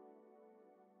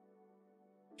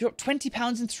 You're up 20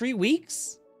 pounds in 3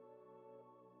 weeks?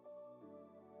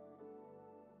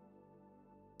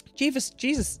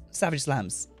 Jesus, Savage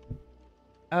Slams.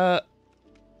 I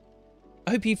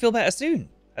hope you feel better soon.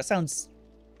 That sounds...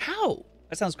 How?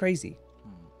 That sounds crazy.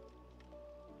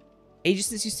 Ages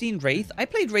since you've seen Wraith? I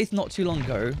played Wraith not too long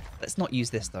ago. Let's not use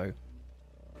this, though.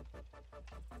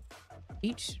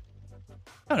 Each?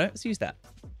 Oh, no, let's use that.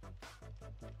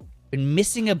 Been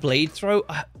missing a blade throw?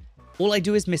 All I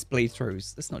do is miss blade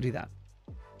throws. Let's not do that.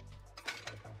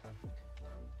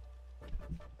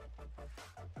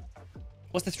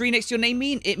 What's the 3 next to your name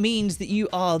mean? It means that you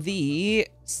are the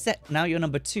now you're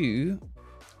number 2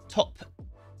 top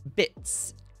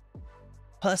bits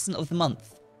person of the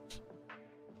month.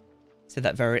 Said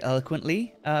that very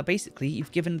eloquently. Basically,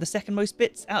 you've given the second most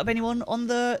bits out of anyone on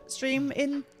the stream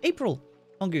in April,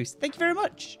 Mongoose. Thank you very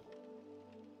much.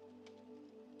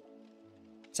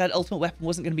 Said ultimate weapon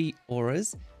wasn't going to be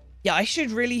auras. Yeah, I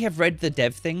should really have read the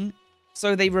dev thing.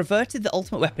 So they reverted the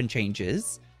ultimate weapon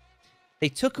changes. They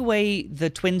took away the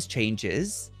twins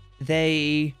changes.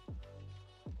 They...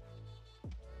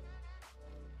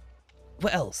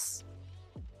 What else?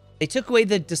 They took away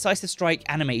the decisive strike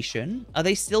animation. Are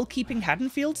they still keeping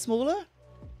Haddonfield smaller?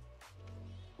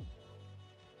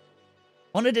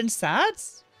 Honored and sad?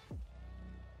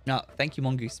 No, thank you,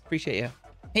 Mongoose. Appreciate you.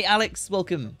 Hey, Alex,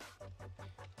 welcome.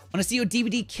 Want to see your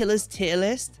DBD killers tier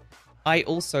list? I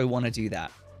also want to do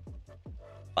that.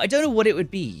 But I don't know what it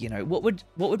would be, you know. What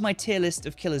would my tier list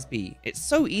of killers be? It's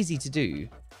so easy to do.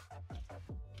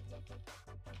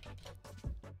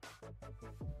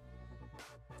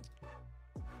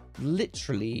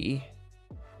 Literally.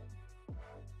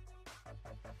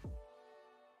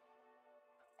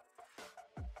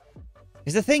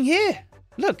 There's a thing here.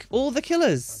 Look, all the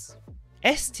killers.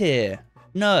 S tier.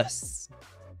 Nurse.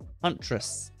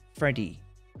 Huntress. Freddy.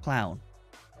 Clown.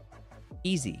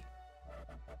 Easy.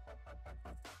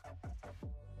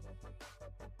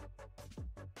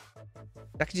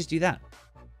 I could just do that.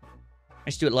 I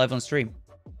should do it live on stream.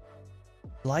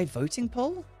 Live voting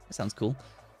poll? That sounds cool.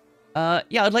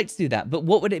 Yeah, I'd like to do that. But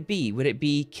what would it be? Would it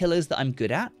be killers that I'm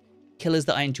good at? Killers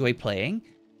that I enjoy playing?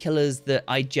 Killers that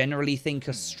I generally think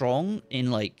are strong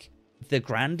in, like, the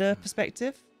grander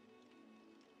perspective?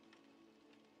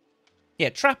 Yeah,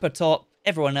 Trapper top.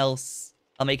 Everyone else,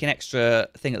 I'll make an extra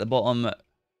thing at the bottom.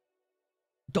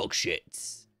 Dog shit.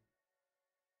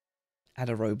 Add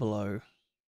a row below.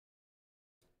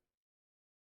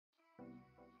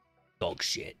 Dog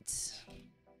shit.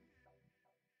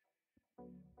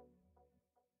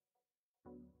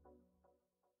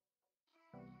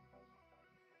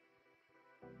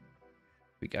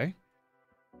 Here we go.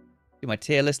 Do my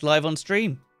tier list live on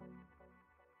stream.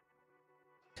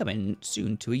 Coming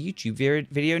soon to a YouTube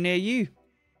video near you.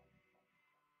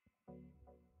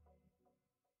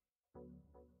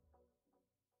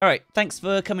 Alright, thanks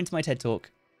for coming to my TED Talk.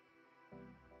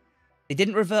 They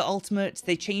didn't revert ultimate,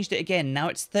 they changed it again. Now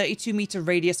it's 32-meter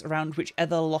radius around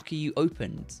whichever locker you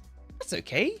opened. That's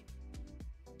okay.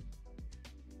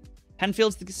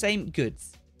 Hanfield's the same. Good.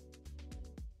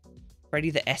 Freddy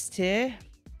the S tier.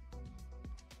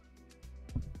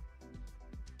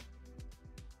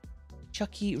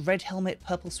 Chucky, Red Helmet,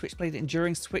 Purple Switchblade,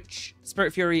 Enduring Switch,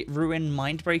 Spirit Fury, Ruin,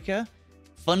 Mindbreaker.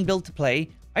 Fun build to play.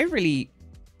 I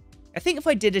think if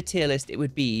I did a tier list, it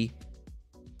would be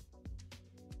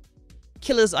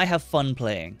killers I have fun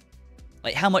playing.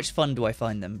 Like, how much fun do I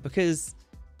find them? Because,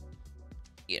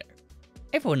 you know,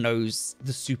 everyone knows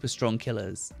the super strong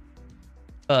killers.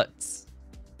 But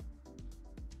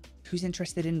who's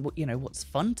interested in, you know, what's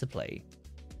fun to play?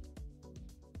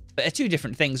 But they're two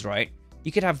different things, right?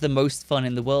 You could have the most fun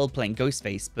in the world playing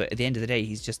Ghostface, but at the end of the day,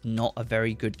 he's just not a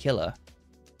very good killer.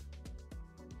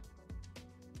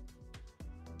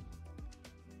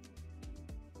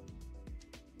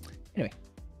 Anyway,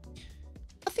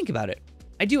 I'll think about it.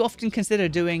 I do often consider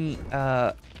doing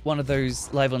one of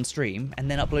those live on stream and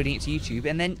then uploading it to YouTube,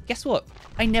 and then guess what?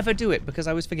 I never do it because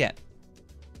I always forget.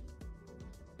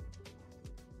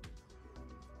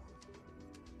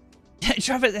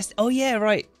 Travis, oh yeah,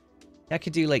 right. I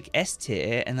could do like S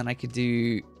tier, and then I could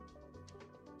do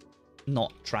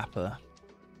not Trapper,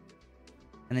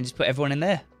 and then just put everyone in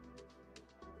there.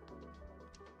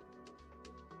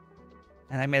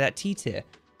 And I made that T tier.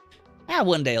 Ah,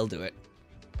 one day I'll do it.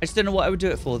 I just don't know what I would do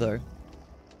it for though.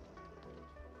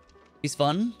 It's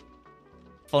fun.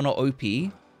 Fun or OP.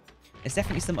 There's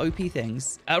definitely some OP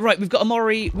things. Right, we've got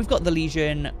Amori, we've got the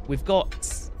Legion, we've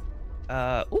got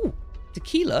ooh,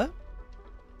 Tequila.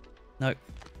 No.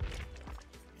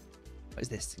 What is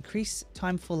this? Increase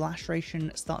time for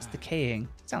laceration starts decaying.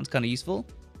 Sounds kind of useful.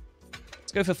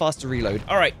 Let's go for faster reload.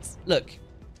 All right, look.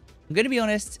 I'm going to be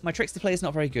honest. My Trickster play is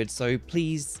not very good, so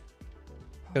please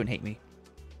don't hate me.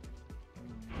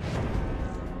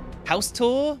 House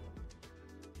tour?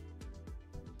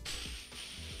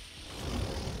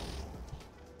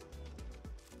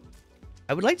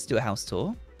 I would like to do a house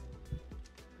tour.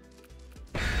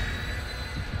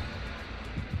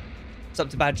 It's up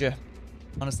to Badger,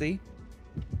 honestly.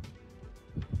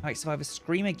 Alright, survivor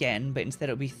scream again, but instead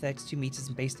it'll be 32 meters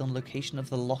and based on location of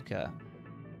the locker.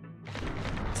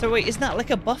 So wait, isn't that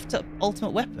like a buffed up ultimate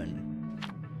weapon?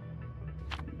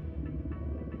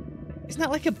 Isn't that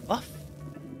like a buff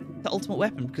to ultimate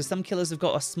weapon? Because some killers have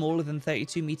got a smaller than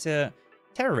 32 meter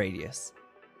terror radius.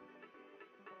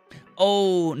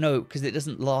 Oh, no, because it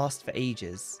doesn't last for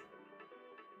ages.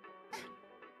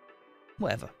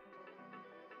 Whatever.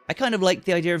 I kind of like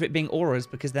the idea of it being auras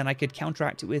because then I could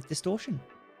counteract it with distortion.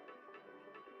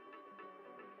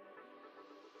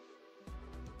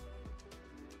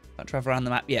 Can't travel around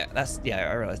the map. Yeah,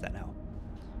 I realize that now.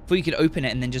 Before you could open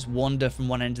it and then just wander from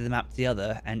one end of the map to the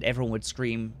other and everyone would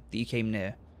scream that you came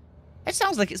near. It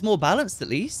sounds like it's more balanced at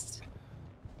least.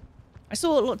 I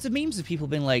saw lots of memes of people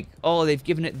being like, oh, they've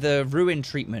given it the ruin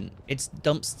treatment. It's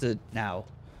dumpster now.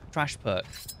 Trash perk.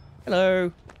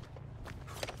 Hello.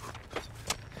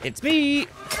 It's me,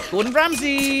 Gordon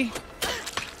Ramsay.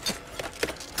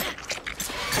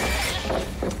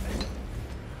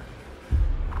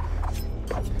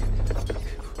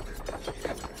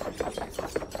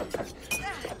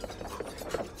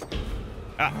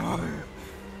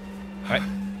 Right.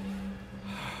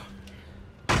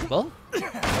 Well,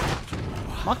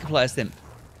 Markiplier Simp.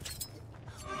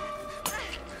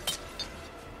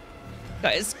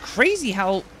 God, it's crazy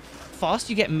how fast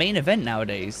you get main event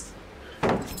nowadays.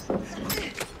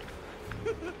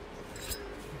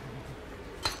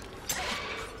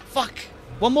 Fuck!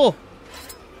 One more!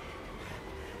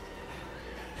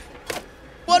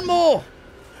 One more!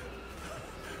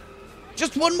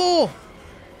 Just one more!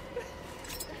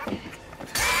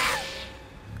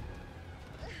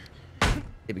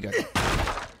 Here we go.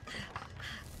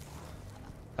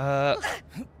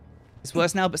 It's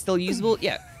worse now, but still usable?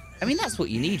 Yeah. I mean, that's what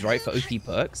you need, right, for OP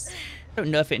perks. Don't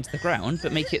nerf it into the ground,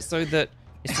 but make it so that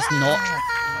it's just not...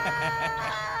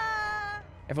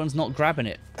 Everyone's not grabbing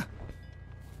it.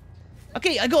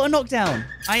 Okay, I got a knockdown.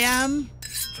 I am...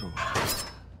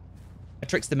 a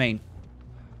trickster main.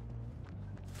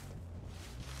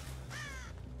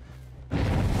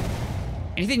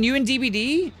 Anything new in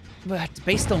DBD? But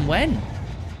based on when?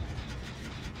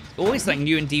 Always something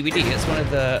new in DBD. It's one of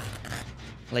the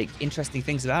like interesting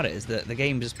things about it is that the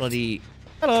game just bloody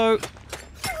hello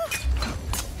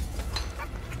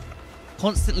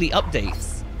constantly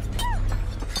updates.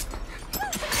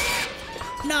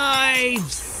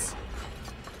 Knives!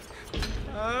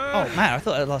 Oh man, I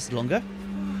thought that lasted longer.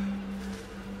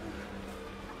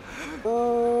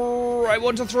 Oh, I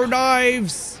want to throw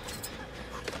knives!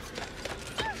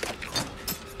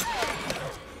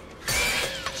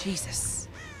 Jesus.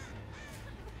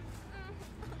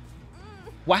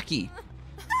 Wacky.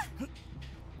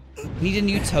 Need a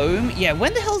new tome? Yeah,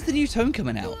 when the hell's the new tome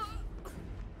coming out?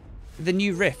 The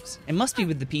new Rift. It must be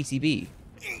with the PTB.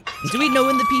 Do we know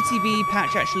when the PTB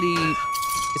patch actually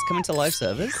is coming to live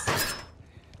servers?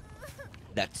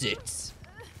 That's it.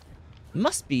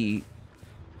 Must be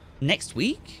next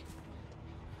week?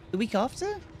 The week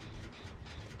after?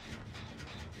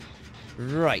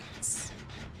 Right.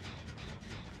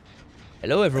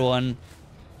 Hello, everyone.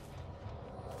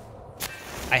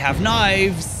 I have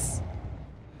knives.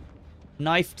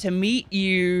 Knife to meet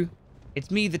you.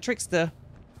 It's me, the trickster.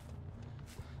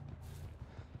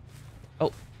 Oh,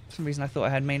 for some reason I thought I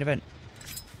had main event.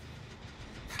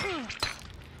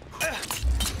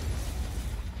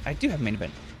 I do have main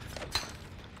event.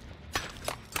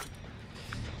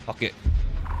 Fuck it.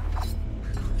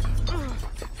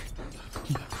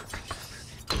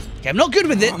 Okay, I'm not good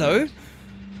with it though.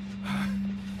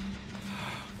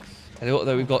 Tell you what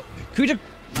though, we've got coup de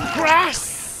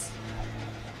grace.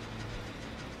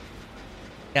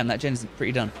 Damn, that gen's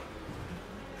pretty done.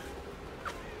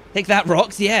 Take that,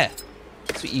 rocks, yeah.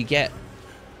 That's what you get.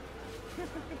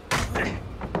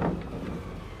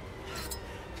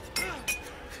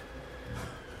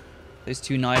 Those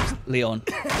two knives, Leon.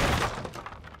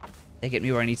 They get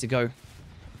me where I need to go.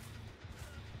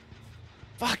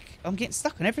 Fuck, I'm getting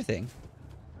stuck on everything.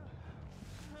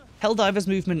 Helldiver's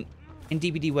movement in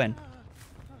DBD when?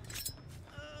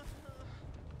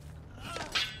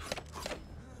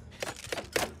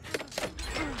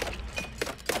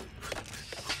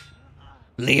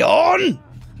 Leon!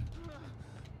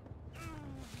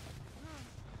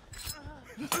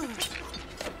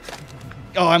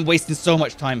 Oh, I'm wasting so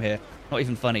much time here. Not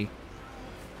even funny.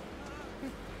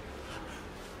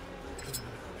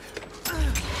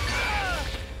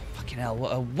 Fucking hell,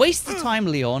 what a waste of time,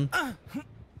 Leon.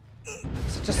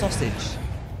 Such a sausage.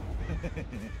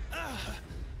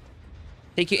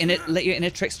 Take your inner, let your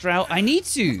inner trickster out. I need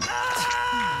to.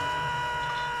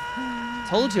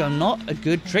 Told you I'm not a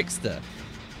good trickster.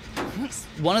 It's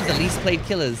one of the least played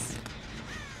killers,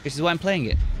 which is why I'm playing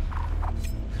it.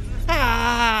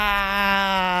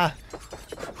 Ah!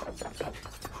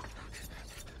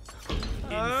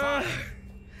 In 5,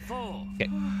 4, Okay.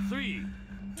 3,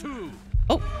 2.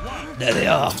 Oh, there they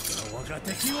are.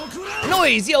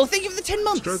 Noise, yo, thank you for the 10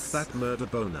 months. Stroke that murder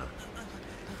boner.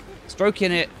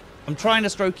 Stroking it. I'm trying to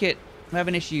stroke it. I'm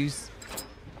having issues.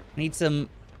 I need some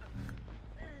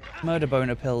Murder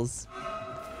boner pills.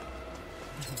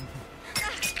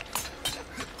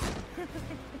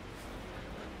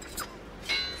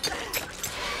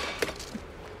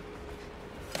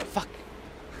 Fuck.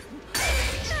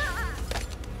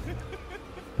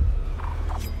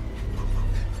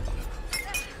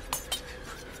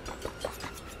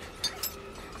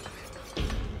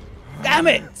 Damn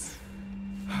it!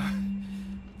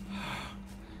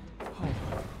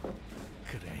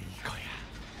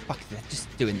 Fuck, they're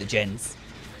just doing the gens.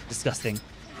 Disgusting.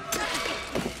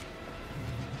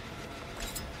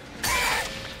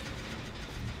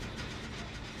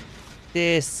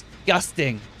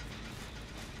 Disgusting.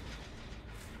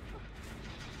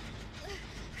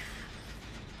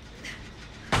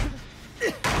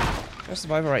 There's a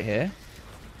survivor right here.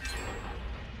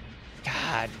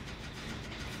 God.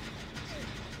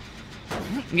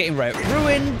 I'm getting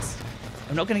ruined.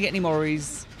 I'm not going to get any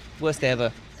Moris. Worst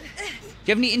ever.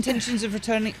 Do you have any intentions of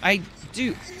returning? I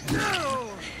do.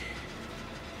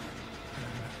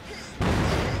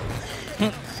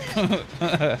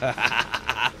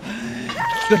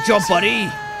 Good job, buddy.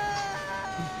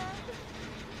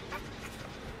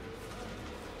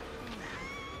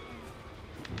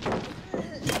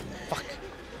 Fuck.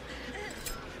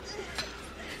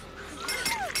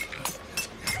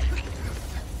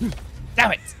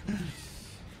 Damn it.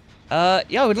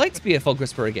 Yeah, I would like to be a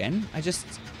HybridPanda again. I just...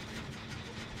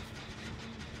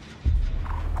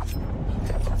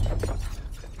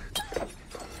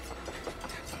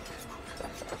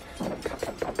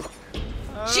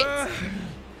 Shit!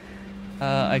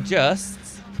 I just...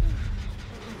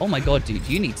 Oh my god, dude,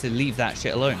 you need to leave that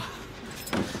shit alone.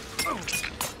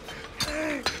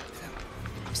 I'm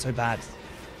so bad.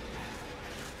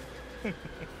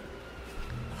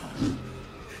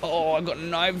 Oh, I got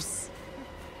knives.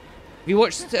 Have you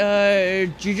watched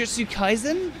Jujutsu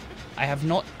Kaisen? I have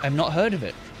not. I've not heard of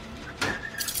it.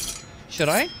 Should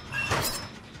I?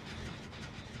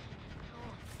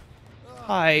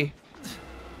 Hi.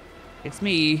 It's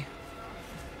me.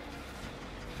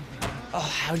 Oh,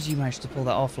 how did you manage to pull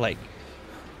that off? Like,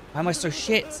 why am I so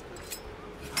shit?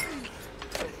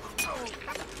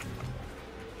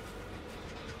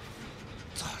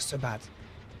 Oh, so bad.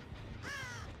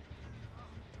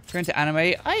 Turn to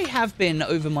anime. I have been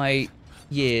over my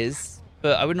years,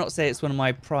 but I would not say it's one of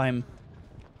my prime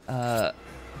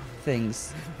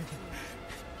things.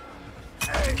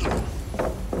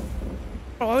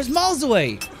 Oh, I was miles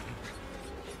away.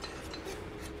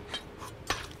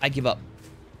 I give up.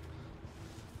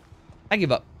 I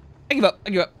give up. I give up. I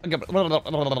give up. I give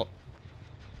up.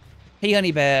 Hey,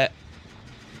 honey bear.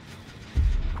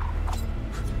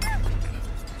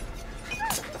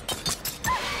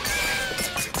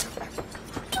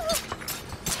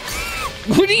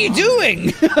 What are you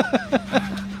doing?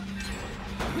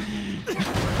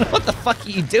 What the fuck are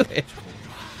you doing?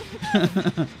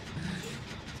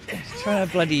 Trying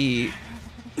to bloody...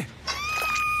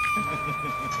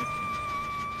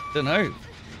 Don't know.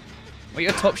 What are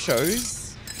your top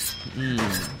shows?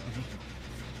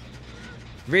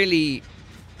 Really,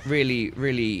 really,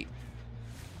 really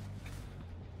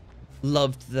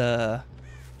loved the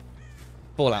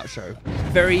Fallout show.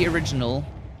 Very original.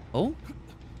 Oh?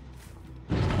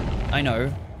 I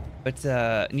know, but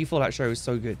new Fallout show is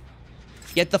so good.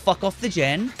 Get the fuck off the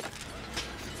gen.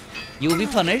 You will be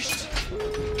punished.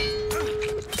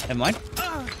 Never mind.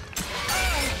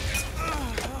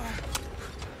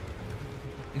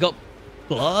 You got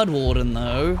Blood Warden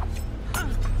though.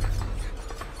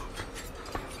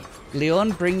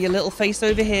 Leon, bring your little face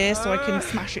over here so I can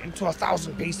smash it into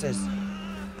 1,000 pieces.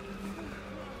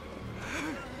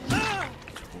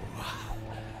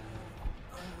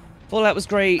 Fallout was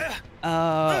great.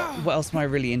 What else am I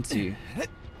really into?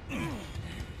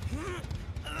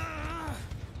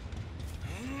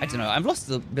 I don't know. I've lost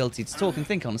the ability to talk and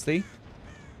think, honestly.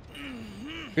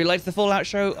 If you liked the Fallout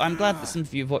show, I'm glad that some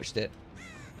of you have watched it.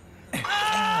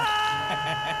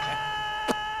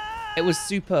 It was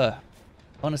super.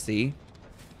 Honestly.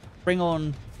 Bring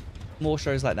on more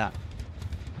shows like that.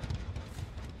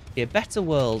 Be a better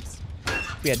world.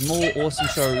 We had more awesome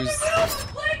shows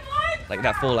like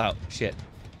that Fallout shit.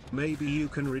 Maybe you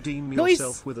can redeem Noise.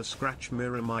 yourself with a scratch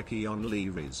mirror Mikey on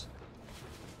Leary's.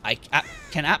 I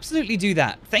can absolutely do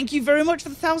that. Thank you very much for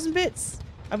the 1,000 bits.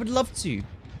 I would love to.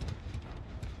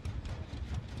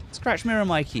 Scratch Mirror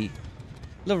Mikey.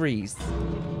 Lorries.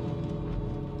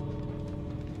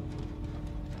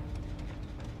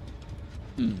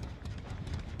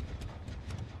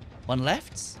 One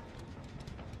left?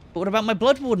 But what about my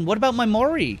Blood Warden? What about my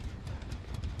Mori?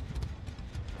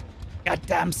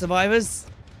 Goddamn survivors.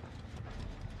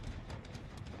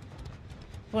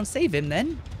 Go on, save him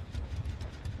then.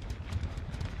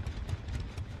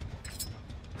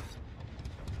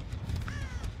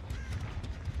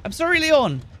 I'm sorry,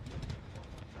 Leon.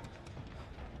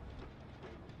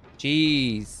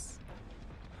 Jeez.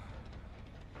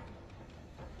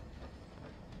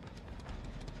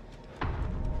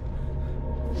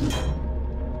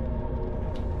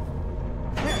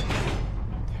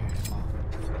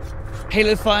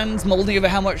 Halo fans molding over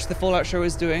how much the Fallout show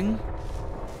is doing.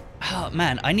 Oh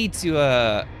man, I need to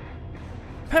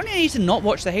apparently I need to not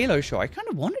watch the Halo show. I kind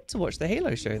of wanted to watch the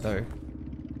Halo show though.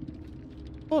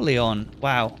 Poor Leon.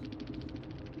 Wow.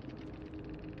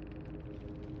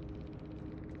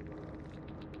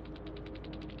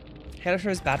 Halo show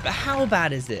is bad, but how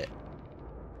bad is it?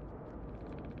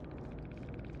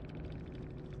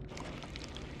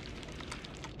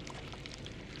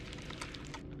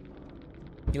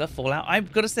 You love Fallout?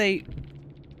 I've got to say,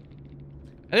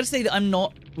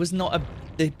 that was not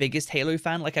the biggest Halo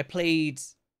fan. Like I played,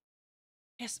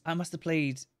 yes, I must have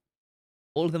played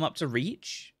all of them up to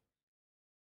Reach,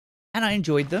 and I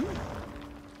enjoyed them.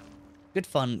 Good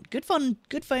fun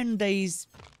days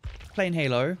playing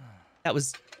Halo. That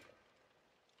was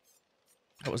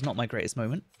not my greatest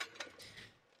moment.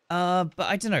 But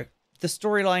I don't know. The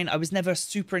storyline, I was never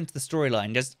super into the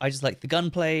storyline. I just like the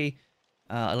gunplay.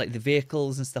 I like the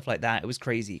vehicles and stuff like that. It was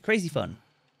crazy. Crazy fun.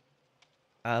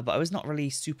 But I was not really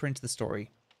super into the story.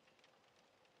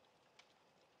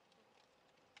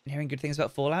 Hearing good things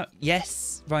about Fallout?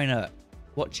 Yes, Reiner.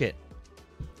 Watch it.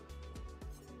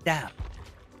 Damn.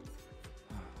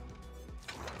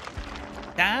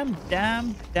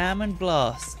 Damn and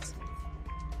blast.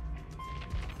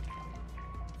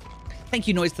 Thank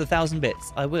you, Noise, for the 1,000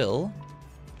 bits. I will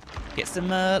get some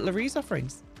Larry's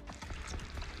offerings.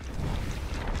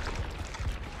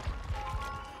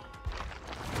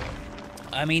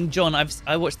 I mean, John,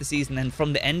 I watched the season, and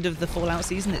from the end of the Fallout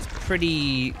season, it's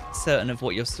pretty certain of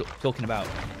what you're talking about.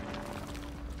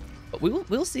 But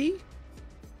we'll see.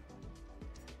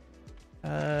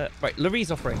 Right,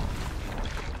 Larry's offering.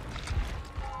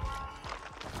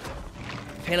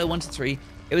 Halo 1 to 3.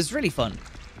 It was really fun.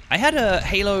 I had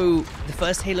the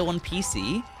first Halo on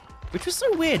PC, which was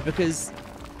so weird because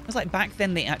it was like back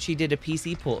then they actually did a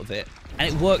PC port of it,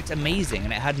 and it worked amazing,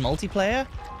 and it had multiplayer.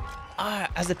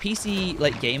 As a PC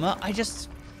gamer, I thought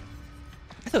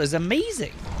it was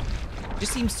amazing. It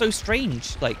just seems so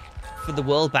strange, for the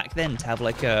world back then to have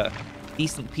a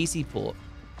decent PC port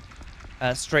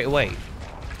straight away.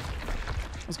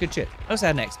 It was good shit. I also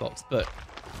had an Xbox, but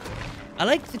I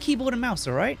like the keyboard and mouse.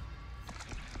 All right.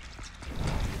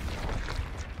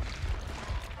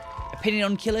 Opinion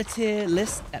on killer tier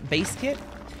list at base kit.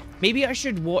 Maybe I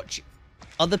should watch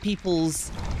other people's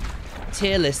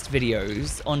tier list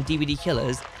videos on DBD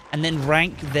killers and then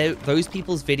rank those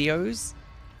people's videos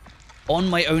on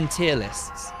my own tier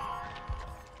lists.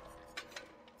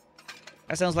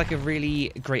 That sounds like a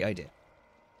really great idea.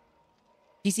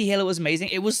 PC Halo was amazing.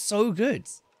 It was so good.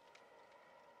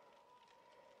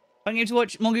 Fun game to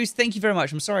watch. Mongoose, thank you very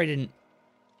much. I'm sorry I didn't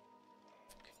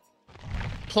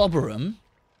clobber him.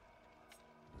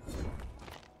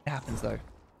 It happens though.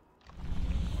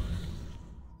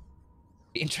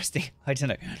 Interesting. I don't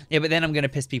know. Yeah, but then I'm going to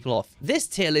piss people off. This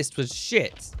tier list was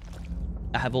shit.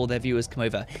 I have all their viewers come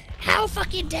over. How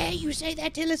fucking dare you say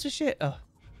that tier list was shit? Oh.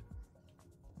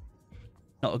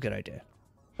 Not a good idea.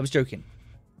 I was joking.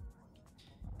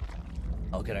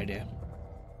 Not a good idea.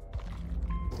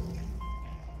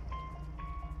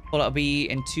 Well, that'll be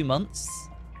in 2 months.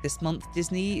 This month,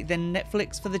 Disney, then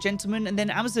Netflix for the gentleman, and then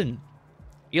Amazon.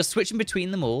 You're switching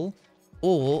between them all.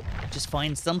 Or just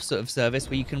find some sort of service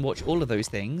where you can watch all of those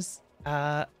things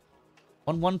on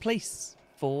one place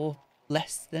for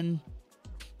less than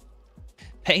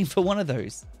paying for one of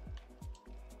those.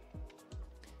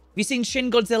 Have you seen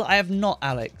Shin Godzilla? I have not,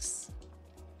 Alex.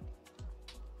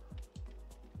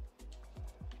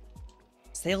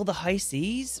 Sail the High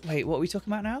Seas? Wait, what are we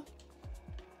talking about now?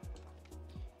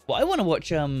 What I want to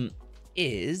watch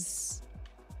is...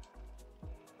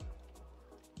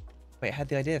 Wait, I had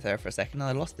the idea there for a second and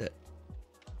I lost it.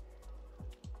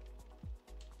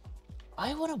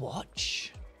 I want to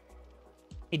watch...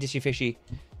 Hey, Dishy Fishy.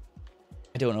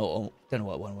 I don't know what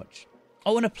I want to watch. I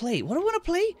want to play. What do I want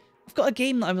to play? I've got a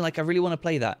game that I'm like, I really want to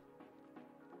play that.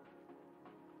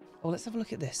 Oh, let's have a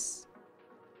look at this.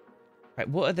 Right,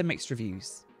 what are the mixed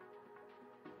reviews?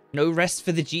 No rest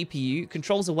for the GPU.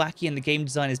 Controls are wacky and the game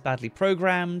design is badly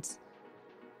programmed.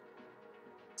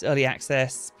 It's early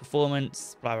access,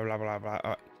 performance, blah, blah, blah, blah, blah. All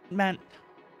right. Man,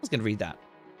 I was going to read that.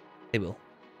 They will.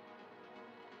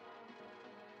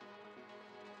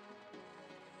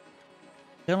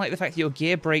 Don't like the fact that your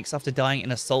gear breaks after dying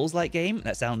in a Souls-like game.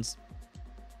 That sounds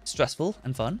stressful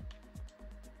and fun.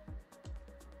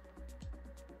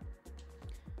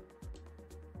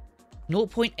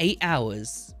 0.8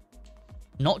 hours.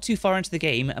 Not too far into the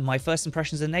game, and my first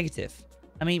impressions are negative.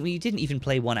 I mean, you didn't even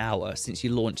play 1 hour since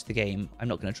you launched the game. I'm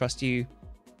not going to trust you.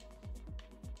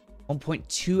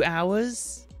 1.2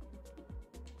 hours?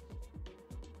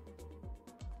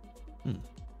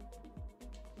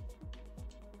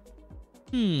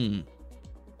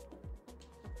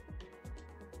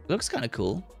 Looks kind of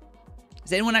cool.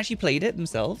 Has anyone actually played it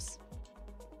themselves?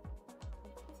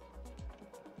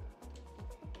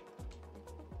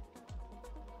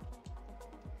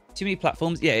 Too many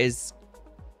platforms? Yeah, it is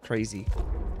crazy.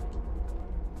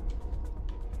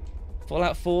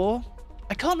 Fallout 4?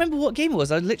 I can't remember what game it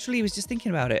was. I literally was just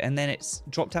thinking about it and then it's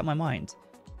dropped out my mind.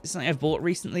 It's something I've bought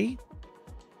recently.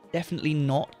 Definitely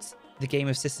not the game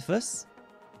of Sisyphus.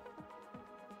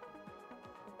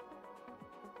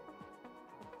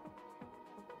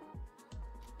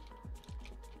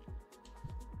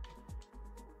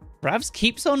 Ravs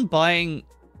keeps on buying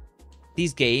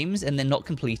these games and then not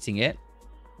completing it.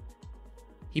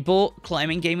 He bought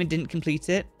Climbing Game and didn't complete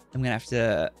it. I'm going to have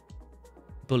to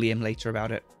bully him later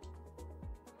about it.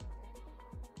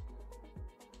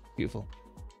 Beautiful.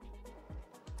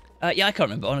 Yeah, I can't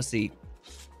remember, honestly.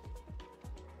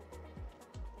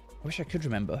 I wish I could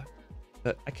remember,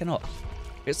 but I cannot.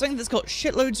 It's something that's got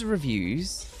shitloads of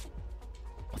reviews.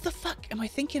 What the fuck am I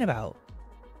thinking about?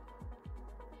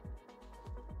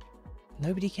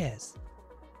 Nobody cares.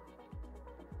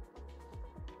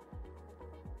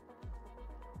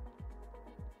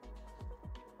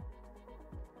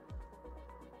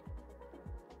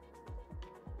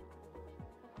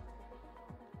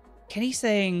 Kenny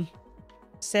saying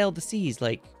sailed the seas,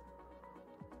 like,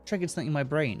 triggered something in my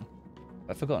brain.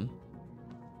 I've forgotten.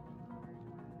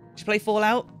 Did you play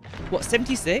Fallout? What,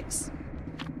 76?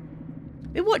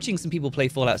 Been watching some people play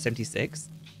Fallout 76.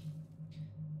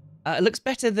 It looks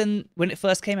better than when it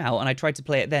first came out, and I tried to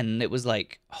play it then, and it was,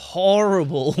 like,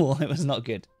 horrible. It was not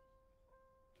good.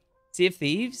 Sea of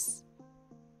Thieves?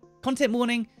 Content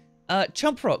Warning.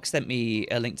 Chump Rock sent me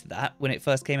a link to that when it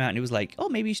first came out, and he was like, oh,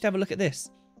 maybe you should have a look at this.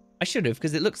 I should have,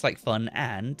 because it looks like fun,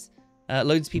 and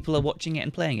loads of people are watching it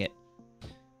and playing it.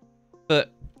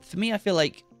 But for me, I feel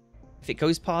like if it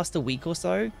goes past a week or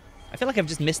so, I feel like I've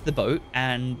just missed the boat,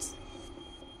 and,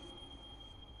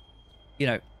 you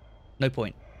know, no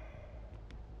point.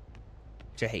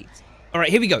 Which I hate. All right,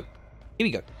 here we go. Here we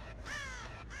go.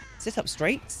 Sit up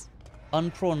straight.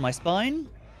 Unprawn my spine.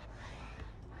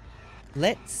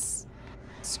 Let's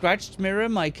scratched mirror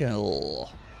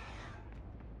Michael.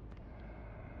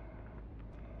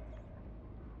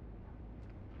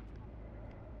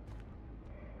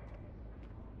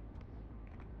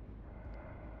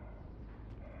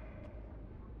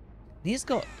 He's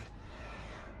got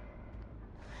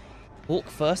walk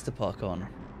first to park on.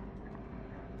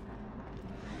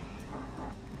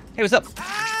 Hey, what's up?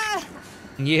 Ah!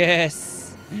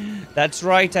 Yes, that's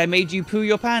right. I made you poo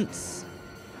your pants.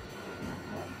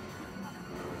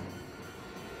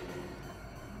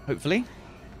 Hopefully.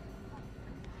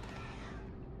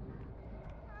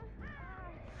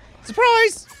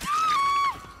 Surprise!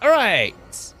 All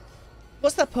right.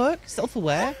 What's that perk?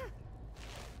 Self-aware?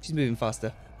 She's moving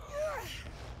faster.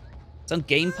 It's on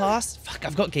Game Pass. Fuck,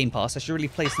 I've got Game Pass. I should really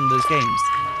play some of those games.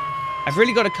 I've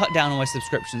really got to cut down on my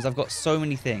subscriptions. I've got so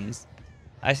many things.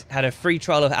 I had a free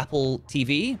trial of Apple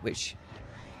TV, which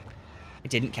I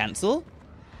didn't cancel.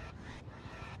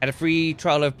 Had a free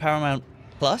trial of Paramount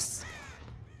Plus,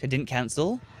 which I didn't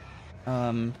cancel.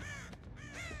 Honestly,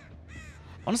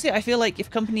 I feel like if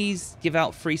companies give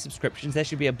out free subscriptions, there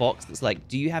should be a box that's like,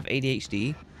 do you have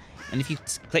ADHD? And if you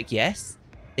click yes,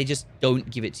 they just don't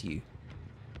give it to you.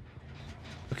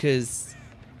 Because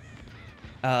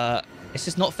it's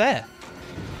just not fair,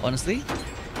 honestly.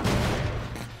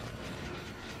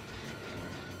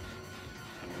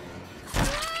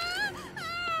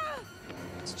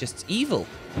 It's just evil.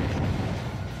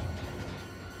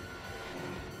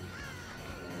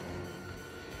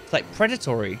 It's like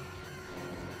predatory.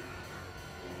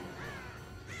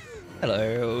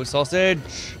 Hello,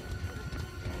 sausage.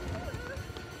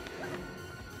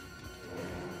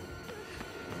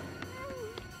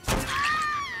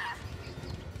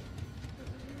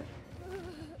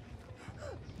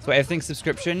 So everything's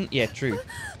subscription? Yeah, true.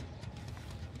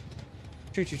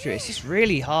 True. It's just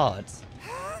really hard.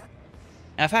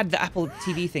 And I've had the Apple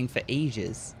TV thing for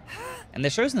ages. And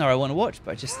there's shows now I want to watch,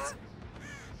 but I just...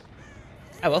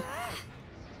 Oh well.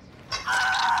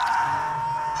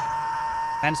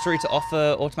 Mandatory to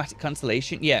offer automatic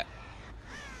cancellation? Yeah.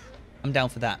 I'm down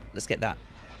for that. Let's get that.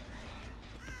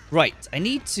 Right, I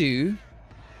need to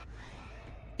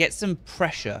get some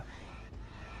pressure.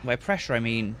 By pressure, I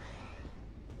mean...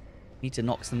 need to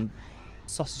knock some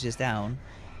sausages down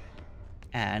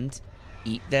and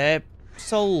eat their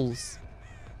souls.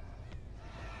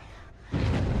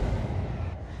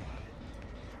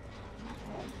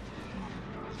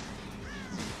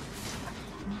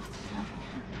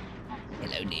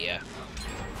 Hello, dear.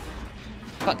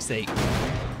 Fuck's sake.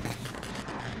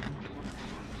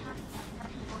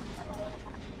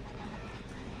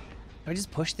 Can I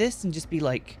just push this and just be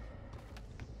like...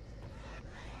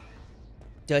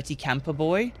 Dirty camper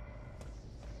boy?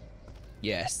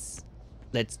 Yes.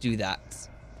 Let's do that.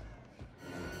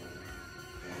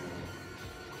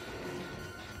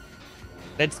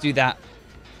 Let's do that.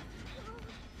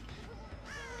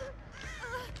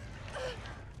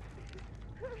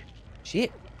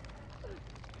 Shit.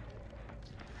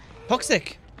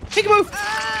 Toxic. Take a move.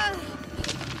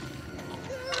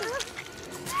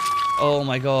 Oh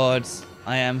my god.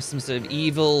 I am some sort of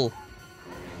evil.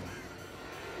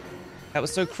 That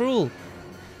was so cruel.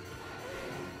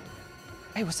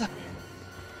 Hey, what's up?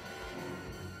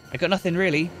 I got nothing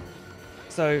really.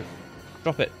 So,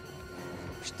 drop it.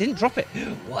 She didn't drop it.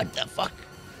 What the fuck?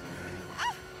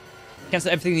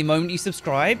 Cancel everything the moment you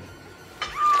subscribe.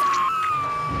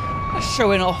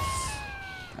 Showing off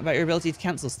about your ability to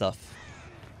cancel stuff.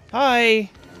 Hi.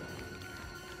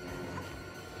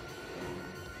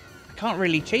 I can't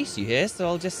really chase you here, so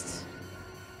I'll just...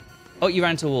 Oh, you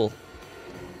ran to a wall.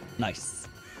 Nice.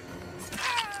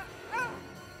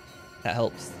 That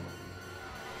helps.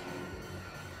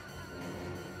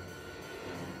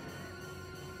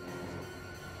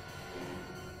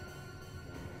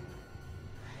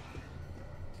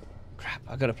 Crap,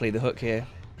 I gotta play the hook here.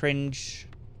 Cringe.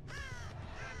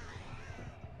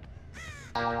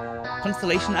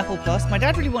 Constellation Apple Plus. My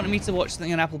dad really wanted me to watch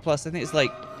something on Apple Plus. I think it's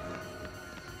like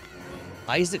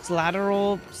Isaac's Ladder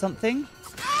or something.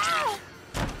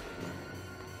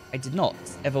 I did not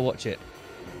ever watch it.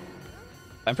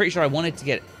 I'm pretty sure I wanted to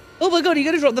get it. Oh my god, are you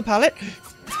gonna drop the pallet?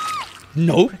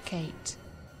 No.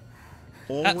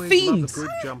 Always Fiends. love a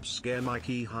good jump scare,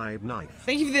 Mikey Hive Knife.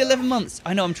 Thank you for the 11 months.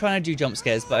 I know I'm trying to do jump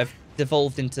scares, but I've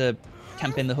devolved into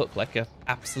camping the hook like a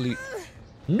absolute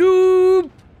noob.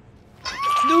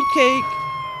 Noob cake.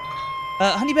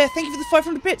 Honey Bear, thank you for the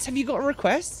 500 bits. Have you got a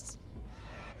request?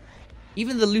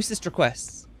 Even the loosest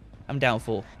requests, I'm down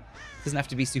for. Doesn't have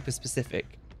to be super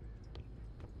specific.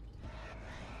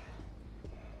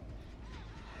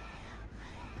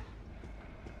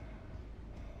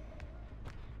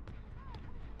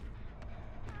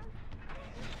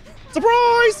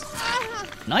 Surprise!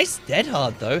 Nice dead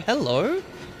hard though. Hello.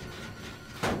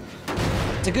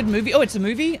 It's a good movie. Oh, it's a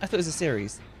movie? I thought it was a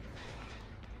series.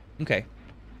 Okay.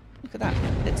 Look at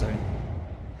that. Dead zone.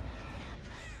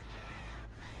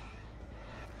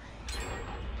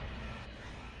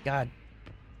 God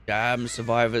damn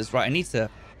survivors. Right, I need to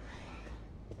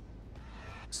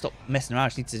stop messing around. I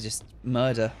just need to just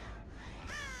murder.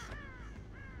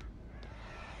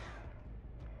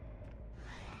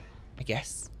 I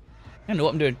guess. I don't know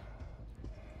what I'm doing.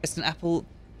 It's an Apple.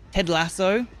 Ted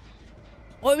Lasso.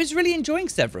 Oh, I was really enjoying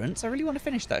Severance. I really want to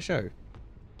finish that show.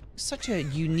 Such a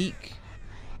unique,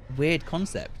 weird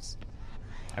concept.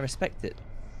 I respect it.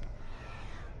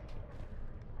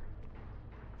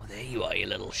 Well, there you are, you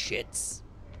little shits.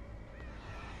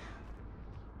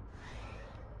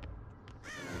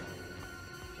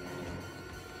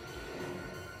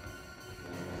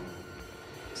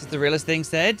 This is the realest thing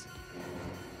said.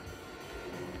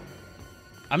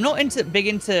 I'm not big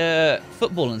into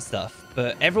football and stuff,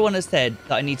 but everyone has said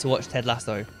that I need to watch Ted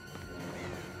Lasso.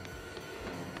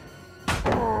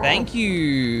 Thank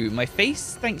you. My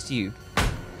face thanks you.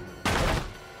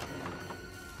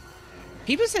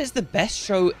 People say it's the best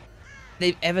show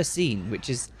they've ever seen, which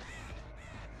is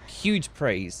huge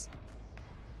praise.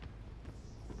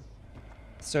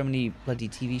 So many bloody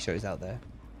TV shows out there.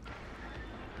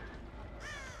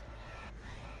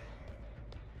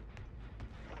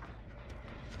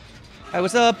 Hi,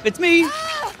 what's up? It's me!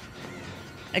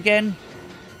 Again.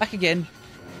 Back again.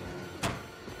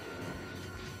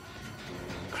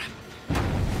 Crap.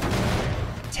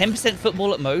 10%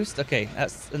 football at most? Okay,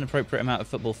 that's an appropriate amount of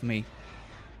football for me.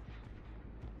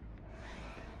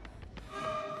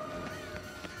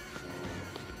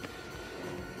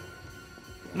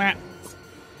 Meh.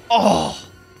 Oh!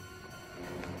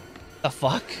 The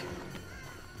fuck?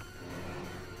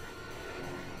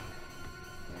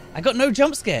 I got no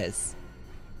jump scares.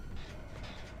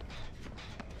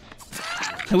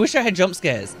 I wish I had jump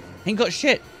scares. Ain't got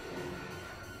shit.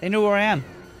 They know where I am.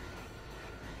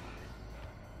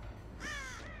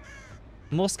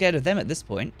 I'm more scared of them at this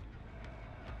point.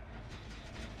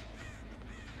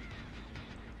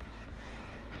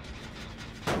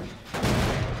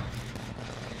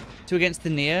 2 against the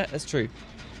near. That's true.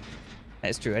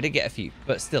 That's true. I did get a few,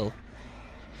 but still.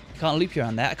 I can't loop you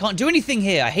around that. I can't do anything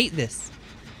here. I hate this.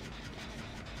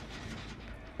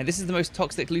 And this is the most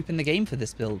toxic loop in the game for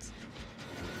this build.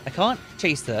 I can't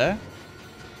chase her.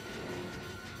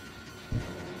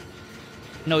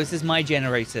 No, this is my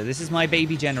generator. This is my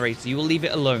baby generator. You will leave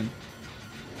it alone.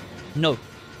 No.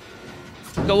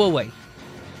 Go away.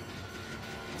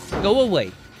 Go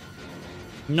away.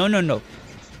 No, no, no.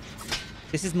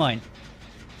 This is mine.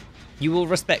 You will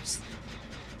respect.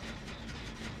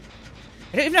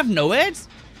 I don't even have no-eds?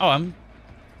 Oh, I'm...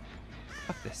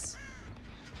 Fuck this.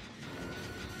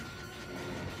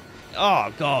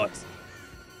 Oh, God.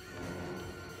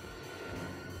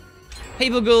 Hey,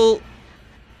 Boogle.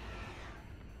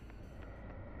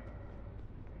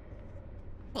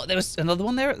 Oh, there was another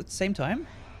one there at the same time?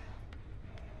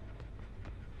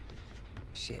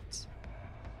 Shit.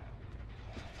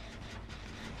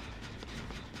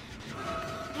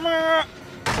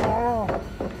 Oh.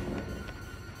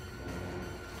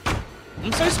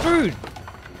 I'm so screwed.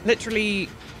 Literally,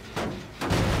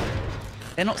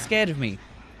 they're not scared of me.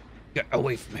 Get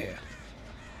away from here.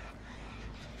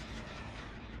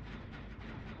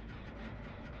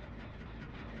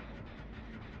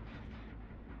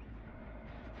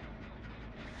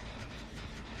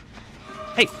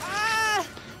 Hey! Ah!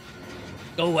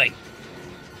 Go away.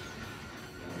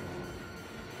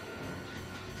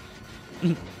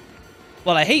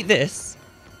 Well, I hate this.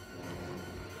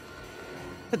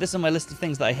 Put this on my list of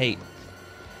things that I hate.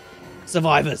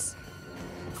 Survivors.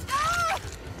 Ah!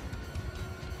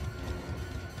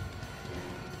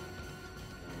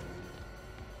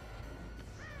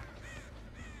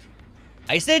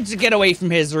 I said to get away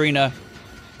from here, Zarina.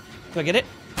 Do I get it?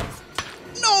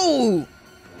 No!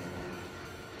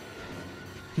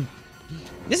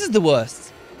 This is the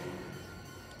worst.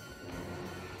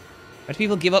 Why do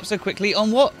people give up so quickly?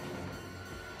 On what?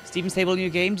 Steven's table in your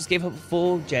game just gave up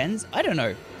 4 gens? I don't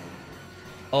know.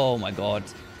 Oh my god.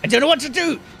 I don't know what to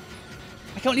do!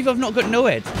 I can't believe I've not got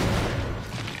no-ed.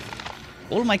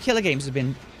 All of my killer games have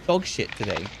been dog shit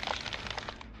today.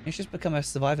 It's just become a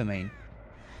Survivor main.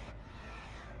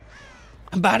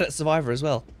 I'm bad at Survivor as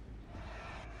well.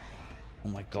 Oh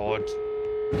my god.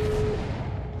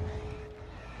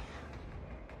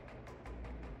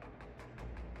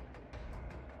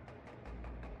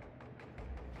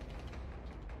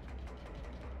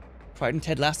 Fright and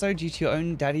Ted Lasso due to your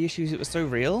own daddy issues, it was so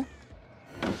real.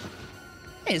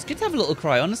 Hey, it's good to have a little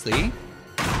cry, honestly.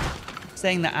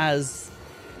 Saying that as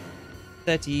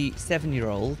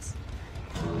 37-year-olds.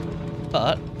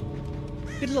 But,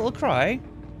 good little cry.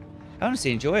 I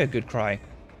honestly enjoy a good cry.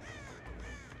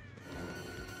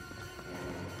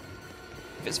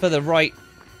 If it's for the right...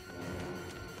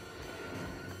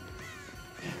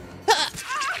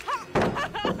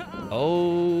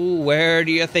 Oh, where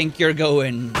do you think you're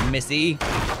going, Missy?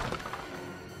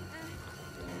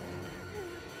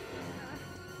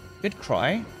 Good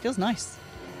cry. Feels nice.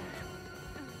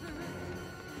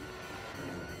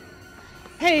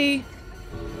 Hey!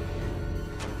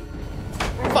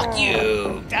 Fuck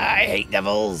you! I hate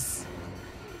devils!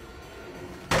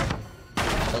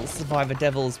 Little Survivor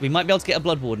devils. We might be able to get a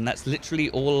Blood Warden. That's literally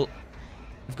all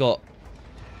I've got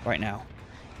right now.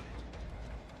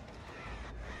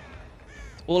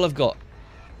 All I've got.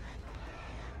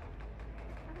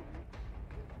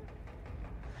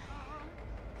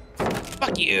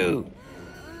 Fuck you!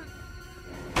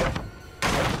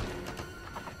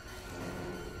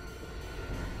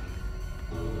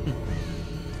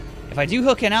 If I do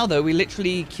hook in now, though, we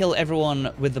literally kill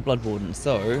everyone with the Blood Warden,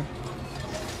 so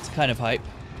it's kind of hype.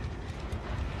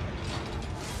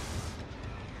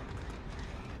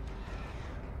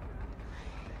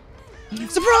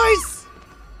 Surprise!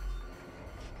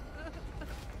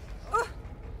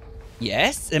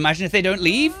 Yes, imagine if they don't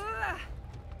leave.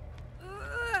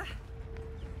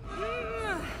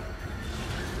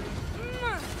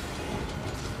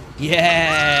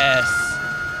 Yes!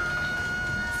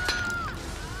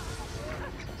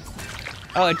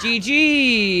 Oh,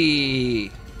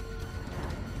 GG!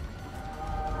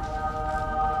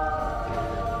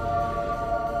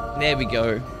 There we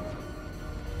go.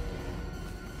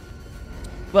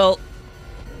 Well,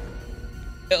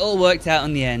 it all worked out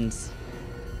in the end.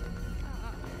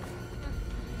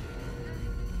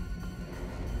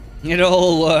 It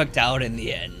all worked out in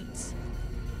the end.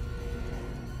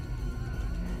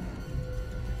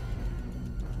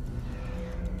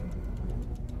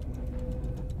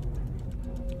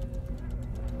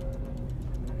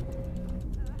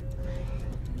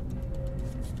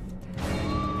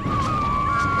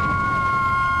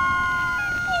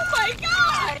 Oh my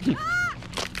god!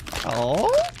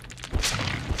 Oh?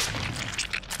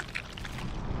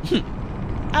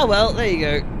 Ah, well, there you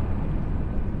go.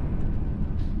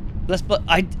 But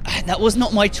that was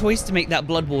not my choice to make that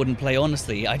Blood Warden play,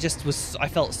 honestly. I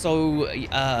felt so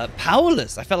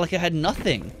powerless. I felt like I had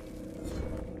nothing.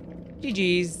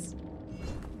 GG's.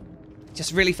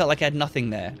 Just really felt like I had nothing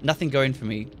there. Nothing going for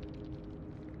me.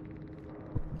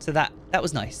 So that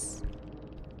was nice.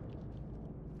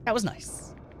 That was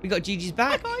nice. We got GG's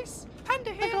back. Hi guys,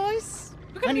 Panda here. Hi guys.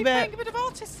 We're going to be playing a bit of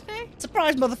Artist today.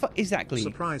 Surprise, motherfucker. Exactly.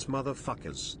 Surprise,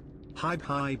 motherfuckers. Hype,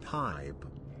 hype, hype.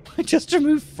 Just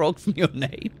remove frog from your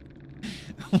name.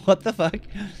 What the fuck?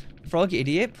 Frog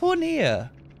idiot? Poor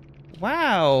Nia.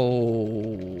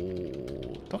 Wow.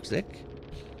 Toxic.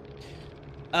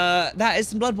 That is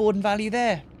some Blood Warden value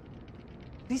there.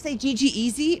 Did he say GG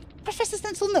easy? Professor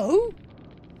Stencil, no.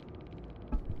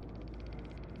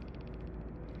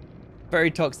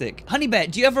 Very toxic.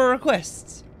 Honeybet, do you have a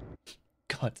request?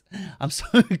 God, I'm so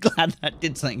glad that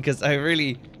did something, because I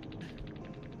really...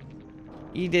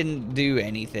 He didn't do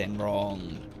anything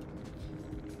wrong.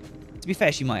 To be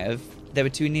fair, she might have. There were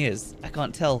 2 Nias. I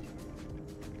can't tell.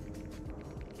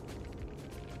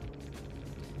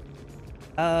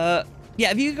 Yeah,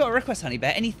 have you got a request,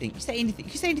 Honeybet? Anything. You say anything.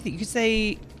 You could say anything. You could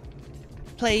say...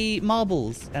 Play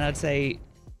marbles. And I'd say...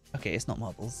 Okay, it's not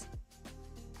marbles.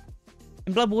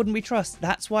 In Blood Warden we trust.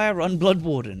 That's why I run Blood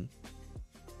Warden.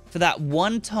 For that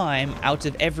one time out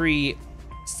of every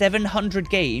 700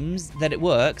 games that it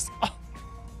works. Oh,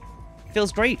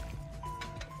 feels great.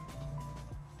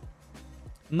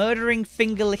 Murdering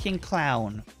finger-licking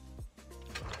clown.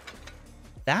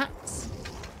 That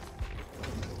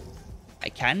I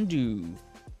can do.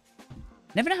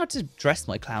 Never know how to dress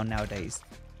my clown nowadays.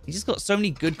 He's just got so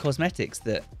many good cosmetics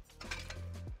that...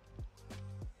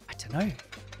 I don't know.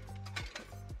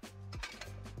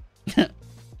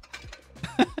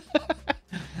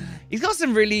 He's got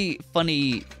some really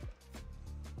funny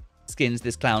skins,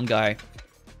 this clown guy.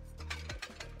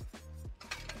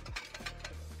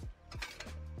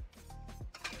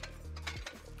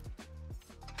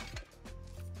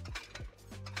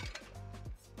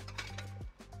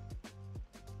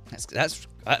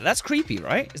 That's creepy,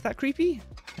 right? Is that creepy?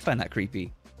 I find that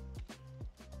creepy.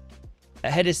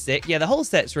 That head is sick. Yeah, the whole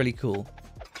set's really cool.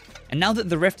 And now that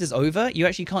the Rift is over, you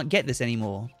actually can't get this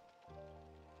anymore.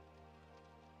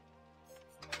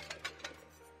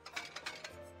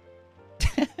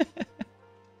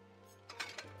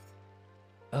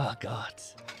 Oh, God.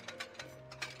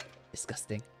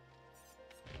 Disgusting.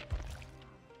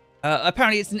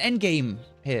 Apparently it's an endgame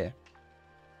here.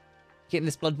 Getting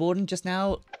this Blood Warden just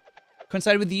now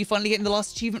coincided with you finally getting the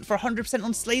last achievement for 100%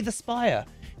 on Slay the Spire.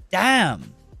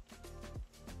 Damn.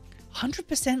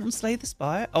 100% on Slay the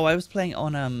Spire? Oh, I was playing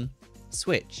on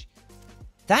Switch.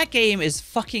 That game is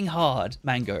fucking hard,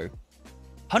 Mango.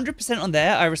 100% on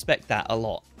there, I respect that a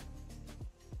lot.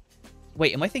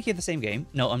 Wait, am I thinking of the same game?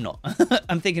 No, I'm not.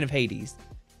 I'm thinking of Hades.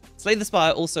 Slay the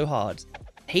Spire, also hard.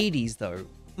 Hades, though.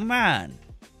 Man.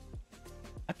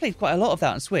 I played quite a lot of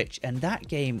that on Switch, and that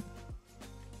game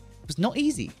was not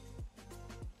easy.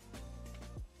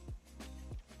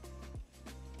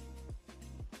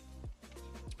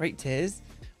 Great tears.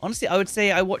 Honestly, I would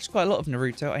say I watched quite a lot of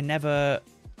Naruto. It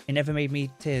never made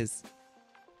me tears.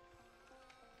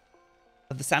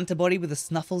 Of the Santa body with the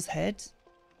Snuffles head.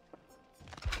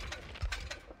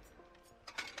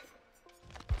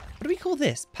 What do we call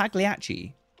this?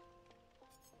 Pagliacci.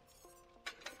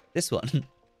 This one.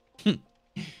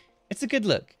 It's a good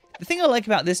look. The thing I like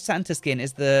about this Santa skin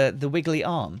is the wiggly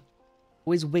arm.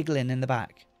 Always wiggling in the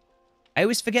back. I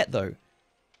always forget though.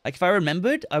 Like if I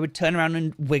remembered, I would turn around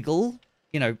and wiggle,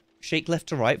 you know, shake left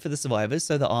to right for the survivors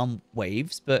so the arm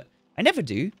waves, but I never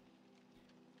do.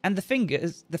 And the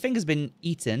finger's been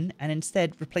eaten and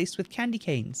instead replaced with candy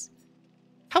canes.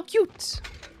 How cute!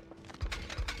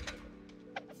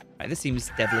 Right, this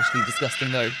seems devilishly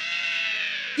disgusting though.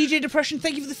 DJ Depression,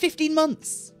 thank you for the 15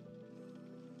 months!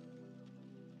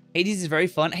 Hades is very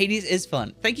fun. Hades is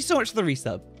fun. Thank you so much for the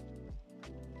resub.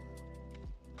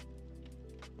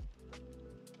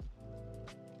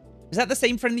 Is that the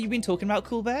same friend that you've been talking about,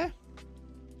 Cool Bear?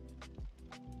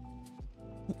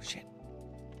 Oh, shit.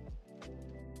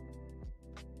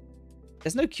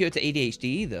 There's no cure to ADHD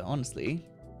either, honestly.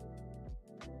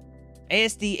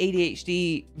 ASD,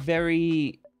 ADHD,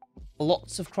 very...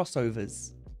 lots of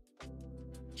crossovers.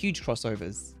 Huge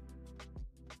crossovers.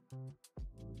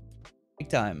 Big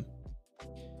time.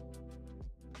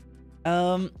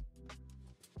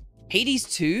 Hades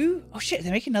 2? Oh shit,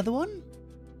 they're making another one?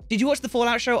 Did you watch the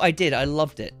Fallout show? I did. I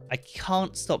loved it. I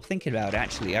can't stop thinking about it,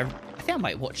 actually. I think I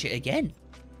might watch it again.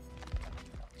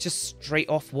 Just straight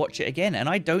off watch it again. And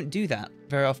I don't do that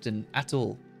very often at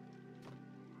all.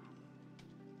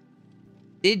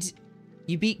 Did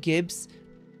you beat Gibbs?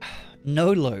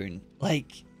 No loan.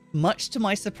 Like, much to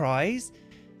my surprise,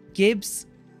 Gibbs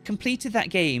completed that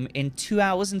game in 2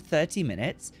 hours and 30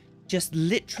 minutes. Just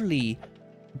literally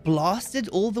blasted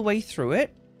all the way through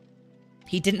it.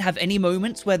 He didn't have any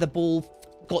moments where the ball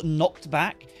got knocked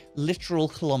back literal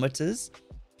kilometers.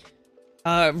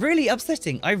 Really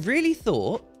upsetting. I really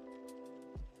thought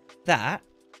that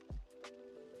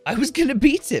I was gonna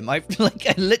beat him. I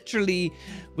literally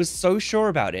was so sure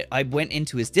about it. I went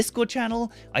into his Discord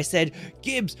channel. I said,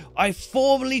 Gibbs, I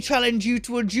formally challenge you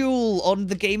to a duel on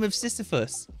the game of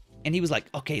Sisyphus. And he was like,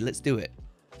 okay, let's do it.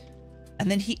 And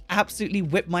then he absolutely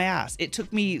whipped my ass. It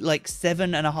took me like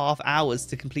 7.5 hours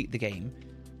to complete the game.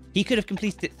 He could have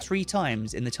completed it 3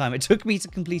 times in the time it took me to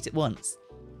complete it once.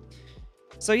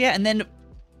 So yeah, and then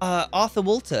Arthur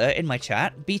Walter in my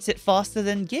chat beat it faster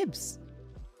than Gibbs.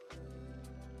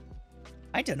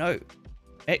 I don't know.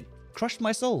 It crushed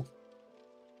my soul.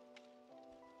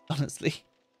 Honestly.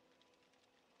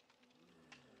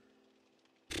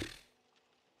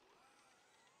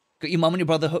 Got your mum and your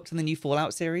brother hooked on the new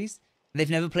Fallout series? They've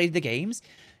never played the games?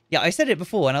 Yeah, I said it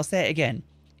before and I'll say it again.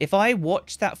 If I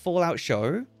watch that Fallout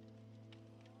show,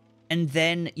 and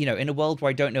then, you know, in a world where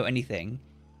I don't know anything,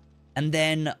 and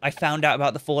then I found out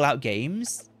about the Fallout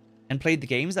games and played the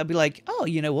games, I'd be like, oh,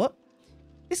 you know what?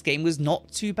 This game was not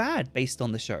too bad based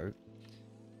on the show.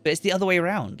 But it's the other way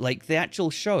around. Like, the actual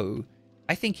show,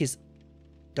 I think is,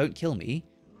 don't kill me,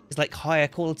 is like higher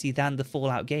quality than the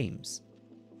Fallout games.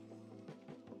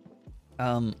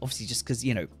 Obviously just because,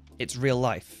 you know, it's real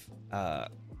life.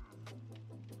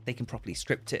 They can properly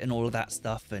script it and all of that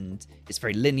stuff, and it's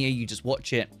very linear, you just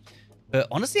watch it. But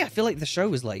honestly, I feel like the show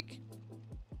was like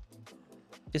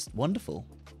just wonderful.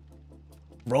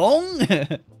 Wrong?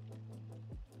 The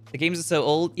games are so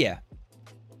old. Yeah,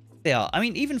 they are. I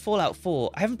mean, even Fallout 4,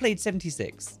 I haven't played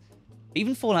 76.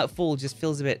 Even Fallout 4 just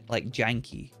feels a bit like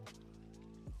janky.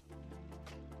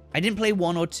 I didn't play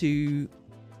 1 or 2.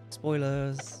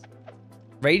 Spoilers.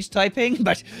 Rage typing,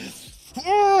 but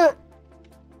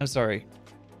I'm sorry.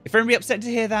 If anybody upset to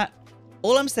hear that,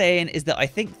 all I'm saying is that I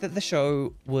think that the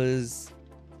show was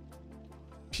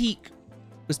peak.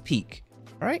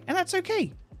 All right? And that's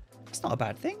okay. It's not a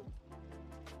bad thing.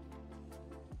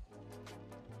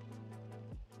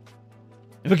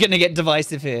 We're going to get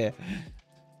divisive here.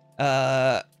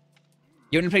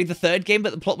 You only played the 3rd game,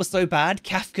 but the plot was so bad.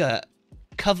 Kafka,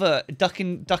 cover, duck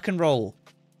and roll.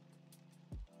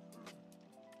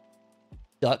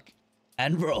 Duck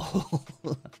and roll.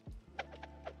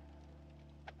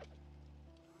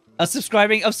 I'm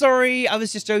subscribing. I'm sorry. I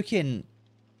was just joking.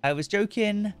 I was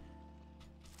joking.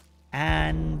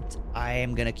 And I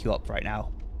am going to queue up right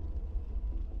now.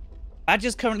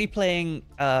 Badger's currently playing...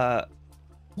 what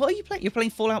are you playing? You're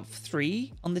playing Fallout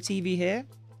 3 on the TV here?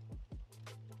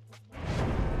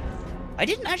 I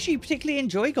didn't actually particularly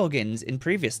enjoy Goggins in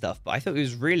previous stuff, but I thought it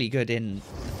was really good in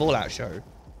the Fallout show.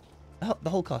 The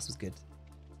whole cast was good.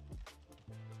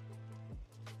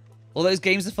 All those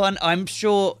games are fun. I'm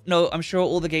sure. No, I'm sure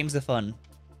all the games are fun.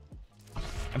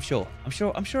 I'm sure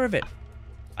of it.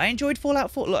 I enjoyed Fallout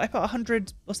 4. Look, I put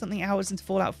 100 or something hours into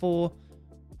Fallout 4.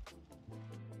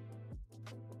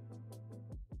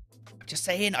 I'm just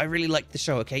saying, I really liked the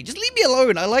show, okay? Just leave me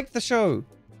alone. I liked the show.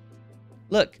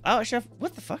 Look, I actually have...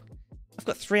 What the fuck? I've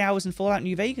got 3 hours in Fallout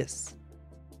New Vegas.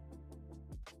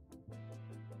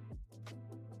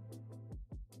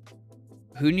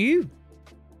 Who knew?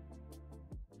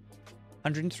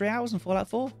 103 hours in Fallout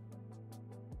 4.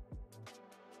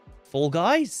 Fall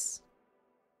Guys.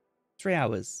 3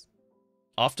 hours.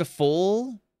 After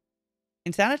Fall.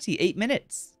 Insanity. 8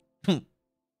 minutes. Well,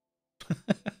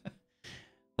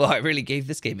 I really gave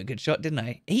this game a good shot, didn't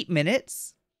I? 8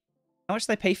 minutes? How much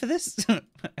did I pay for this? How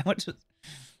much was...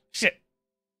 Shit.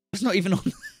 It's not even on...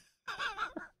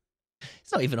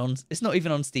 It's not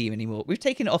even on Steam anymore. We've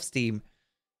taken it off Steam.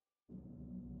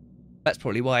 That's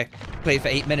probably why. Played for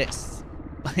 8 minutes.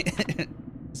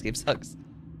 This game sucks.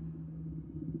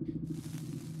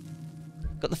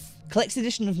 Got the collector's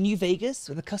edition of New Vegas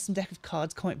with a custom deck of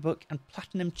cards, comic book, and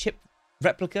platinum chip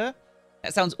replica.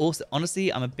 That sounds awesome.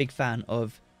 Honestly, I'm a big fan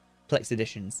of collector's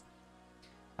editions.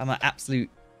 I'm an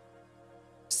absolute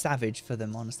savage for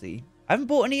them, honestly. I haven't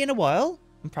bought any in a while.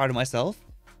 I'm proud of myself.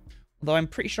 Although I'm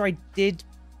pretty sure I did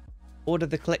order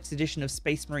the collector's edition of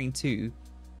Space Marine 2,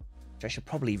 which I should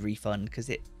probably refund because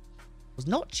it was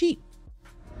not cheap.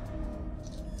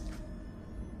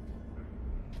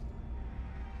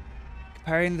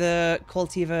 Comparing the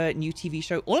quality of a new TV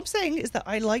show. All I'm saying is that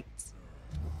I liked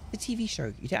the TV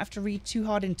show. You don't have to read too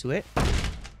hard into it.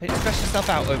 Don't stress yourself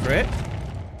out over it.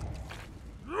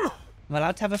 I'm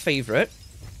allowed to have a favourite.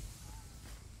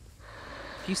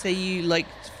 you say you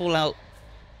liked Fallout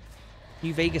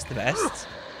New Vegas the best,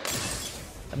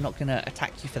 I'm not gonna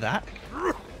attack you for that.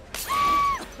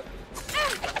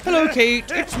 Hello, Kate.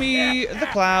 It's me, the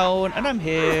clown, and I'm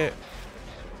here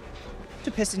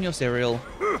to piss in your cereal.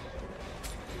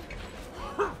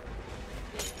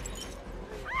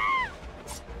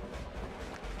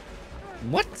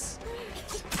 What?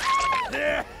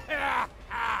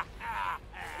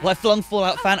 Lifelong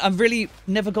Fallout fan. I've really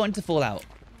never got into Fallout.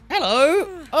 Hello.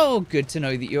 Oh, good to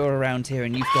know that you're around here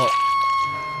and you've got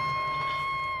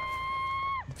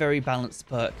a very balanced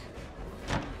perk.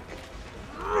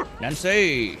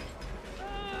 Nancy.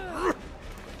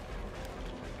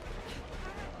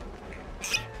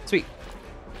 Sweet.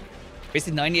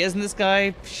 Wasted 9 years in this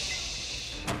guy.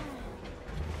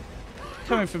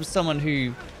 Coming from someone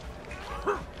who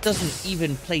doesn't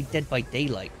even play Dead by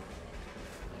Daylight.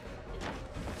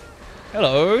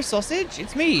 Hello, sausage.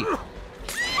 It's me.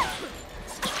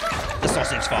 The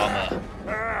sausage farmer.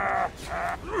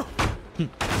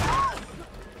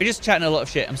 We're just chatting a lot of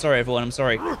shit. I'm sorry, everyone. I'm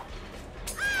sorry.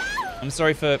 I'm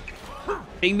sorry for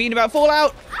being mean about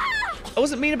Fallout. I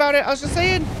wasn't mean about it. I was just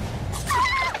saying.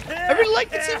 I really like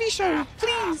the TV show.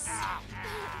 Please.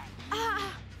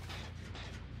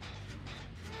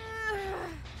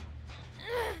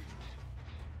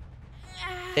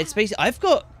 Dead Space. I've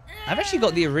actually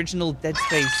got the original Dead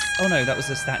Space. Oh no, that was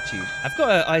a statue. I've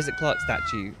got an Isaac Clarke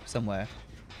statue somewhere.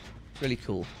 It's really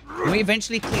cool. When we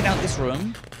eventually clean out this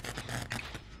room,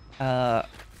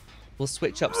 we'll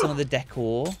switch up some of the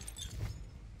decor.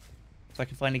 So I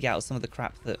can finally get out some of the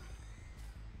crap that...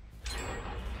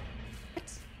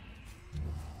 What?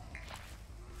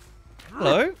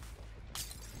 Hello?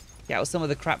 Get out some of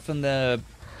the crap from the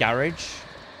garage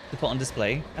to put on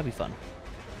display. That'd be fun.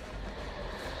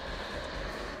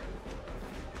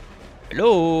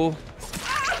 Hello?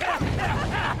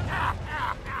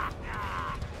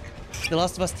 The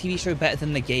Last of Us TV show better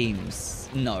than the games?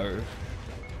 No.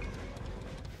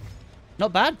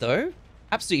 Not bad, though.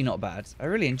 Absolutely not bad. I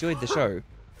really enjoyed the show.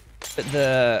 But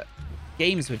the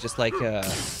games were just like a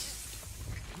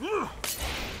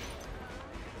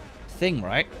thing,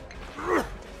 right?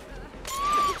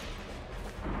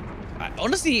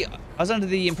 Honestly, I was under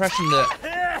the impression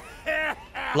that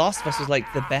Last of Us was like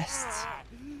the best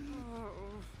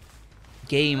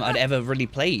game I'd ever really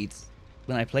played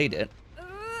when I played it.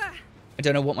 I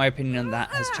don't know what my opinion on that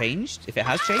has changed, if it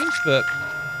has changed, but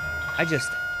I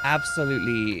just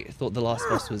absolutely thought The Last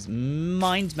of Us was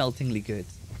mind-meltingly good.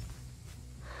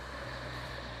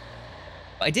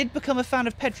 I did become a fan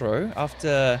of Pedro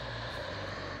after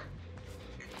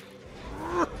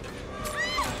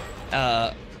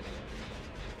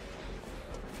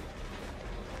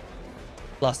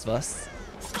Last of Us.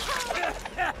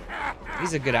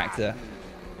 He's a good actor.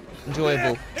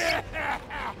 Enjoyable.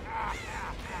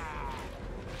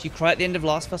 Did you cry at the end of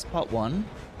Last of Us Part 1?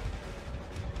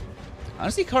 I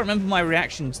honestly can't remember my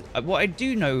reactions. What I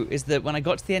do know is that when I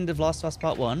got to the end of Last of Us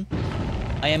Part 1,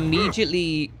 I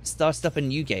immediately started up a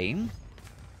new game.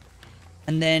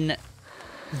 And then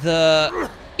the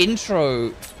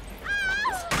intro...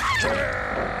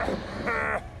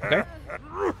 Okay.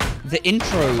 The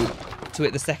intro to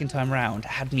it the second time round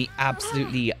had me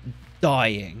absolutely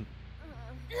dying.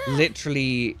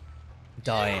 Literally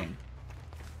dying.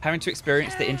 Having to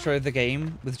experience the intro of the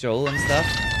game with Joel and stuff.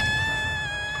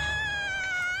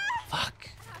 Fuck.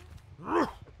 I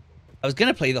was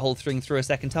gonna play the whole thing through a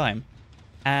second time.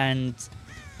 And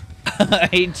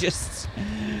it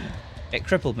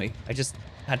crippled me. I just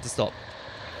had to stop.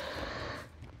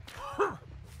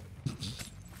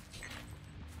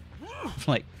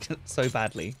 Like, so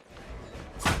badly.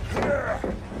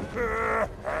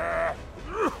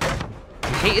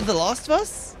 You hated The Last of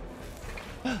Us?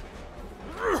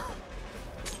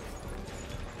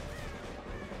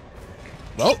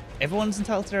 Well, everyone's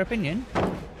entitled to their opinion.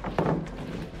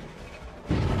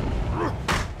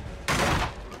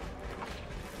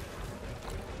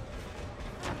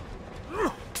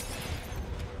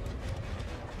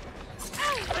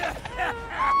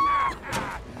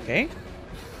 Okay.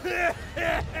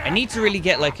 I need to really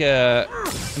get like a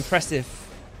impressive...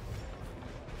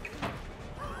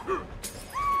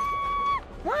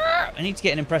 I need to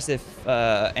get an impressive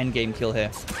endgame kill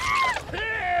here.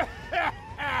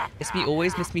 Miss me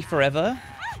always, miss me forever.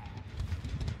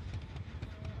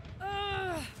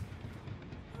 I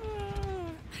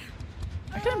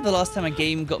can't remember the last time a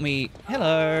game got me...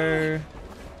 Hello.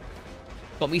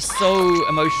 Got me so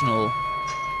emotional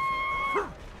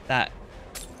that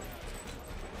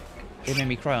it made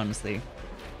me cry, honestly.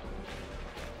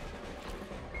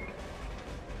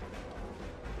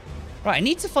 Right, I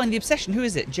need to find the obsession. Who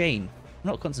is it? Jane. I'm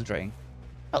not concentrating.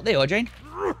 Oh, there you are, Jane.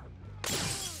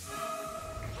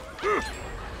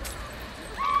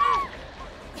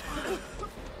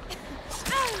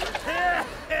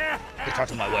 Get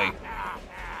out of my way.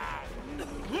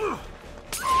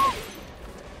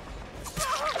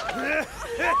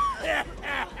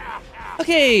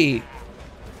 Okay.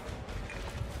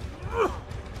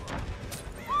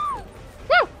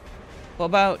 What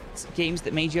about games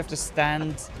that made you have to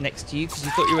stand next to you because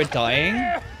you thought you were dying?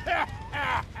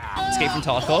 Escape from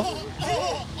Tarkov.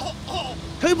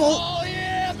 Cobalt! Oh,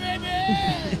 yeah,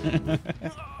 baby!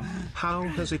 How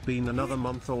has it been another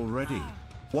month already?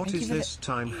 What is this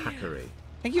time hackery?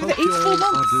 Thank you for the Hope you 84 all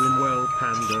months. are doing well,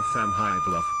 Panda fam. Hi,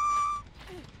 bluff.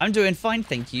 I'm doing fine,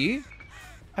 thank you.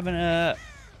 Having a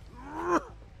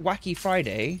wacky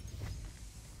Friday.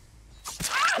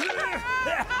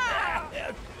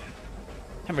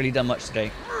 Haven't really done much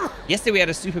today. Yesterday we had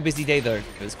a super busy day though.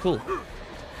 It was cool.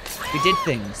 We did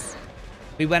things.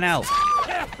 We went out.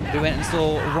 We went and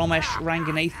saw Ramesh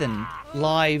Ranganathan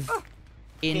live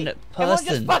in person.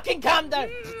 Just fucking calm down.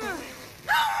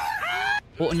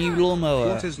 Bought a new lawnmower.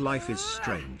 What is Life is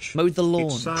Strange? Mowed the lawn.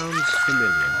 It sounds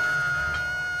familiar.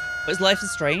 What is Life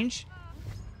is Strange?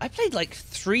 I played like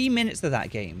 3 minutes of that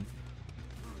game.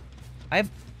 I've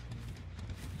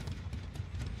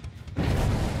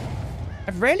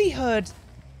rarely heard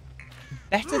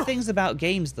better things about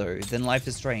games though than Life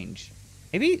is Strange.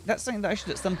 Maybe that's something that I should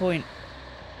at some point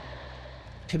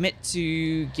commit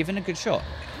to giving a good shot.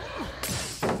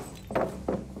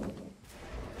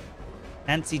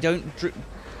 Nancy, don't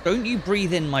you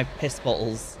breathe in my piss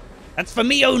bottles. That's for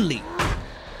me only.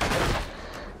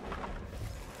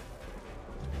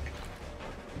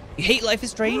 You hate Life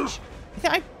is Strange? I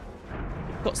think I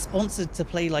got sponsored to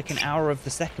play like an hour of the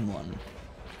second one.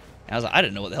 I was like, I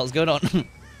don't know what the hell's going on.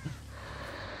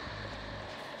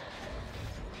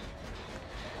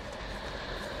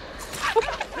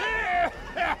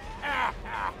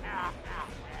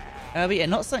 But yeah,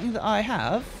 not something that I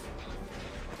have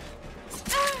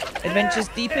adventures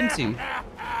deep into.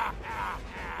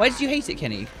 Why did you hate it,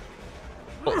 Kenny?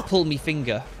 What, pull me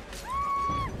finger?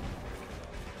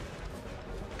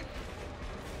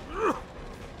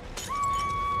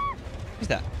 Who's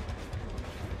that?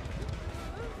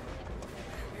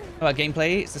 How about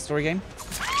gameplay? It's a story game.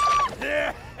 Is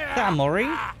that Amori?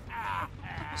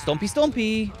 Stompy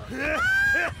Stompy.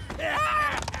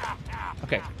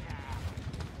 Okay.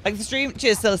 Like the stream?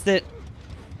 Cheers, Celestit.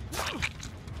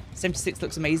 76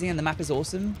 looks amazing and the map is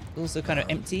awesome. Also kind of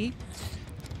empty.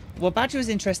 Well, Badger was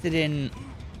interested in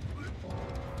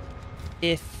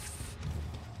if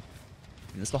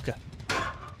in this locker.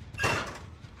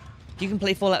 You can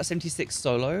play Fallout 76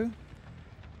 solo.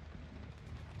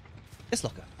 This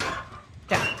locker.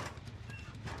 Yeah.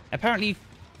 Apparently,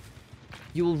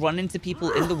 you will run into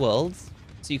people in the world,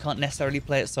 so you can't necessarily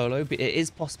play it solo, but it is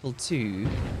possible to.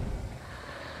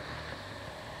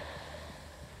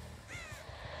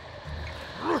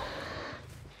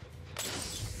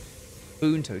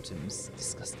 Boon totems.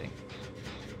 Disgusting.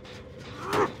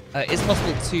 It's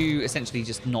possible to essentially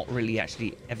just not really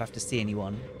actually ever have to see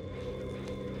anyone.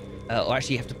 Or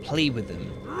actually have to play with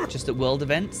them. Just at world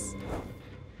events.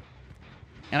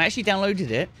 And I actually downloaded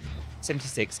it,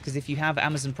 76, because if you have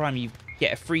Amazon Prime, you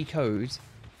get a free code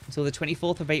until the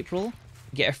 24th of April.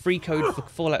 You get a free code for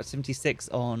Fallout 76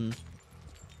 on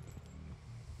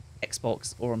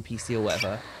Xbox or on PC or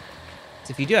whatever.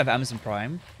 So if you do have Amazon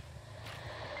Prime,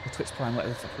 or Twitch Prime,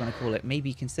 whatever the fuck you want to call it,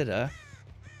 maybe consider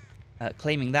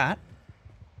claiming that.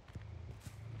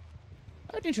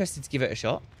 I'd be interested to give it a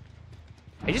shot.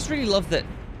 I just really love that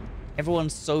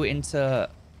everyone's so into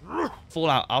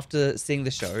Fallout after seeing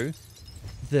the show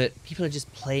that people are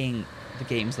just playing the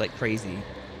games like crazy.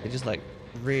 They're just like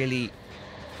really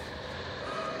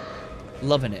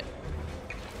loving it.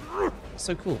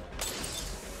 So cool.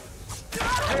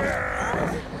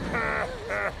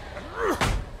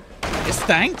 It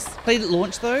stanks. Played at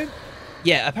launch though.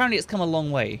 Yeah, apparently it's come a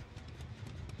long way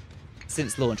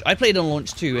since launch. I played on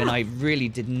launch too, and I really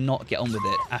did not get on with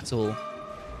it at all.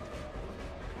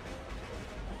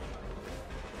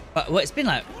 But well, it's been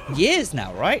like years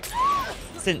now, right?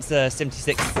 Since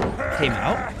 76 came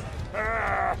out.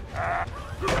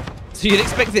 So you'd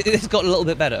expect that it's got a little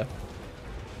bit better.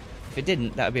 If it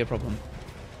didn't, that would be a problem.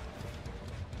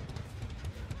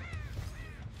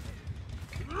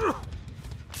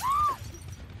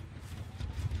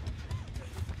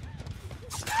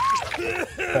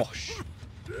 Gosh.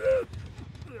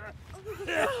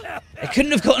 It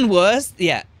couldn't have gotten worse.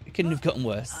 Yeah, it couldn't have gotten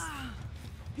worse.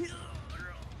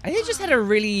 I think it just had a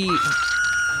really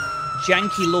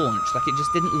janky launch. Like, it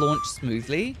just didn't launch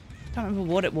smoothly. I can't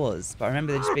remember what it was, but I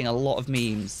remember there just being a lot of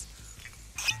memes.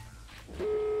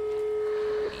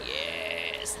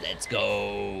 Yes, let's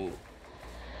go.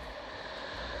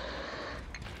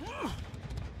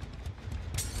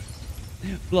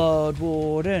 Blood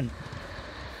Warden.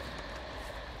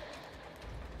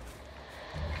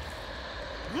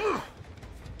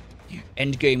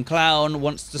 Endgame clown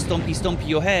wants to stompy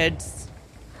your heads.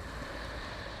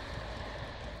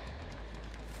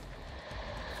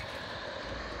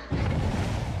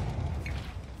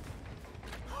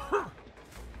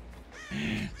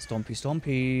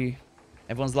 Stompy.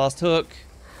 Everyone's last hook.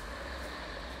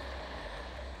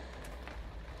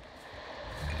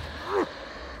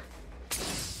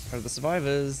 Where are the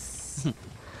survivors?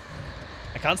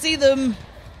 I can't see them.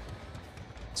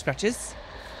 Scratches.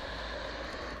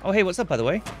 Oh, hey, what's up, by the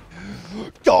way?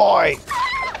 Die!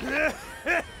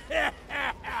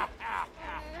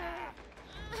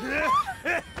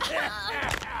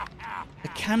 The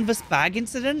canvas bag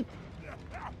incident?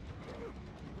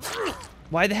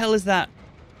 Why the hell is that?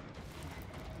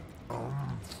 What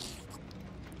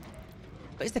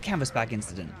is the canvas bag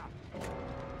incident?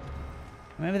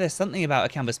 Remember there's something about a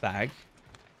canvas bag.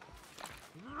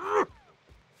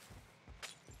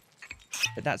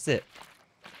 But that's it.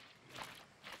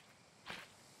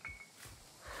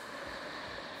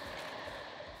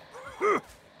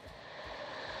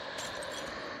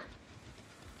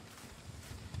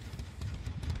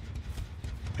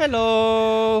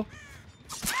 Hello.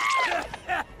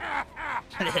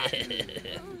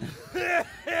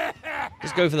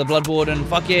 Just go for the Blood Warden.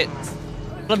 Fuck it.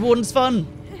 Blood Warden's fun.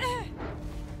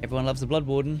 Everyone loves the Blood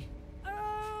Warden.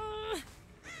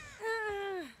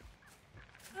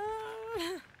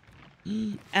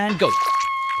 And go.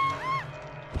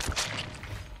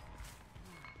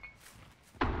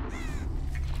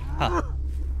 Huh.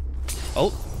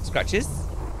 Oh, scratches.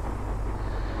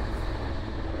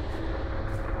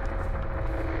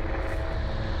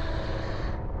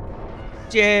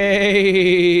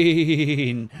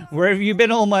 Jane! Where have you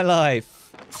been all my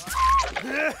life?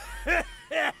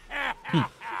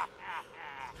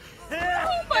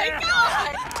 Oh my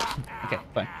god! Okay,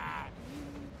 fine.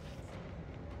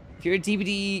 If you're a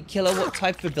DBD killer, what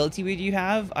type of ability would you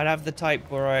have? I'd have the type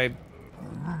where I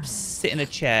sit in a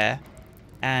chair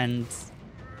and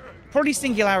probably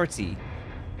singularity.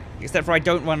 Except for I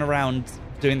don't run around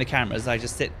doing the cameras. I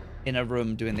just sit in a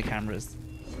room doing the cameras.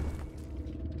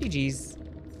 GG's.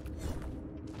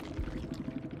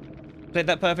 Played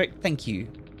that perfect. Thank you.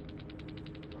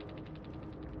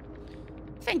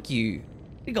 Thank you.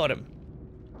 We got him.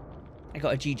 I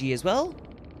got a GG as well.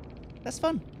 That's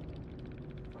fun.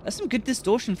 That's some good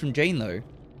distortion from Jane, though.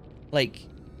 Like,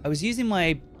 I was using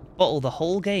my bottle the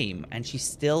whole game, and she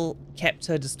still kept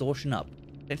her distortion up.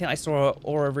 I don't think I saw her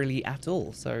aura really at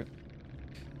all, so...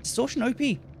 Distortion OP.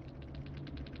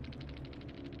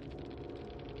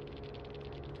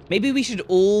 Maybe we should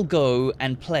all go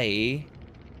and play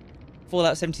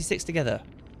Fallout 76 together.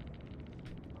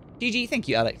 GG, thank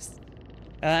you, Alex.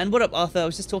 And what up, Arthur? I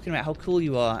was just talking about how cool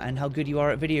you are and how good you are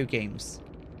at video games.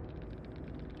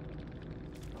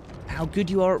 How good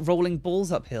you are at rolling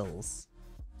balls up hills.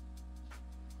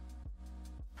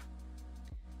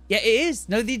 Yeah, it is.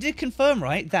 No, they did confirm,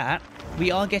 right, that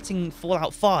we are getting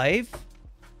Fallout 5.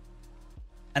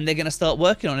 And they're going to start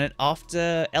working on it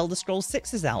after Elder Scrolls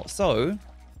 6 is out. So,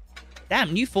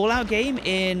 damn, new Fallout game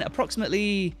in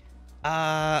approximately,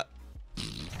 like,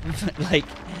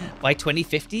 by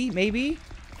 2050, maybe?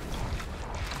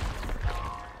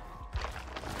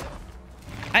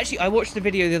 Actually, I watched the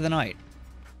video the other night.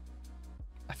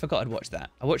 I forgot I'd watched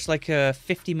that. I watched like a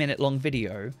 50-minute long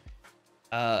video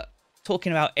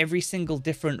talking about every single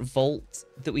different vault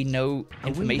that we know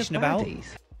information about.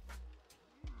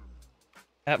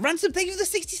 Ransom, thank you for the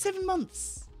 67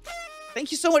 months.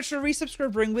 Thank you so much for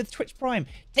resubscribing with Twitch Prime.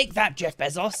 Take that, Jeff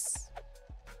Bezos.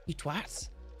 You twat.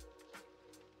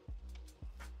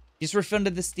 Just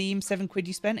refunded the Steam 7 quid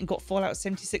you spent and got Fallout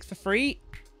 76 for free?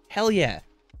 Hell yeah.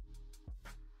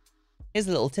 Here's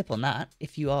a little tip on that,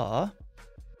 if you are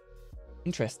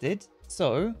interested.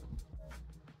 So,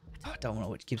 I don't know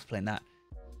what keeps playing that.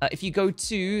 If you go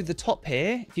to the top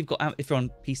here, if you're on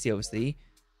PC, obviously,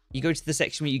 you go to the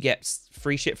section where you get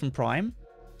free shit from Prime,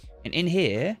 and in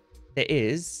here there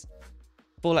is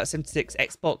Fallout 76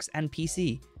 Xbox and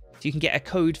PC. So you can get a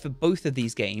code for both of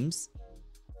these games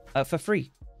for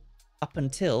free up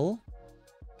until.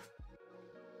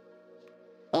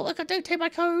 Oh, look! Don't take my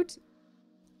code.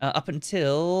 Up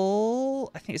until,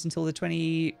 I think it's until the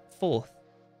 24th.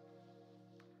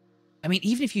 I mean,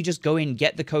 even if you just go in,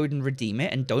 get the code and redeem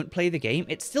it and don't play the game,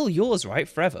 it's still yours, right?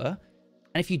 Forever.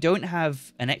 And if you don't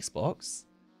have an Xbox,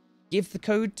 give the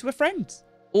code to a friend.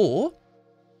 Or,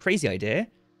 crazy idea,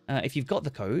 if you've got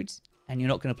the code and you're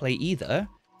not going to play either,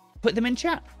 put them in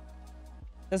chat.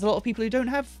 There's a lot of people who don't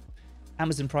have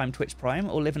Amazon Prime, Twitch Prime,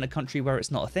 or live in a country where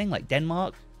it's not a thing, like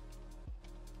Denmark.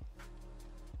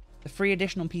 The free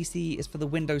edition on PC is for the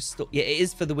Windows Store. Yeah, it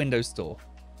is for the Windows Store.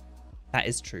 That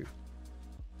is true.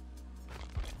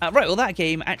 Right, well, that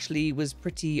game actually was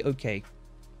pretty okay.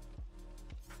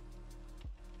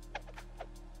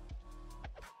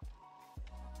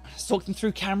 Stalk them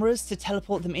through cameras to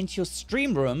teleport them into your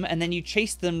stream room, and then you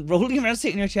chase them rolling around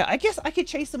sitting in your chair. I guess I could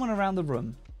chase someone around the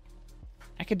room.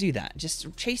 I could do that.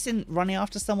 Just chasing, running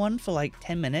after someone for like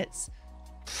 10 minutes.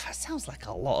 That sounds like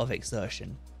a lot of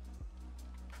exertion.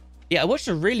 Yeah, I watched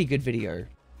a really good video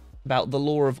about the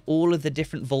lore of all of the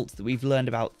different vaults that we've learned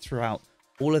about throughout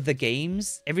all of the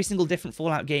games. Every single different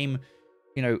Fallout game,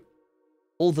 you know,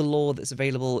 all the lore that's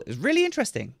available is really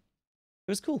interesting.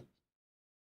 It was cool.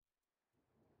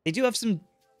 They do have some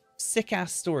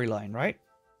sick-ass storyline, right?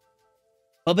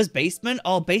 Bubba's basement?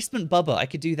 Oh, Basement Bubba. I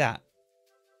could do that.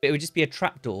 But it would just be a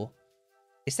trapdoor.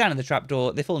 They stand in the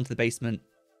trapdoor, they fall into the basement,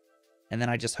 and then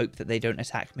I just hope that they don't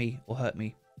attack me or hurt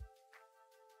me.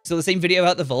 So the same video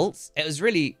about the vaults. It was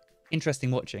really interesting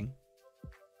watching.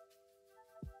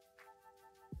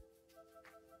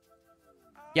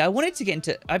 Yeah, I wanted to get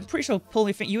into... I'm pretty sure, Paul,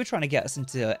 you were trying to get us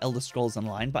into Elder Scrolls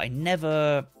Online, but I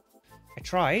never... I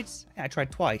tried. I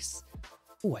tried twice.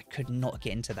 Oh, I could not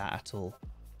get into that at all.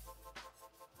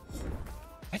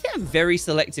 I think I'm very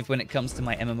selective when it comes to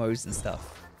my MMOs and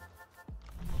stuff.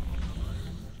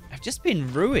 I've just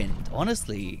been ruined,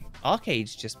 honestly. Arcade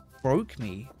just broke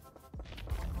me.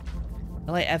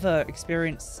 Will I ever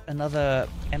experience another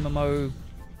MMO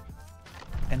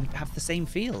and have the same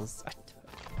feels? I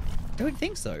don't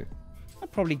think so.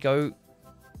 I'd probably go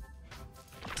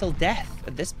till death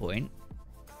at this point.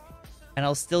 And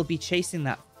I'll still be chasing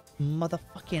that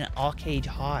motherfucking arcade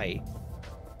high.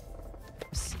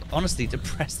 It's honestly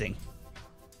depressing.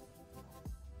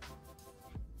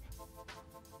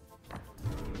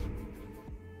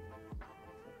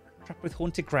 Trap with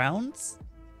haunted grounds?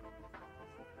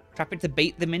 Trap it to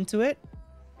bait them into it?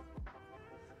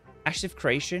 Ash of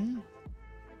Creation?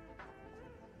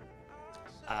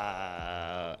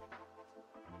 I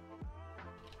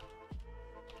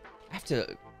have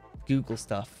to Google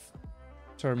stuff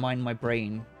to remind my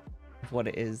brain of what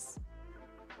it is.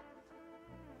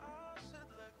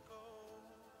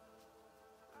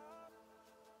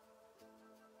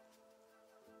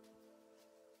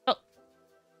 Oh,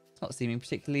 it's not seeming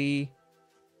particularly...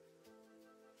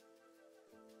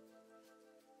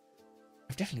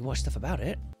 I've definitely watched stuff about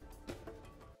it.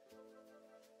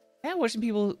 Yeah, watching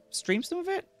people stream some of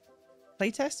it,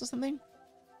 playtest or something.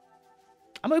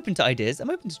 I'm open to ideas. I'm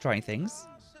open to trying things.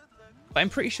 But I'm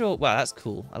pretty sure... Wow, that's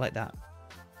cool. I like that.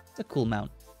 It's a cool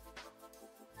mount.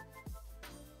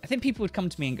 I think people would come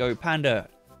to me and go, Panda,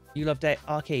 you love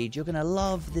arcade. You're going to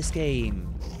love this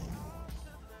game.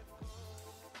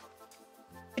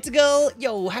 It's a girl.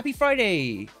 Yo, happy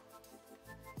Friday.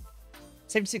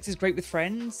 76 is great with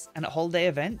friends and at holiday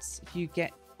events. If you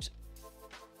get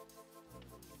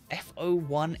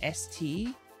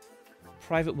FO1ST,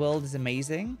 Private World is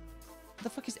amazing. What the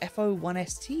fuck is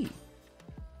FO1ST?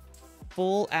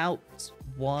 Fallout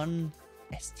 1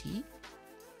 ST?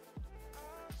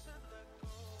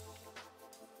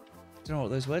 Don't know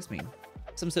what those words mean.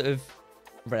 Some sort of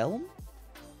realm?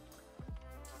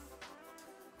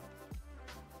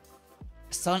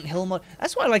 Silent Hill mod.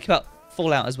 That's what I like about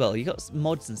Fallout as well. You got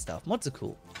mods and stuff. Mods are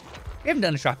cool. We haven't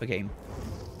done a Trapper game,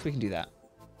 so we can do that.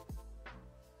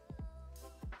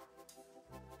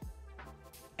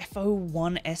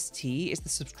 FO1ST is the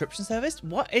subscription service?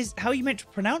 What is... How are you meant to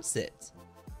pronounce it?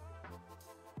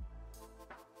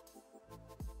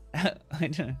 I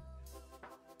don't know.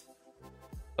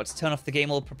 Got to turn off the game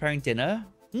while preparing dinner?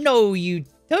 No, you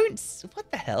don't. What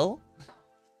the hell?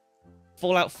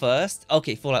 Fallout first?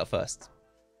 Okay, Fallout first.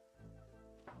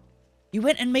 You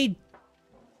went and made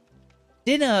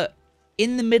dinner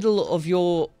in the middle of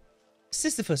your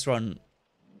Sisyphus run.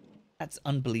 That's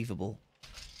unbelievable.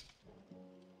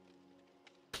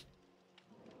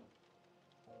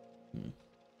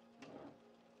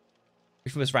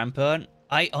 Infamous Rampart.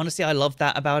 I love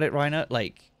that about it, Reiner.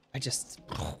 Like, I just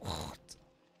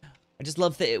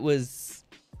love that it was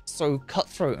so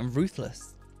cutthroat and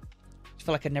ruthless. I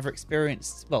feel like I'd never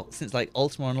experienced, well, since like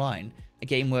Ultima Online, a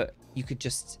game where you could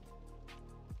just...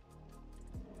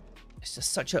 It's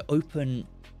just such an open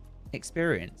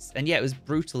experience. And yeah, it was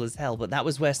brutal as hell, but that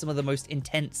was where some of the most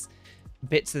intense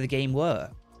bits of the game were.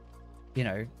 You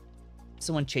know,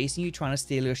 someone chasing you, trying to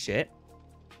steal your shit,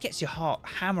 gets your heart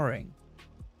hammering.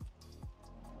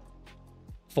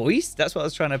 Voice? That's what I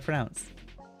was trying to pronounce.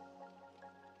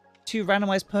 2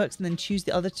 randomized perks and then choose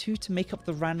the other 2 to make up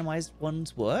the randomized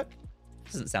one's work?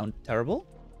 Doesn't sound terrible.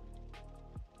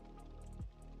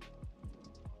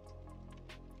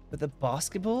 With the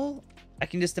basketball, I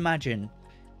can just imagine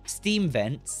steam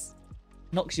vents,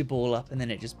 knocks your ball up, and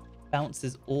then it just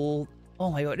bounces all...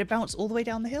 Oh my god, it bounced all the way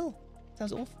down the hill.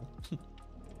 Sounds awful.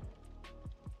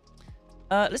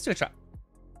 Let's do a trap.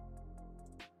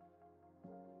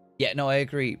 Yeah, no, I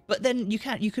agree. But then you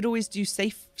could always do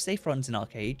safe runs in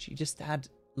Arcade. You just had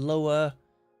lower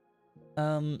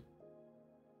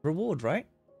reward, right?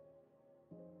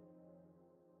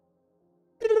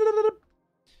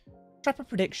 Trapper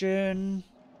prediction.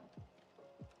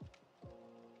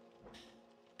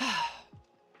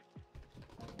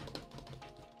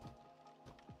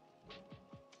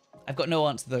 I've got no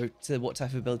answer though to what type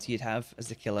of ability you'd have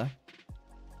as a killer.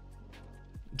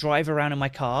 Drive around in my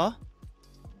car.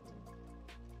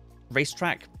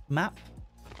 Racetrack map.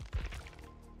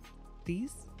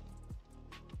 Please.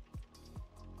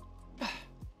 What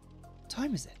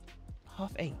time is it?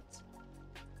 8:30.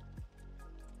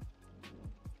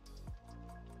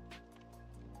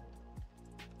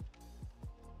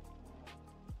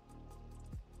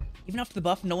 Even after the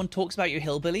buff, no one talks about your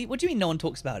hillbilly? What do you mean no one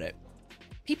talks about it?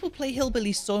 People play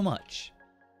hillbilly so much.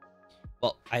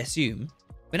 Well, I assume.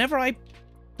 Whenever I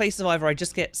play Survivor, I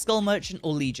just get Skull Merchant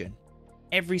or Legion.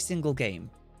 Every single game.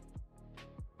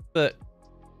 But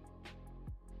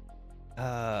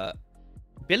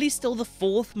Billy's still the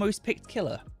 4th most picked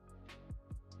killer.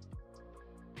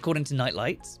 According to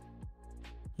Nightlight.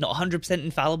 Not 100%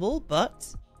 infallible,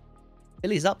 but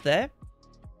Billy's up there.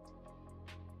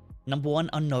 Number 1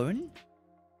 unknown.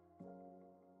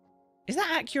 Is that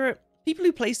accurate? People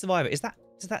who play Survivor, does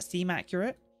that seem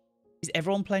accurate? Is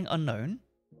everyone playing unknown?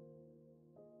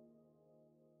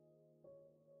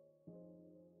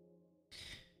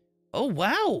 Oh,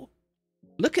 wow.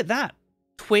 Look at that.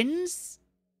 Twins.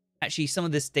 Actually, some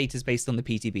of this data is based on the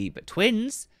PTB, but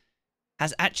Twins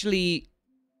has actually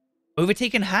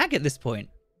overtaken Hag at this point.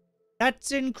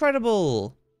 That's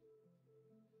incredible.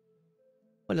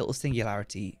 What little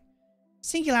Singularity.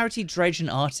 Singularity, Dredge, and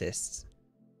Artist.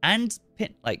 And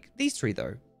Pin, like these 3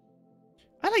 though.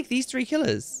 I like these 3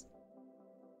 killers.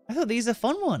 I thought these are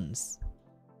fun ones.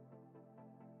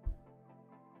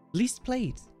 Least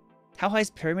played. How high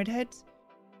is Pyramid Head?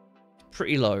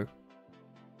 Pretty low.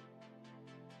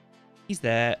 He's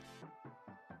there.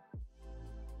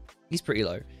 He's pretty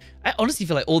low. I honestly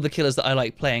feel like all the killers that I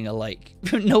like playing are like...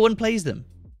 no one plays them.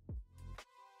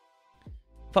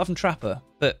 Apart from Trapper.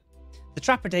 But the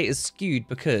Trapper data is skewed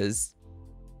because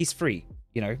he's free.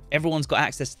 You know, everyone's got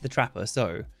access to the Trapper.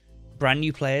 So brand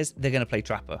new players, they're going to play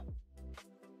Trapper.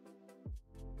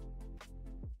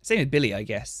 Same with Billy, I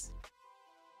guess.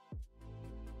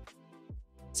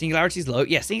 Singularity's low.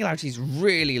 Yeah, Singularity's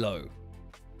really low.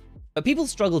 But people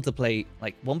struggle to play,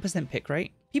 like, 1% pick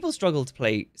rate. People struggle to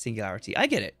play Singularity. I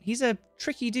get it. He's a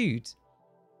tricky dude.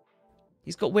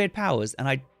 He's got weird powers. And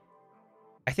I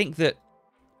think that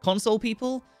console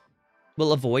people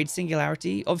will avoid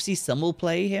Singularity. Obviously, some will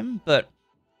play him. But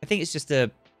I think it's just a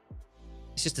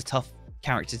tough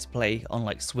character to play on,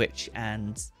 like, Switch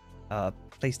and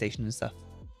PlayStation and stuff.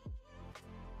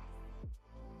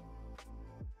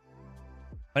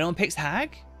 When no one picks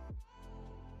Hag?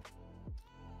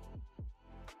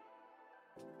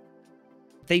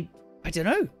 I don't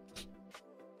know.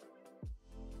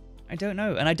 I don't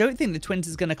know. And I don't think the Twins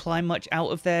is going to climb much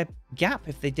out of their gap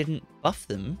if they didn't buff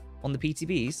them on the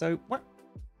PTB. So, what?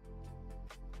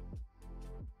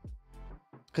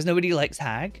 Because nobody likes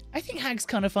Hag. I think Hag's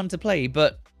kind of fun to play,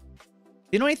 but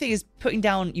the annoying thing is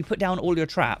you put down all your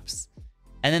traps,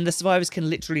 and then the survivors can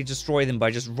literally destroy them by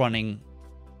just running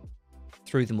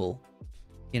through them all.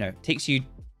 You know, it takes you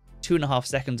 2.5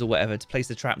 seconds or whatever to place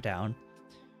the trap down.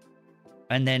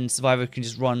 And then Survivor can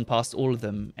just run past all of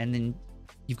them, and then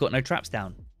you've got no traps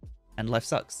down. And life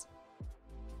sucks.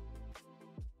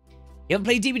 You haven't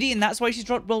played DBD, and that's why she's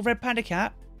dropped Well Red Panda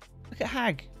Cat. Look at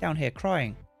Hag down here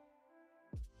crying.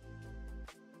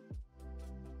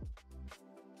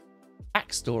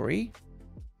 Backstory.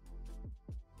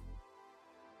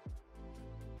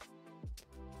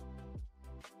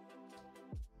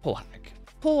 Poor Hag.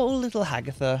 Poor little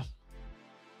Hagatha.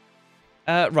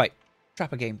 Right.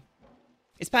 Trapper game.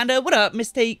 It's Panda. What up?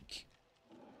 Mistake.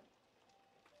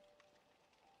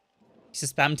 Used to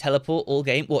spam teleport all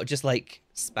game. What? Just like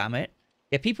spam it?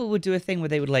 Yeah, people would do a thing where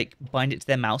they would like bind it to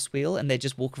their mouse wheel and they'd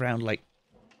just walk around like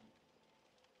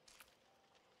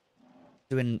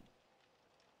doing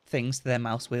things to their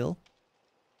mouse wheel.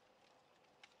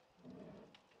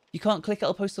 You can't click it,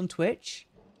 I'll post on Twitch.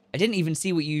 I didn't even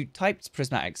see what you typed,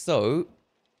 Prismatic, so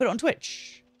put it on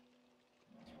Twitch.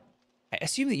 I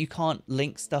assume that you can't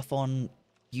link stuff on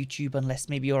YouTube unless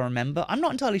maybe you're a member. I'm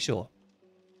not entirely sure.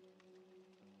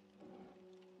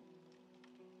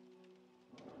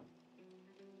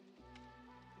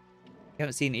 You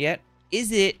haven't seen it yet?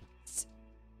 Is it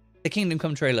the Kingdom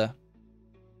Come trailer?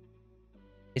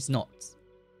 It's not.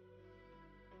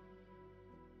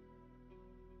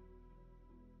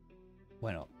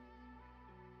 Why not?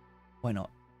 Why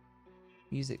not?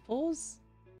 Music pause.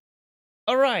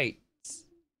 All right.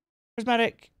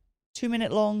 Prismatic, 2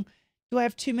 minute long. Do I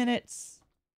have 2 minutes?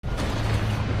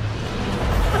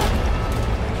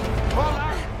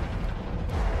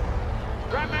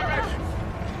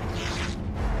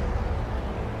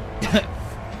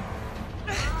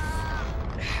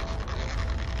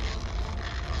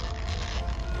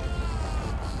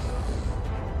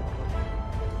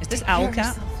 Is this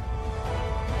Owlcat?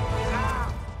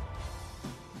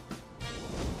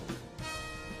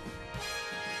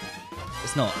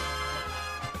 It's not.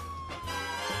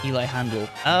 Eli Handel.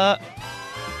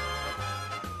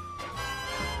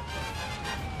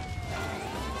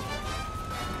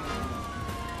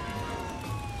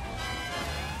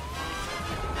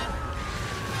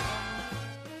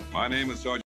 My name is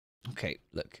Sergeant. Okay,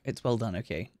 look, it's well done,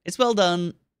 okay. It's well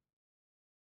done.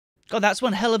 God, that's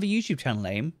one hell of a YouTube channel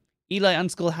name.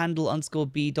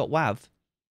 Eli_handle_b.wav.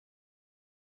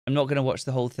 I'm not going to watch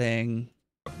the whole thing.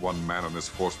 One man on this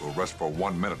force will rest for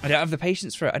 1 minute. I don't have the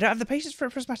patience for it. I don't have the patience for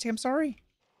it, Prismatic. I'm sorry.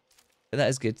 But that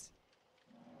is good.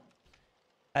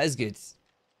 That is good.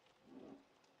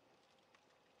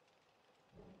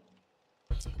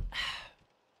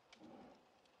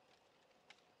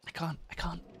 I can't.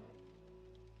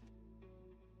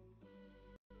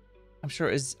 I'm sure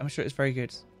it is very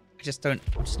good. I'm just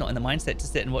not in the mindset to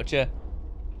sit and watch a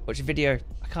video.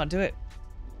 I can't do it.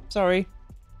 Sorry.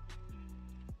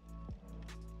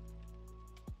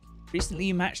 Recently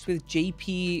you matched with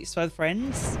JP Survive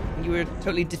Friends and you were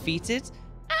totally defeated.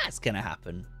 That's gonna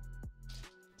happen.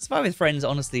 Survive with Friends,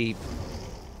 honestly,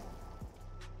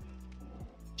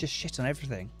 just shit on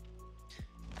everything.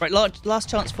 Right, last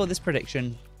chance for this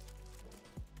prediction.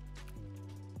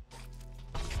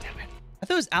 Damn it. I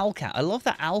thought it was Owlcat. I love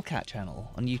that Owlcat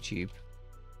channel on YouTube.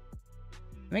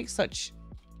 It makes such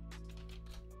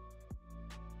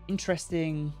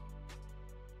interesting...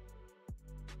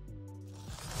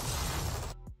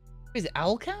 Is it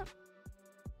Owlcat?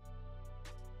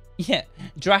 Yeah.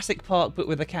 Jurassic Park but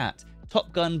with a cat.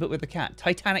 Top Gun but with a cat.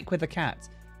 Titanic with a cat.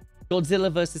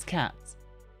 Godzilla vs. Cat.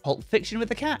 Pulp Fiction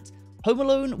with a cat. Home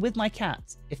Alone with my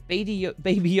cat. If Baby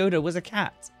Yoda was a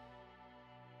cat.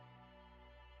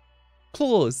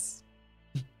 Claws.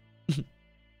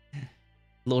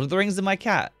 Lord of the Rings and my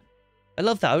cat. I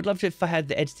love that. I would love to if I had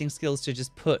the editing skills to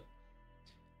just put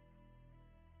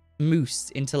Moose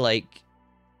into like...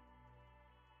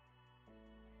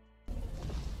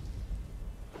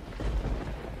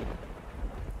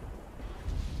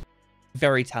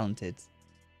 Very talented.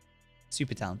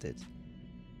 Super talented.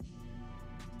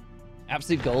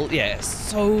 Absolute gold. Yeah,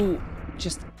 so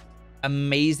just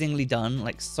amazingly done.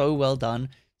 Like, so well done.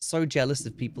 So jealous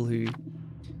of people who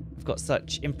have got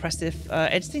such impressive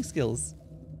editing skills.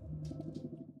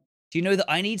 Do you know that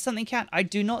I need something, cat? I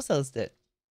do not, Celestit.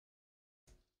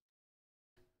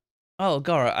 Oh,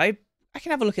 Gara, I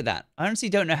can have a look at that. I honestly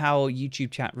don't know how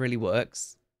YouTube chat really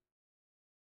works.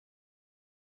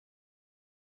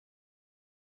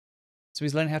 So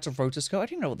he's learning how to rotoscope. I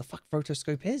don't even know what the fuck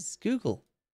rotoscope is. Google.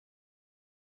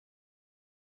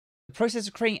 The process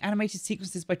of creating animated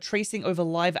sequences by tracing over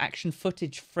live action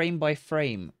footage frame by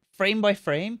frame. Frame by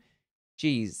frame?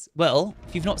 Jeez. Well,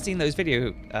 if you've not seen those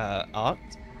video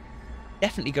arcs,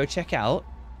 definitely go check out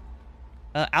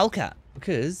Owlcat,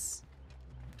 because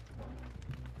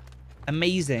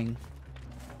amazing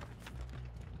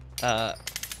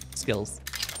skills.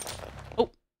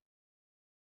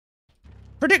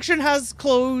 Prediction has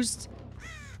closed.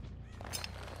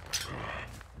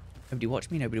 Nobody watch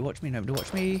me, nobody watch me, nobody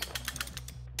watch me.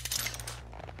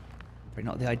 Probably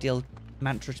not the ideal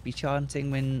mantra to be chanting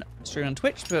when streaming on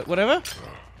Twitch, but whatever.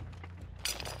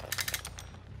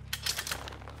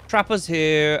 Trapper's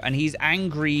here, and he's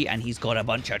angry, and he's got a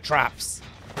bunch of traps.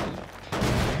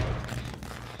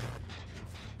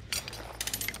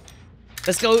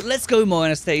 Let's go,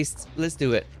 Minus Taste. Let's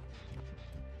do it.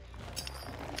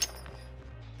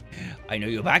 I know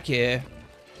you're back here.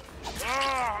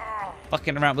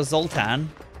 Fucking around with Zoltan.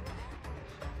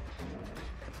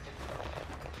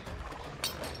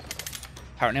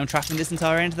 Apparently I'm trapping this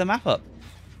entire end of the map up.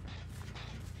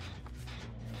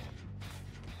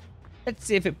 Let's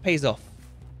see if it pays off.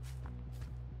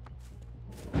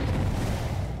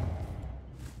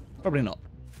 Probably not.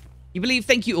 You believe?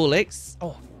 Thank you, Orlix.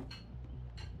 Oh.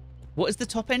 What is the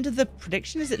top end of the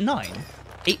prediction? Is it 9?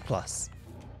 8+.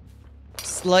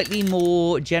 Slightly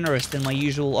more generous than my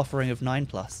usual offering of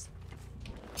 9+.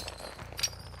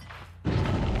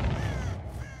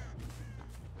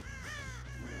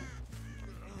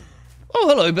 Oh,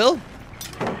 hello, Bill.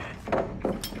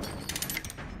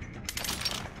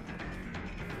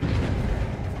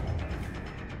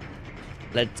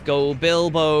 Let's go,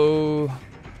 Bilbo.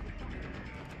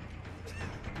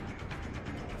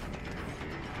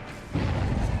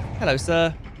 Hello,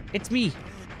 sir. It's me,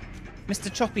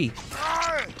 Mr. Choppy.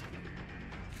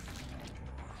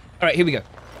 All right, here we go.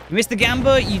 You missed the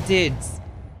Gamba? You did.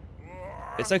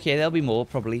 It's okay. There'll be more,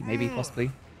 probably, maybe,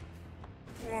 possibly.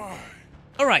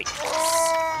 All right.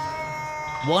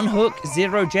 1 hook,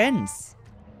 0 gens.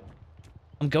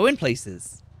 I'm going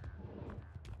places.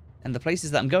 And the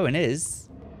places that I'm going is...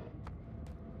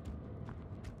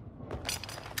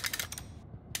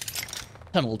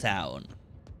 Tunnel Town.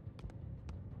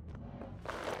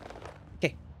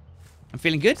 Okay. I'm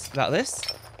feeling good about this.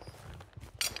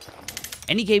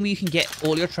 Any game where you can get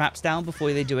all your traps down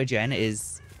before they do a gen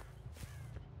is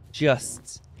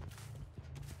just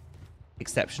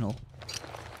exceptional.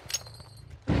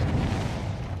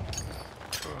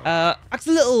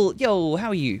 Axolotl, yo, how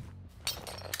are you?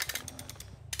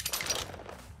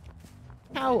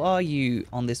 How are you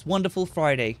on this wonderful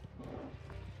Friday?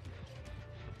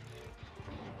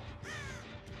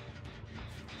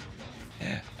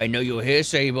 I know you're here,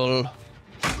 Sable.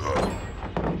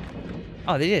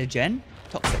 Oh, they did a gen?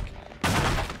 Toxic.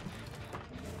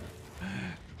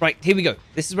 Right, here we go.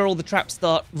 This is where all the traps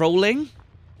start rolling.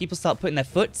 People start putting their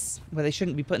foots where they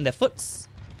shouldn't be putting their foots.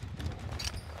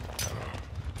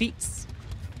 Feets.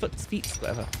 Foots, feet,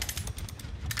 whatever.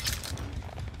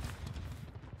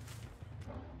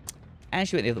 And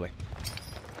she went the other way.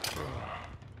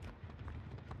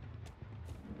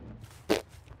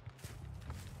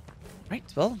 Right,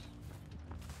 well.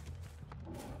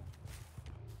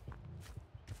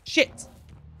 Shit!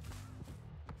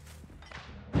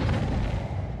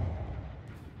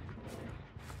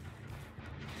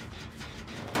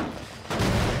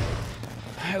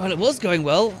 Well, it was going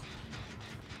well.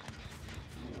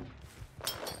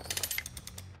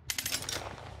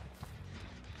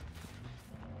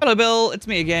 Hello, Bill. It's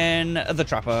me again, the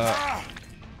Trapper.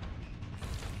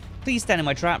 Please stand in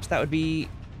my traps. That would be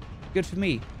good for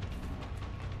me.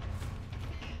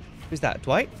 Who's that?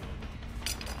 Dwight?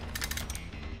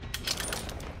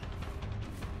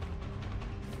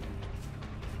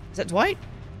 Is that Dwight?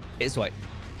 It is Dwight.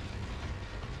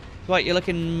 Dwight, you're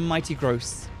looking mighty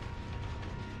gross.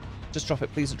 Just drop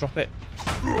it. Please don't drop it.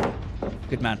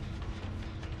 Good man.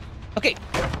 Okay.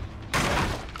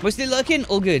 Mostly lurking?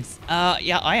 All good.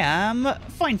 Yeah, I am.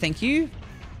 Fine, thank you.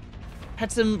 Had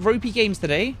some ropey games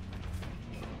today.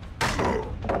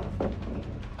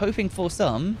 Hoping for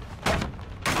some...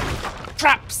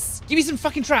 traps! Give me some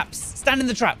fucking traps! Stand in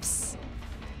the traps!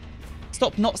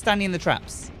 Stop not standing in the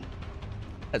traps.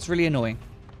 That's really annoying.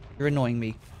 You're annoying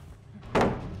me.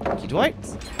 Thank you, Dwight.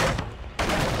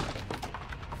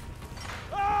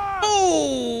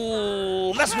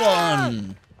 Oh! That's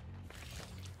one!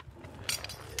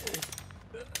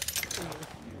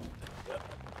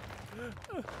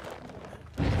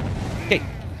 Okay,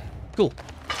 cool.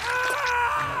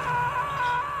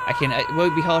 It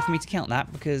won't be hard for me to count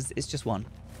that because it's just one.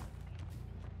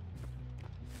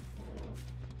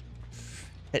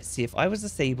 Let's see, if I was a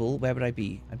Sable, where would I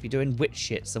be? I'd be doing witch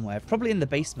shit somewhere, probably in the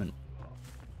basement.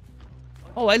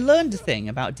 Oh, I learned a thing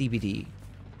about DBD.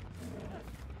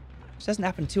 Which doesn't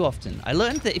happen too often. I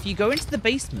learned that if you go into the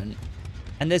basement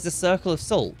and there's a circle of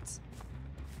salt,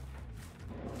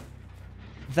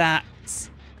 that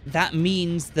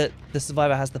means that the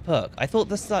survivor has the perk. I thought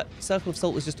the circle of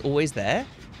salt was just always there,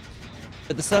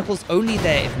 but the circle's only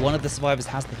there if one of the survivors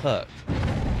has the perk.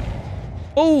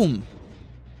 Boom!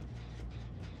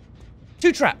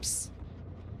 2 traps.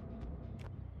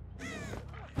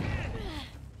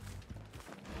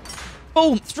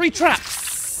 Boom! 3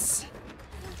 traps.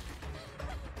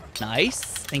 Nice.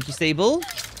 Thank you, Sable.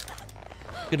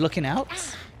 Good looking out.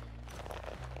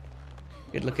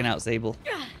 Good looking out, Sable.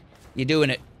 You're doing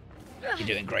it. You're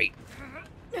doing great.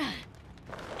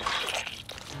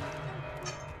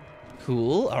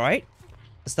 Cool. All right.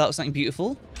 Let's start with something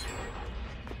beautiful.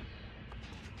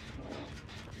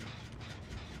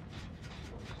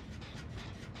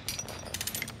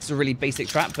 It's a really basic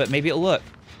trap, but maybe it'll work.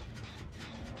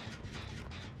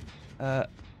 I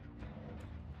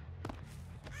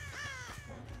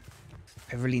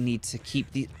really need to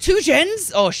keep the 2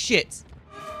 gens. Oh shit.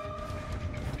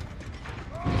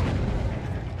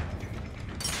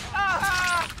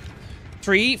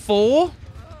 3, 4.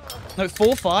 No,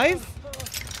 4, 5.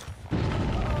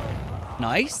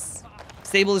 Nice.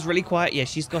 Sable is really quiet. Yeah,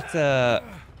 she's got,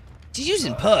 she's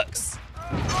using perks.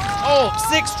 Oh,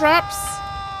 6 traps.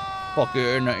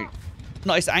 Fucking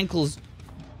nice ankles,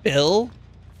 Bill.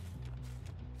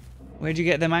 Where'd you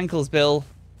get them ankles, Bill?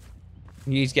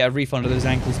 You need to get a refund of those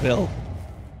ankles, Bill.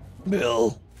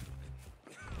 Bill.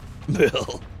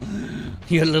 Bill.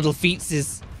 Your little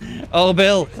feetses. Oh,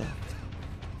 Bill.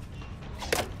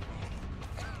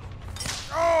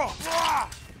 Oh.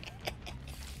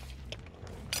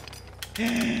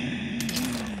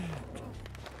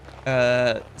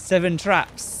 7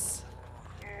 traps.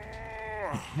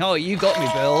 Oh, you got me,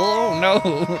 Bill. Oh, no.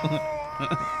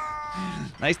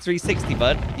 Nice 360,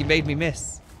 bud. You made me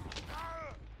miss.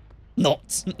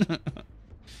 Not.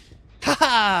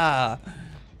 Haha!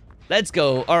 Let's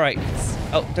go. All right.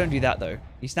 Oh, don't do that, though.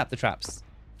 You snap the traps.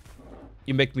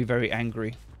 You make me very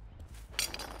angry.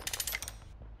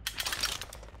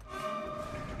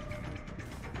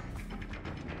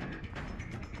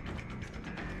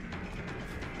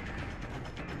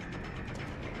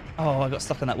 Oh, I got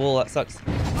stuck on that wall. That sucks.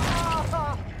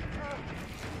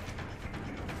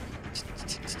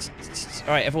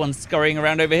 All right, everyone's scurrying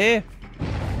around over here.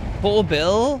 Poor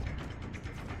Bill.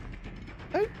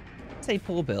 Don't say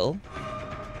poor Bill.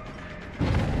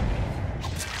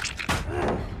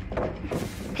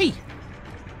 Hey,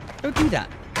 don't do that.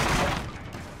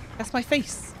 That's my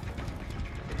face.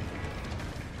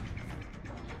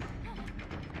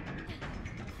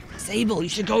 Sable, you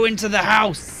should go into the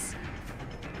house.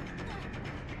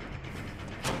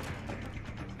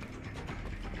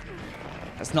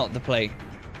 That's not the play.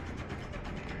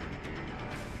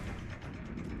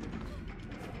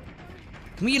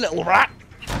 Come here, little rat.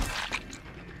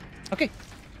 Okay.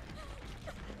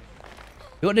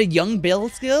 You want a young Bill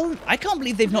skill? I can't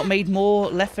believe they've not made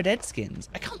more Left 4 Dead skins.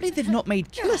 I can't believe they've not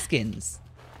made killer skins.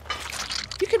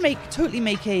 You could totally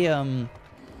make a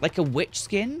like a witch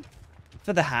skin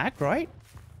for the hag, right?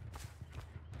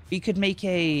 You could make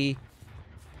a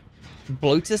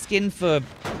bloater skin for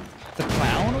the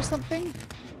clown or something.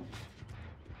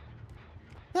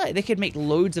 Yeah, they could make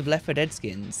loads of Left 4 Dead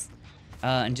skins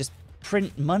and just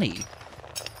print money.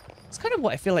 It's kind of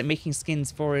what I feel like making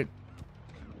skins for it.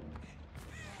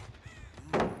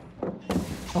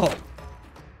 Oh,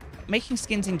 making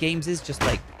skins in games is just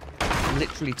like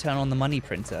literally turn on the money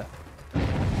printer.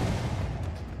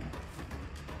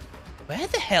 Where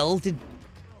the hell did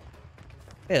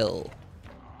Bill?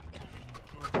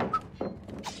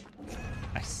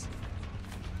 Nice.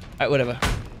 Alright, whatever.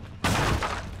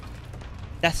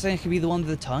 That thing could be the one with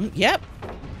the tongue. Yep.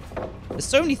 There's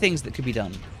so many things that could be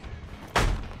done.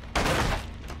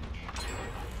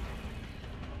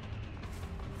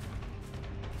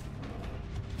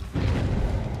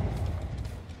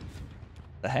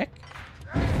 The heck?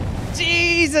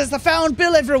 Jesus, I found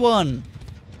Bill, everyone!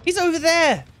 He's over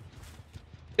there!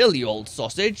 Bill, you old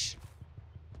sausage.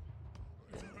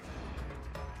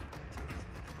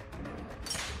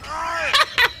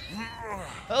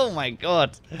 Oh my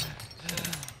god.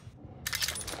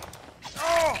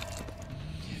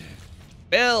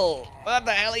 Bill, what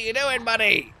the hell are you doing,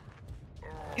 buddy?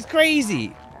 He's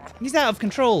crazy. He's out of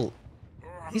control.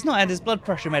 He's not had his blood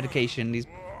pressure medication. He's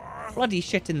bloody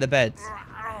shit in the bed.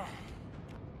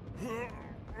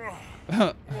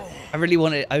 I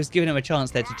was giving him a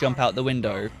chance there to jump out the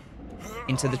window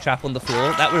into the trap on the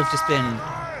floor. That would have just been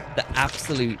the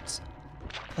absolute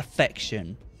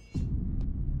perfection.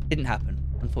 Didn't happen,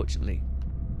 unfortunately.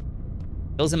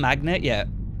 Bill's a magnet, yeah.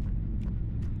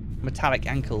 Metallic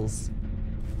ankles.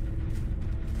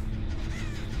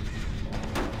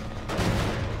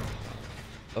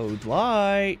 Oh,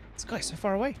 Dwight. This guy's so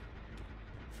far away.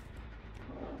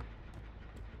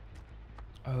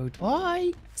 Oh,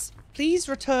 Dwight. Please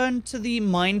return to the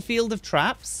minefield of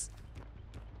traps.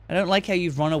 I don't like how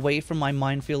you've run away from my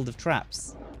minefield of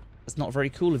traps. That's not very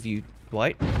cool of you,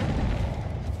 Dwight.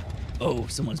 Oh,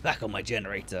 someone's back on my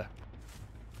generator.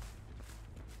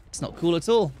 It's not cool at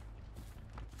all.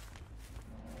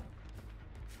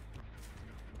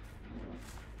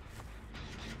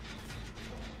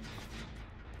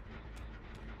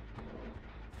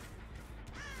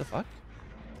 The fuck?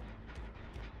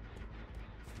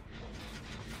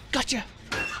 Gotcha!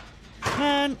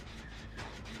 Man!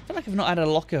 I feel like I've not had a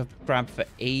locker grab for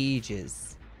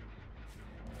ages.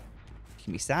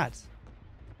 Making me sad.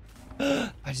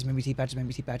 Badges made me tea, badges made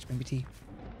me tea, badges made me tea.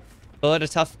 Oh, what a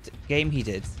tough game he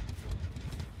did.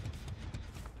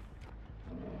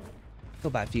 Feel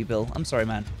bad for you, Bill. I'm sorry,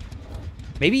 man.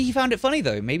 Maybe he found it funny,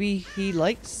 though. Maybe he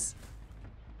likes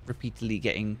repeatedly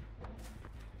getting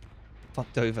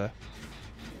fucked over.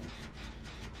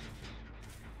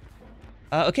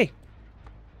 Okay.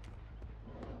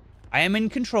 I am in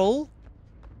control.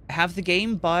 I have the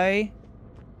game by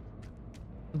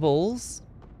the balls.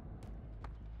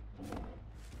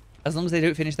 As long as they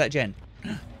don't finish that gen.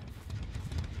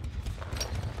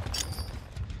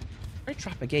 I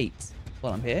trap a gate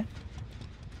while I'm here.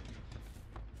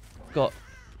 Got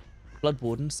Blood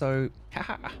Warden, so...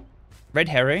 Haha. Red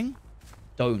herring?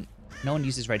 Don't. No one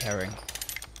uses red herring.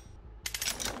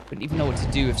 Wouldn't even know what to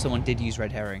do if someone did use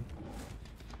red herring.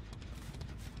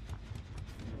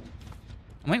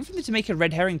 I'm waiting for them to make a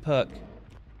red herring perk.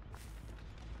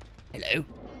 Hello.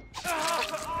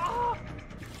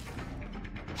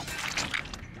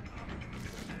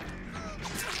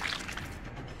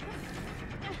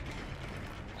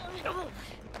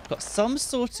 Got some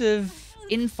sort of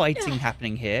infighting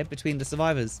happening here between the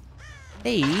survivors.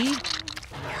 They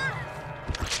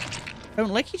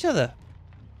don't like each other.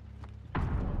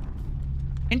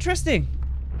 Interesting.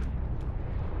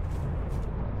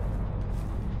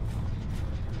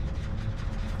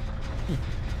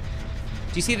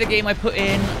 Do you see the game I put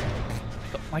in?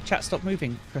 God, my chat stopped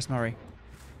moving, Chris Murray.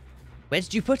 Where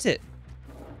did you put it?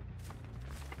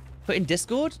 Put in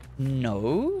Discord?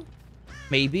 No.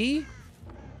 Maybe.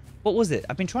 What was it?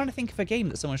 I've been trying to think of a game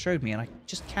that someone showed me and I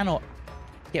just cannot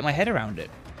get my head around it.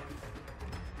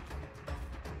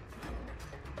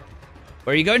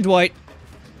 Where are you going, Dwight?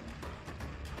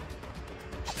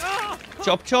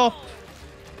 Chop, chop.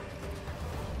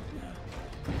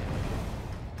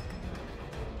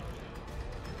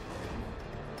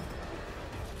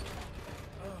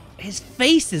 His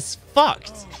face is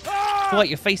fucked. Dwight,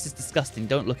 your face is disgusting.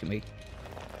 Don't look at me.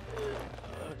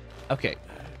 Okay.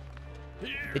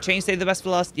 They changed Save the Best for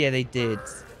Last? Yeah, they did.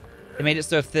 They made it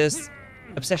so if this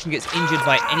obsession gets injured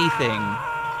by anything,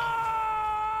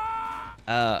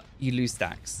 you lose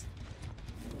stacks.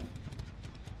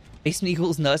 Basement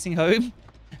equals nursing home?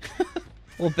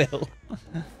 Or Bill?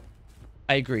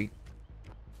 I agree.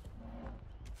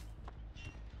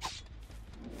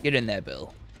 Get in there,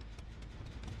 Bill.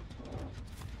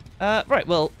 Right,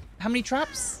 well, how many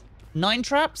traps? 9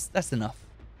 traps? That's enough.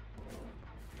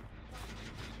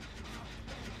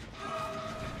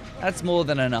 That's more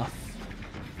than enough.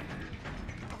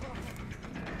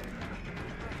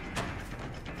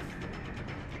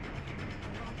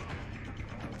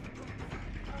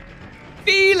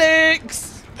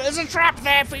 Felix! There's a trap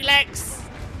there, Felix!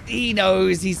 He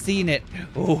knows, he's seen it.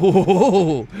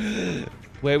 Oh,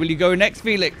 where will you go next,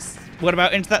 Felix? What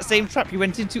about into that same trap you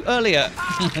went into earlier?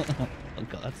 Oh,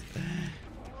 God.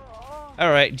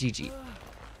 Alright, GG.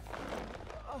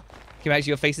 Kim, actually,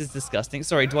 your face is disgusting.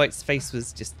 Sorry, Dwight's face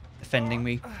was just offending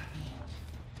me.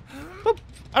 Boop.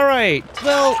 Alright,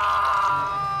 well...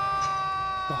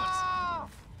 God.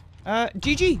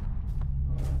 GG.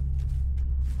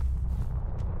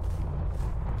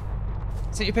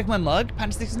 So you pick my mug?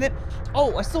 Panda sticks in it?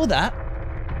 Oh, I saw that.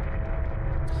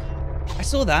 I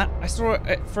saw that. I saw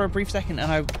it for a brief second,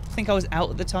 and I think I was out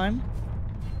at the time.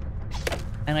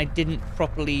 And I didn't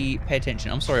properly pay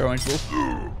attention. I'm sorry, Orange Wolf.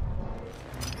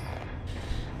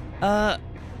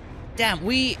 Damn,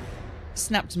 we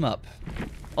snapped him up.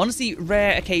 Honestly,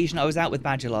 rare occasion. I was out with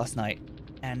Badger last night,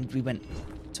 and we went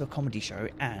to a comedy show,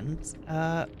 and,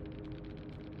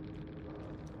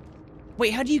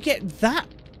 wait, how do you get that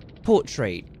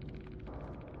portrait?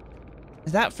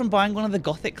 Is that from buying one of the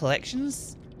Gothic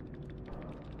collections?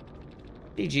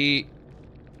 GG.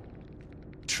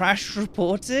 Trash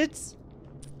reported?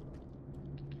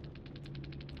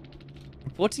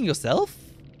 Reporting yourself?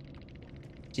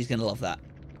 She's gonna love that.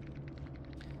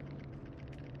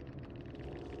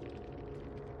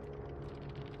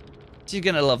 She's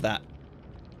gonna love that.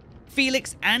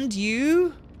 Felix and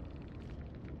you?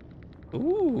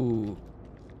 Ooh.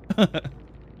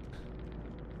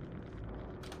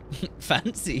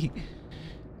 Fancy.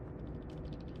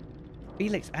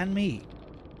 Felix and me.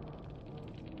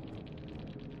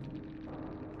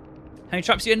 How many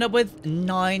traps you end up with?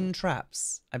 9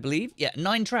 traps, I believe. Yeah,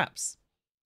 9 traps.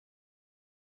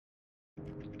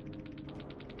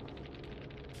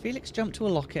 Felix jumped to a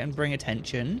locker and bring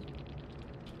attention.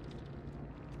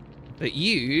 But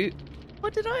you...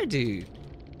 What did I do?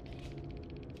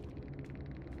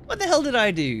 What the hell did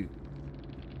I do?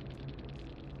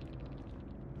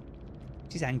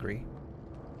 She's angry.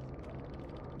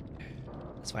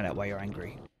 Let's find out why you're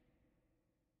angry.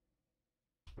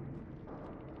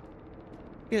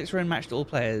 Felix Rowan matched all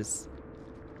players.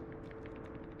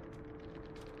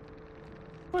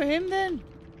 For him then?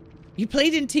 You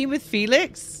played in team with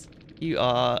Felix? You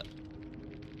are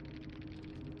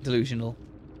delusional.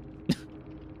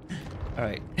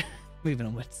 Alright, moving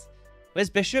onwards. Where's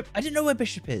Bishop? I don't know where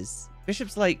Bishop is.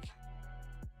 Bishop's like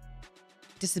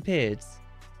disappeared.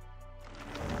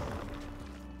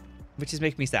 Which is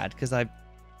making me sad, because I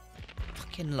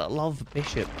fucking love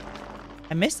Bishop.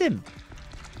 I miss him.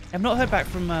 I've not heard back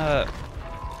from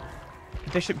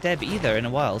Bishop Deb either in a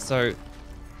while, so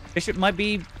Bishop might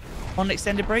be on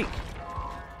extended break.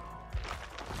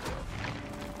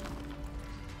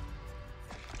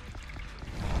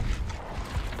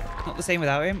 Not the same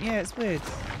without him. Yeah, it's weird.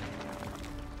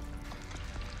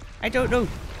 I don't know.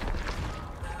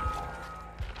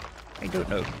 I don't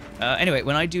know. Anyway,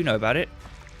 when I do know about it,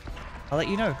 I'll let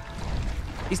you know.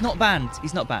 He's not banned.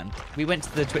 He's not banned. We went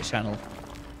to the Twitch channel.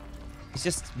 He's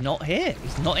just not here.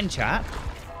 He's not in chat.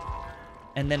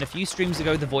 And then a few streams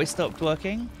ago, the voice stopped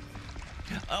working.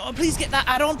 Oh, please get that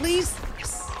add-on, please.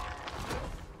 Yes.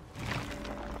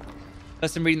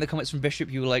 First time reading the comments from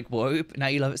Bishop, you were like, whoa, now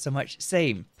you love it so much.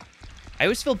 Same. I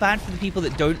always feel bad for the people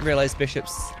that don't realize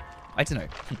Bishop's... I don't know.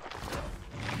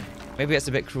 Maybe that's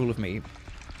a bit cruel of me.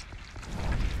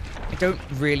 I don't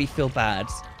really feel bad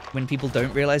when people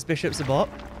don't realize Bishop's a bot.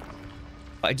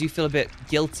 But I do feel a bit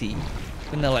guilty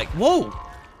when they're like, whoa!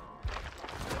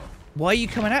 Why are you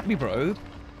coming at me, bro?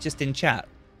 Just in chat.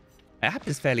 It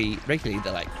happens fairly regularly.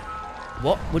 They're like,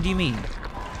 what? What do you mean?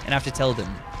 And I have to tell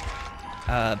them.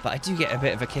 But I do get a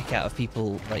bit of a kick out of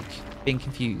people, like, being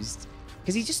confused.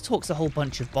 Because he just talks a whole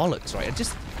bunch of bollocks, right? I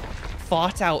just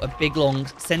fart out a big, long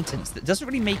sentence that doesn't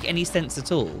really make any sense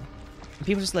at all. And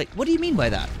people are just like, what do you mean by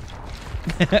that?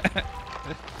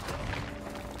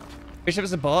 Bishop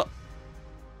is a bot.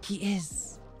 He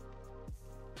is.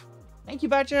 Thank you,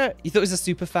 Badger. You thought he was a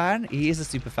super fan? He is a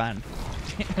super fan.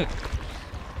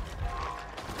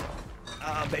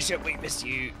 Ah, Bishop, we miss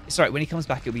you. Sorry, when he comes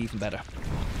back, it'll be even better.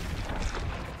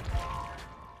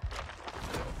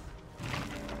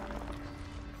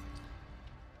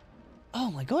 Oh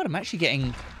my god, I'm actually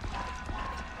getting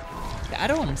the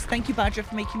add-ons. Thank you, Badger,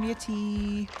 for making me a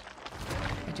tea.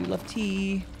 I do love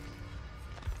tea.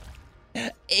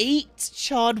 8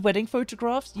 charred wedding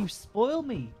photographs? You spoil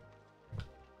me.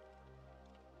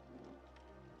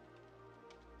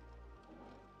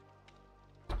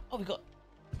 Oh, we got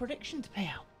a prediction to pay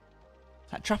out.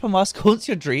 That Trapper mask haunts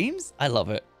your dreams? I love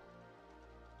it.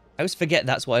 I always forget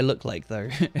that's what I look like, though.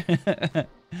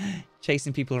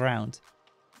 Chasing people around.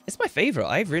 It's my favorite.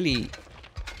 I really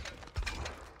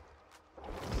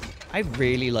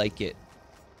like it.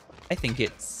 I think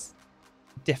it's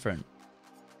different.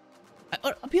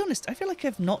 I'll be honest, I feel like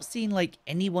I've not seen like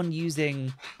anyone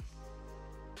using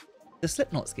the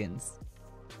Slipknot skins.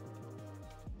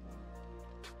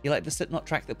 You like the Slipknot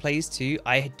track that plays too?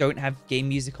 I don't have game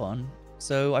music on,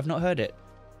 so I've not heard it.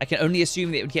 I can only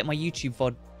assume that it would get my YouTube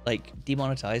VOD like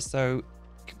demonetized, so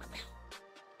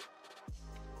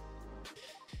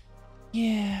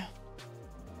yeah.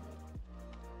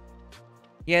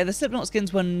 Yeah, the Slipknot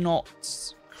skins were not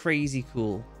crazy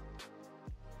cool.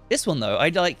 This one, though, I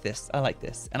like this. I like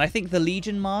this. And I think the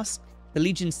Legion mask, the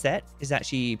Legion set, is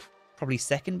actually probably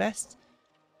second best.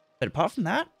 But apart from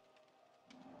that,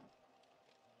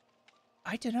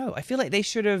 I don't know. I feel like they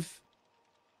should have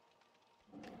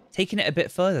taken it a bit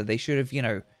further. They should have, you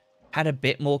know, had a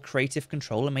bit more creative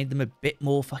control and made them a bit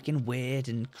more fucking weird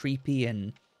and creepy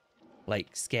and, like,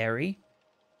 scary.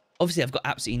 Obviously, I've got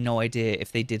absolutely no idea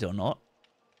if they did or not.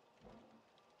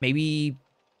 Maybe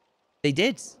they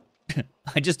did.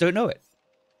 I just don't know it.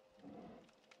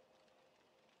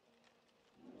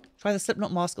 Try the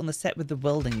Slipknot mask on the set with the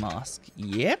welding mask.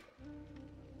 Yep.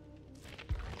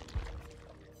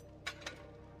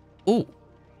 Ooh.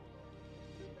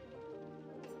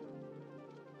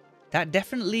 That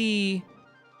definitely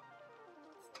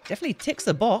ticks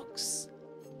a box.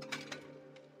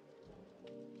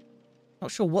 Not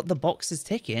sure what the box is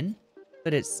ticking,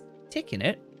 but it's ticking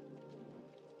it.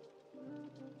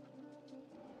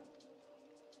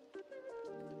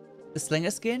 The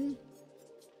Slinger skin?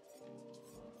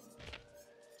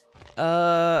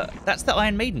 That's the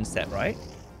Iron Maiden set, right?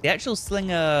 The actual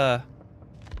Slinger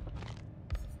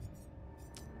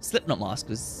Slipknot mask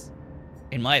was,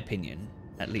 in my opinion,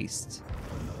 at least,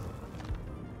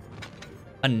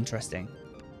 uninteresting.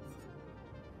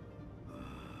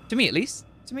 To me, at least.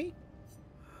 To me.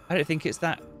 I don't think it's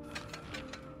that,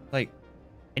 like,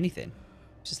 anything.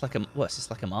 It's just like a, what, it's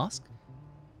just like a mask?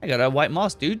 I got a white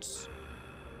mask, dudes.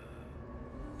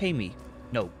 Pay me.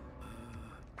 No.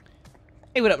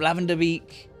 Hey, what up, Lavender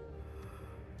Beak?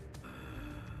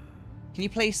 Can you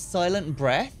play Silent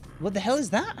Breath? What the hell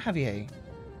is that, Javier?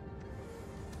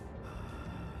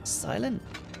 Silent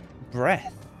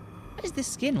Breath. What is this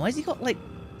skin? Why has he got, like,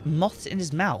 moths in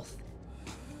his mouth?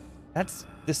 That's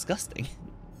disgusting.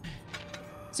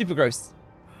 Super gross.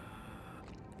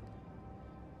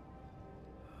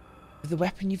 the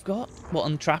weapon you've got? What,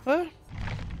 on Trapper?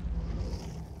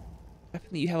 Weapon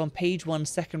that you have on page 1,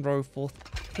 second row, fourth...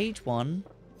 Page 1.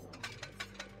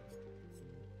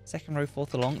 Second row,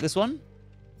 fourth along. This one?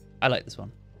 I like this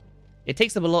one. It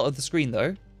takes up a lot of the screen,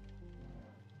 though.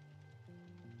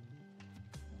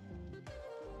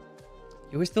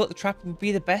 You always thought the Trapper would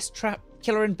be the best trap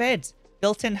killer in bed.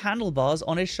 Built-in handlebars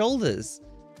on his shoulders.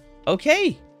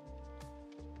 Okay.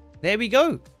 There we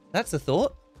go. That's a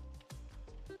thought.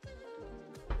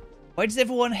 Why does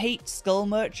everyone hate Skull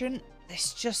Merchant?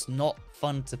 It's just not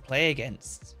fun to play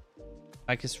against.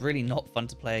 Like, it's really not fun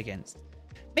to play against.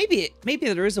 Maybe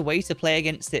there is a way to play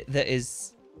against it that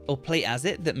is, or play as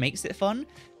it, that makes it fun.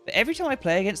 But every time I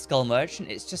play against Skull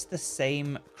Merchant, it's just the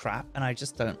same crap, and I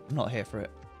just I'm not here for it.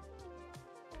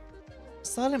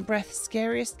 Silent Breath,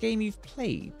 scariest game you've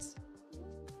played?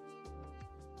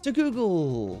 To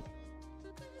Google.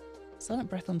 Silent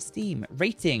Breath on Steam.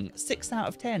 Rating, 6 out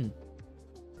of 10.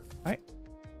 Alright.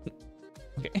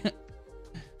 Okay.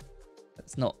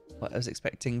 That's not what I was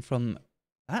expecting from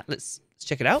that. Let's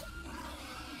check it out.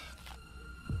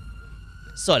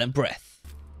 Silent Breath.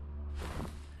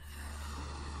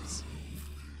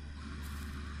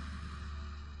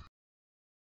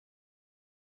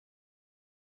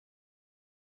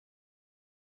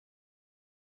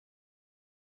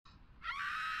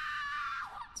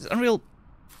 Is it Unreal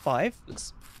 5?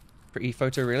 Looks pretty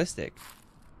photorealistic.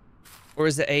 Or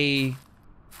is it a...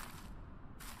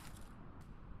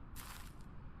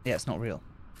 Yeah, it's not real.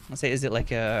 I'll say, is it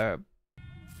like a...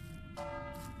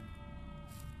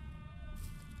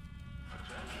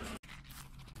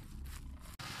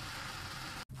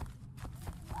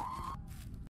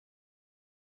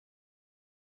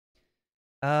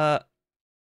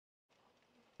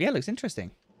 Yeah, it looks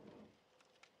interesting.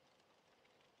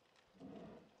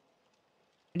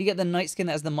 When you get the night skin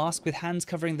that has the mask with hands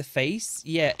covering the face,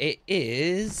 yeah, it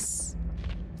is...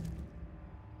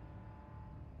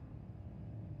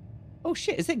 Oh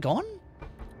shit, is it gone?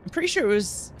 I'm pretty sure it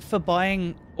was for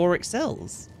buying Auric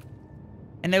cells.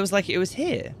 And there was like, it was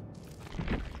here.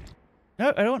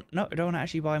 No, I don't want to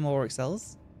actually buy more Auric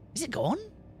cells. Is it gone?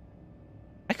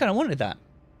 I kind of wanted that.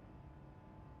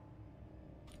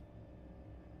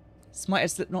 Smite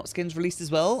Slipknot skins released as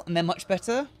well, and they're much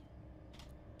better.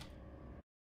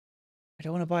 I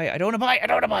don't want to buy it. I don't want to buy it. I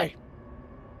don't want to buy.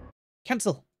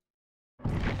 Cancel.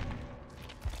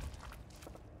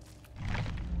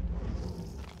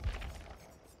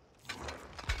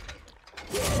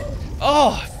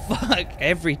 Oh, fuck.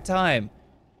 Every time.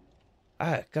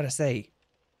 I gotta say,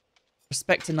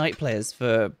 respect to night players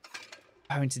for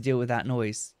having to deal with that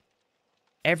noise.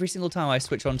 Every single time I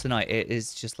switch on tonight, it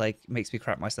is just like, makes me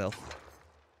crap myself.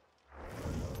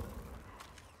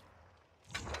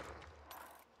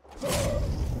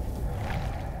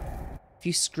 If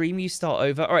you scream, you start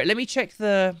over. All right, let me check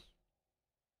the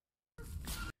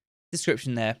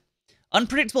description there.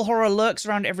 Unpredictable horror lurks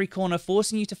around every corner,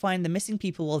 forcing you to find the missing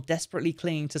people while desperately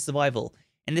clinging to survival.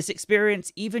 In this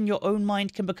experience, even your own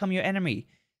mind can become your enemy.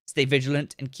 Stay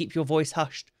vigilant and keep your voice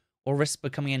hushed, or risk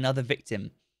becoming another victim.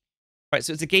 Right,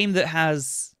 so it's a game that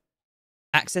has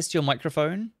access to your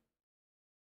microphone.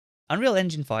 Unreal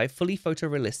Engine 5, fully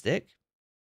photorealistic.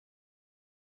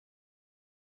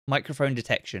 Microphone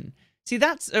detection. See,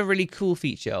 that's a really cool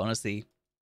feature, honestly.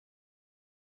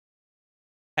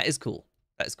 That is cool.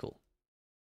 That is cool.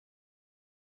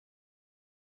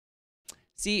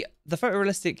 See, the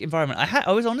photorealistic environment,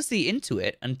 I was honestly into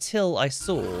it until I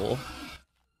saw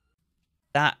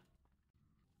that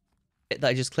bit that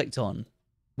I just clicked on,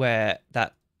 where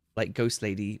that like ghost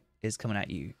lady is coming at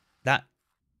you. That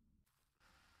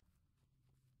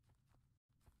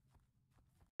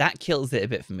kills it a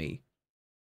bit for me.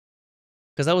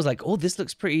 Because I was like, oh, this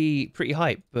looks pretty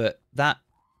hype, but that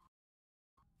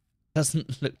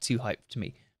doesn't look too hype to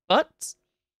me. But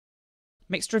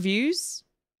mixed reviews,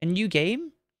 a new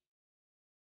game.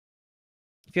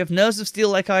 If you have nerves of steel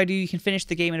like I do, you can finish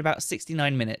the game in about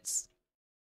 69 minutes.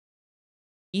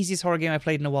 Easiest horror game I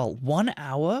played in a while. 1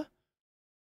 hour?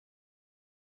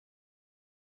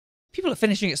 People are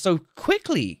finishing it so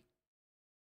quickly.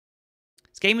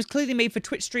 This game was clearly made for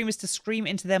Twitch streamers to scream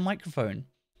into their microphone.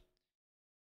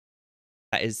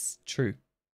 That is true.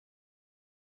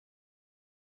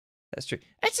 That's true.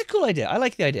 It's a cool idea. I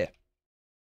like the idea.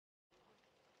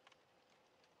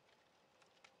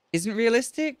 Isn't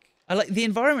realistic? I like the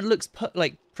environment looks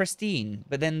like pristine,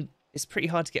 but then it's pretty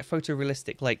hard to get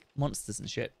photorealistic like monsters and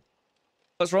shit.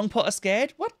 What's wrong? Potter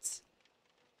scared? What?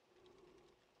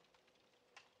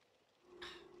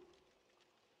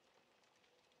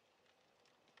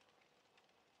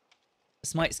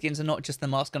 Smite skins are not just the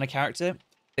mask on a character.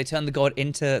 They turned the god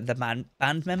into the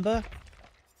band member.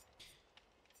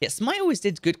 Yeah, Smite always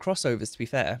did good crossovers, to be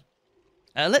fair.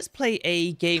 Let's play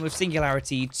a game of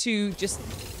Singularity to just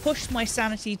push my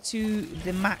sanity to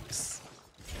the max.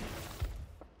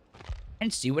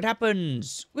 And see what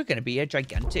happens. We're going to be a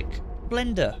gigantic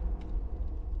blender.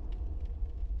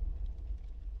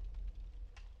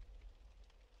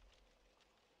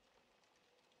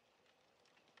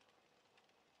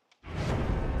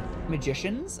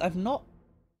 Magicians? I've not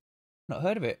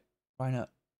heard of it. Why not?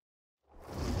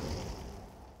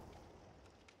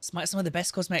 Smite some of the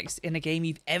best cosmetics in a game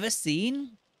you've ever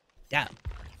seen? Damn.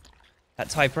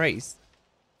 That's high praise.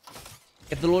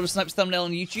 If the Lord of Snipes thumbnail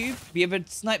on YouTube, have you ever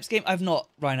Snipes game? I've not,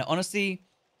 Rhino. Honestly,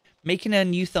 making a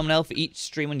new thumbnail for each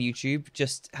stream on YouTube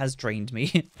just has drained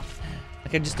me.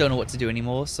 Like, I just don't know what to do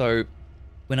anymore. So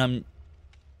when I'm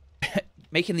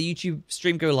making the YouTube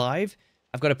stream go live,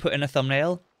 I've got to put in a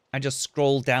thumbnail. I just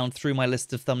scroll down through my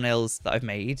list of thumbnails that I've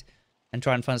made and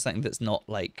try and find something that's not,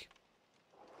 like,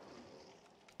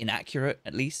 inaccurate,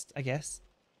 at least, I guess.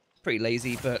 Pretty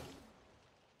lazy, but...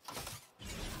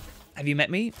 Have you met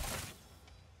me?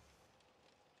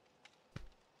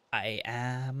 I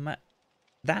am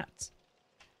that.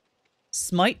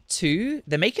 Smite 2?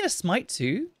 They're making a Smite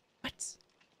 2? What?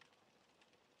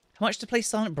 How much to play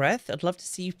Silent Breath? I'd love to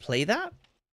see you play that.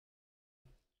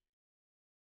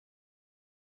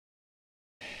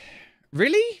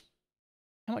 Really?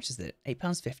 How much is it?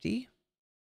 £8.50?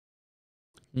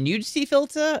 Nudity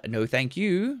filter? No, thank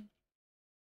you.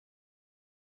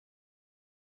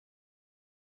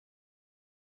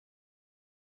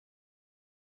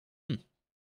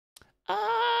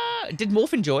 Did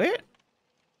Morph enjoy it?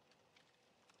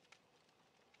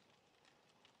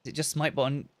 Is it just Smite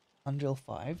on Unreal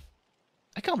 5?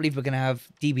 I can't believe we're going to have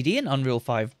DBD in Unreal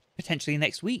 5 potentially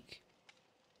next week.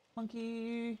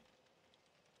 Monkey.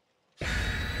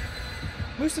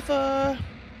 Mustafa.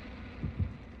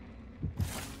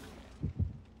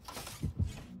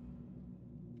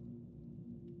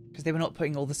 Because they were not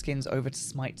putting all the skins over to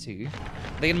Smite 2.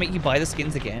 They're going to make you buy the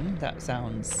skins again? That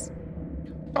sounds...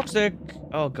 toxic.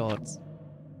 Oh, God.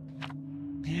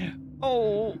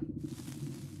 Oh.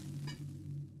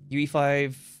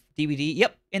 UE5 DBD.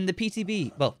 Yep, in the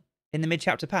PTB. Well, in the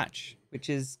mid-chapter patch, which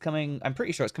is coming... I'm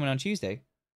pretty sure it's coming on Tuesday.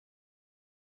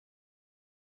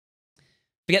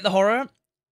 Forget the horror.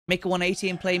 Make a 180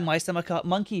 and play My Summer Car.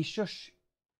 Monkey, shush.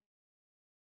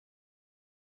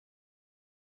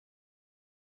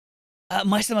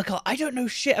 My Summer Car. I don't know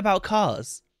shit about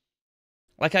cars.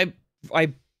 Like, I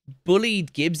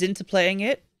bullied Gibbs into playing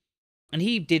it, and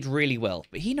he did really well.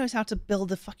 But he knows how to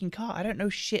build a fucking car. I don't know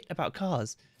shit about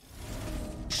cars.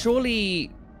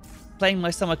 Surely playing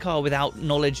My Summer Car without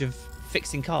knowledge of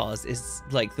fixing cars is,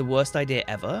 like, the worst idea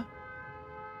ever.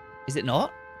 Is it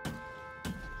not?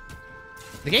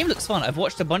 The game looks fun. I've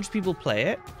watched a bunch of people play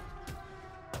it.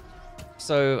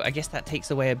 So I guess that takes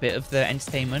away a bit of the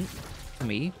entertainment for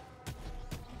me.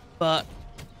 But,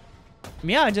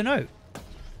 yeah, I don't know.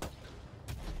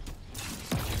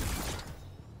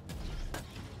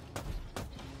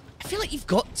 I feel like you've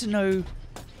got to know,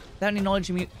 without any knowledge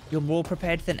of me, you're more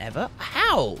prepared than ever.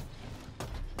 How?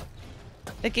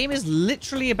 The game is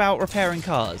literally about repairing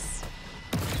cars.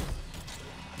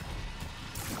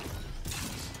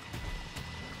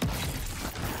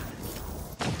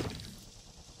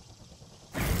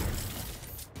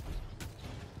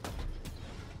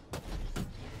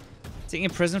 Sitting in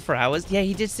prison for hours? Yeah,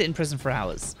 he did sit in prison for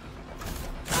hours.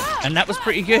 And that was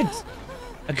pretty good.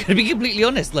 I'm gonna be completely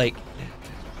honest, like,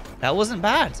 that wasn't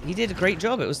bad. He did a great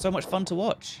job. It was so much fun to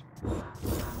watch.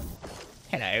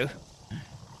 Hello.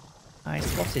 I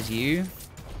spotted you.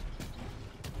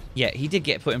 Yeah, he did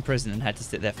get put in prison and had to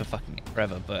sit there for fucking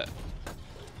forever, but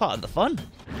it's part of the fun.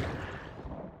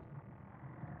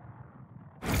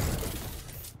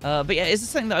 But yeah, it's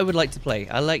something that I would like to play.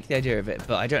 I like the idea of it,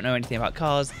 but I don't know anything about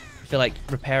cars. I feel like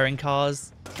repairing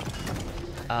cars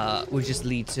would just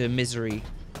lead to misery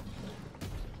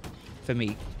for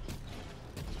me.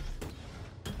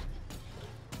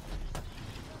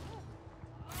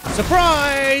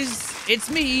 Surprise! It's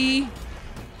me!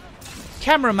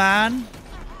 Cameraman!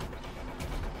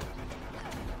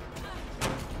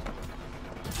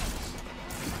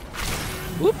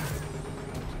 Whoop!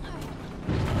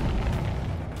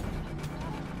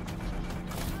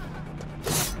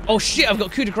 Oh shit, I've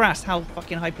got coup de grace. How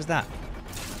fucking hype is that?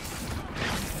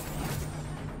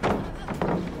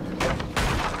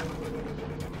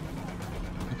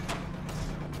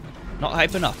 Not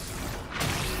hype enough.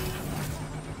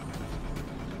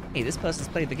 Hey, this person's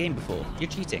played the game before. You're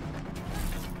cheating.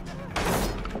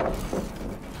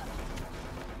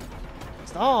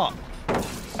 Stop!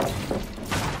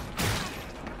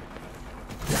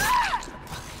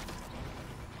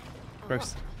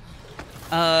 Gross.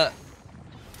 Hey,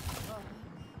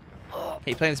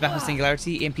 playing this map with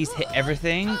Singularity, EMPs hit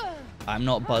everything. I'm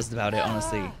not buzzed about it,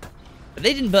 honestly. But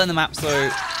they didn't burn the map, so...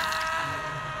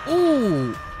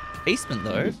 Ooh! Basement,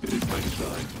 though.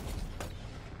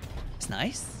 It's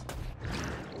nice.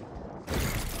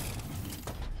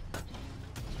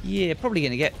 Yeah, probably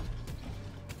gonna get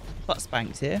butt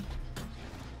spanked here.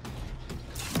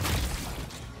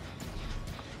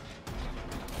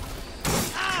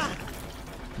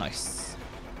 Nice.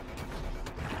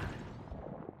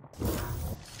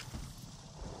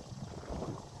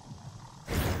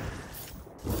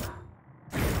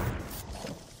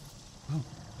 Oh.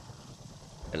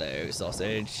 Hello,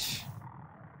 sausage.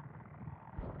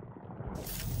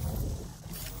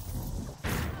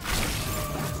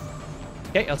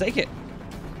 Okay, I'll take it.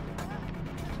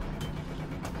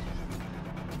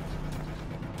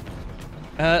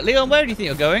 Leon, where do you think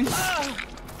you're going?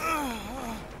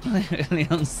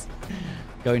 Leon's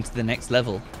going to the next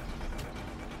level.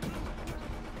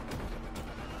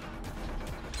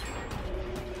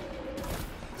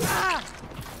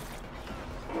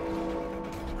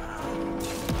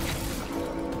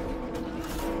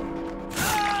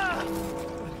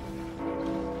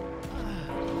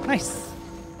 Nice.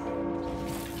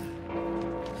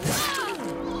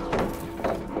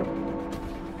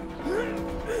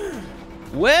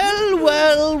 Well,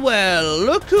 well, well,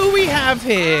 look who we have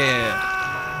here.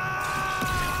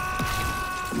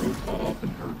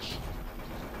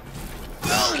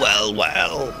 Well, well,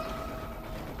 well.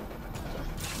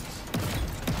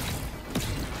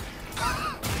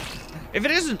 If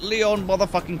it isn't Leon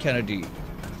motherfucking Kennedy.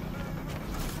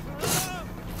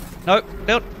 No,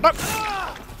 no, no.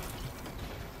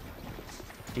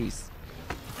 Jeez.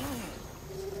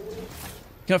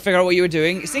 Cannot figure out what you were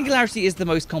doing. Singularity is the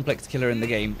most complex killer in the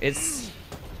game. It's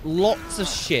lots of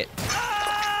shit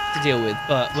to deal with,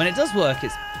 but when it does work,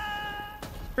 it's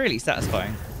really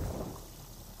satisfying.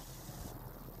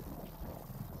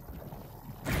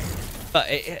 But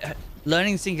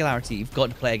learning Singularity, you've got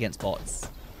to play against bots,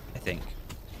 I think.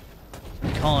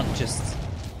 You can't just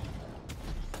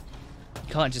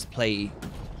play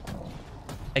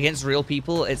against real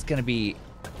people. It's going to be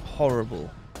horrible.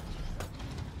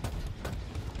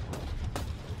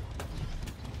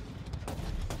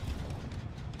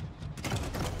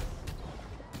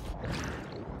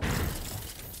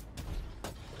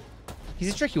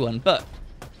 He's a tricky one, but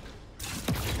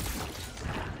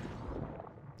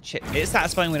shit, it's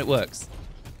satisfying when it works.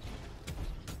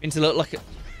 Into look like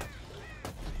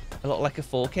a lot like a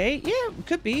 4K. Yeah, it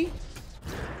could be.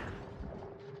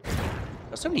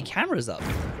 Got so many cameras up.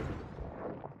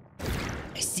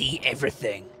 I see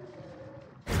everything.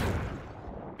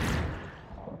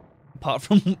 Apart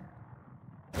from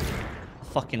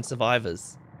fucking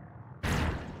survivors.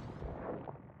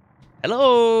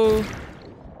 Hello?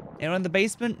 Anyone in the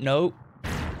basement? No.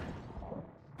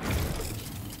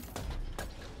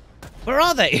 Where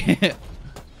are they?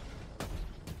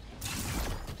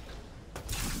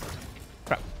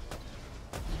 Crap.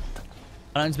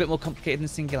 Unknown's a bit more complicated than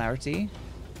Singularity.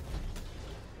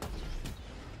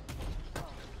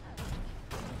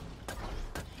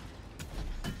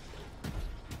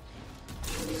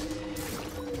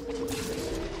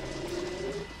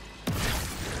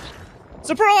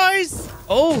 Surprise!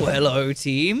 Oh, hello,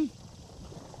 team.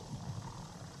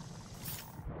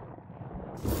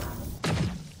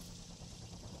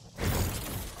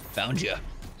 Found you.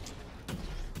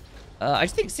 I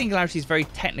just think Singularity is very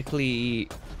technically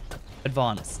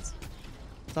advanced.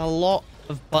 There's a lot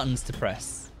of buttons to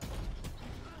press.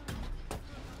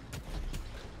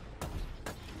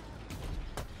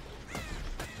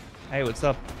 Hey, what's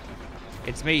up?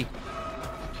 It's me.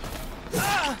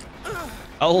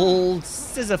 Old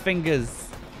scissor fingers.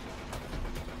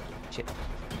 Shit.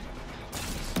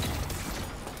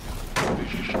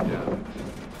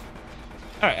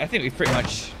 Alright, I think we've pretty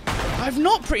much... I've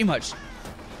not pretty much...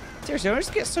 Seriously, I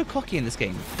just get so cocky in this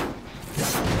game.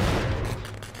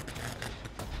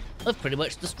 I've pretty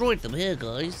much destroyed them here,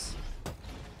 guys.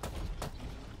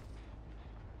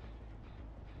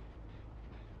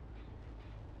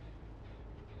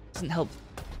 Doesn't help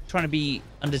trying to be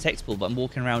undetectable, but I'm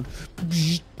walking around.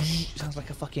 Sounds like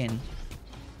a fucking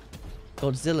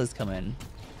Godzilla's come in.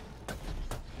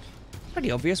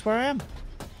 Pretty obvious where I am.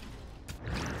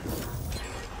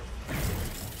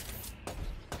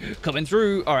 Coming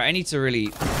through. All right, I need to really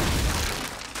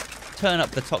turn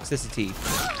up the toxicity.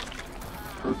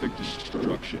 Perfect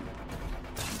destruction.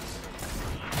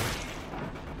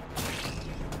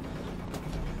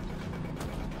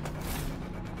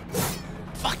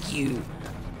 Fuck you.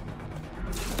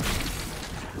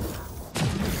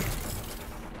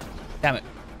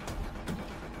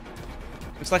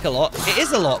 looks like a lot. It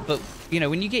is a lot, but, you know,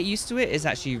 when you get used to it, it's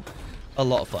actually a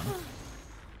lot of fun.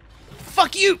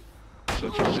 Fuck you!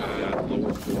 Such a sad,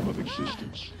 lower form of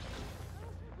existence.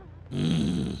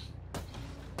 I'm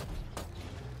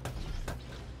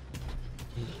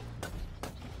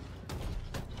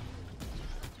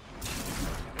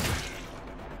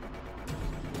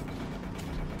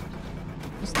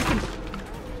sticking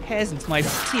hairs into my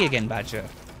tea again, Badger.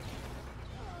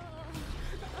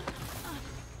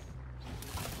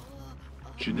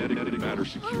 Genetic matter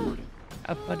secured.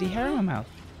 A bloody hair in my mouth.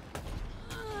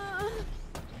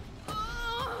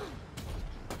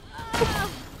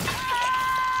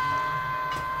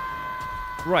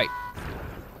 Right.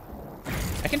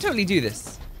 I can totally do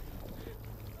this.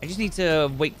 I just need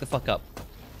to wake the fuck up.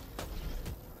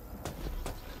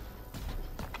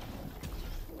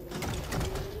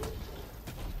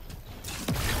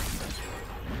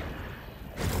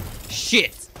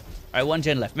 Shit! Alright, 1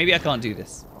 gen left. Maybe I can't do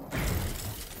this.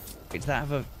 Wait, does that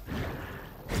have a...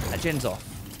 That gen's off.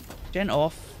 Gen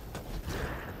off.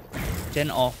 Gen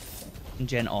off. And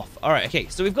gen off. Alright, okay.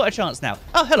 So we've got a chance now.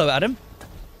 Oh, hello, Adam.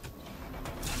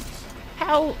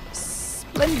 How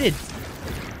splendid.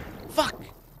 Fuck.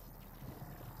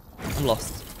 I'm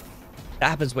lost. That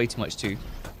happens way too much too.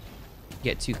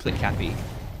 Get too click happy.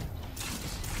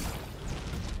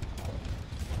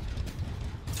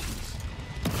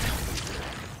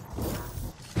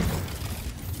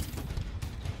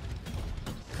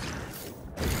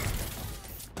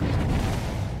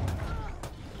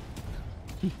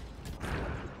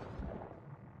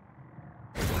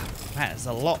 Man, there's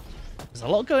a lot. There's a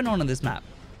lot going on this map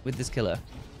with this killer.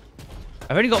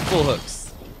 I've only got 4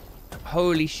 hooks.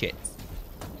 Holy shit.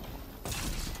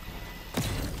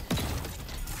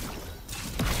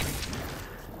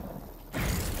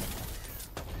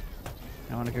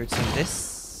 I want to go to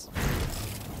this.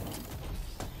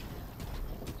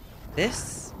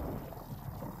 This.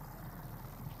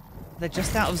 They're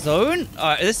just out of zone?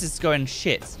 Alright, this is going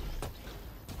shit.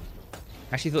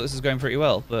 Actually thought this was going pretty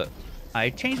well, but I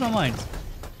changed my mind.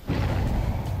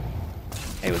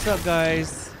 Hey, what's up,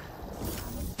 guys?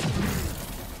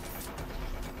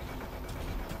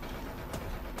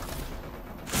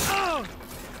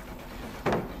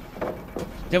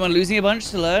 Don't want losing a bunch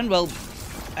to learn? Well,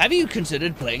 have you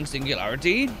considered playing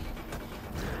Singularity?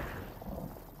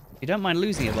 You don't mind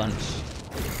losing a bunch.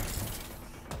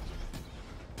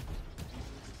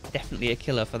 Definitely a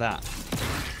killer for that.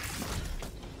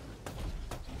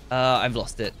 I've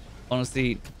lost it.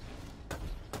 Honestly,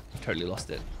 I've totally lost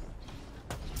it.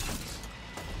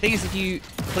 Thing is, if you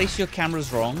place your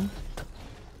cameras wrong,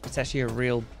 it's actually a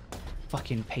real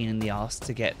fucking pain in the ass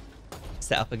to get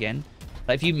set up again.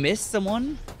 Like if you miss someone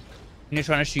and you're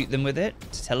trying to shoot them with it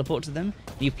to teleport to them,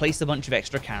 and you place a bunch of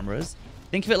extra cameras,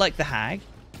 think of it like the Hag.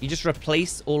 You just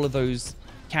replace all of those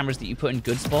cameras that you put in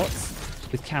good spots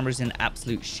with cameras in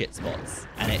absolute shit spots,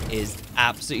 and it is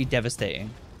absolutely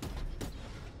devastating.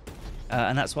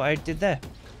 And that's what I did there.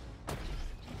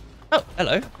 Oh,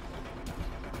 hello.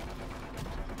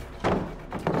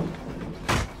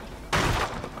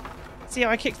 See how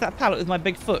I kicked that pallet with my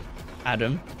big foot,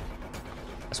 Adam?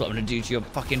 That's what I'm gonna do to your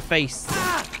fucking face.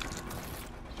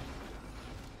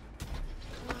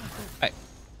 Right.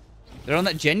 They're on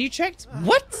that gen you checked?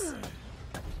 What?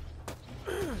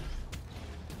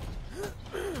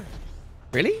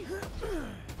 Really?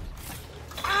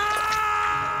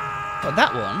 Oh,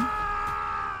 that one?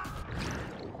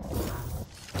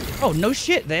 Oh, no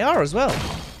shit, they are as well.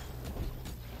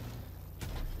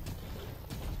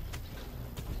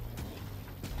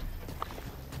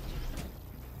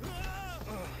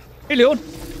 Hey, Leon.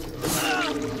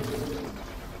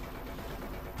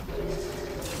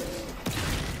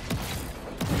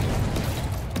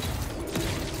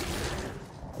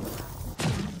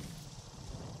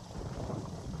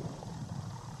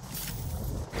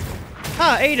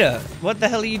 Ah, Ada, what the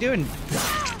hell are you doing?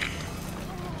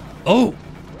 Oh!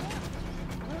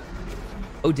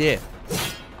 Oh dear.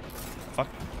 Fuck.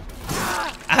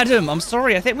 Adam, I'm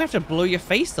sorry. I think we have to blow your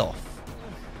face off.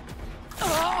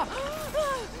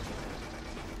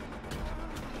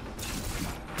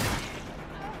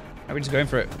 We're just going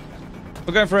for it.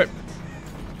 We're going for it.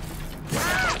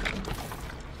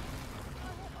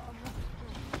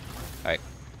 Alright.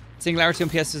 Singularity on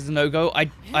PS is a no-go.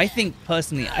 I think,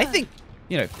 personally,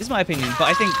 you know, this is my opinion, but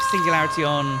I think Singularity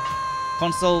on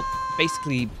console,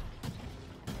 basically...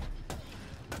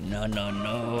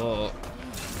 No.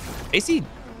 Basically,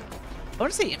 I don't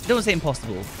want to say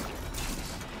impossible.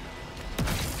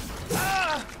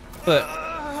 But...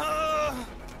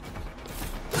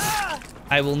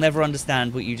 I will never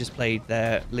understand what you just played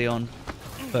there, Leon.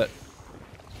 But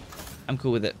I'm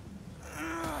cool with it.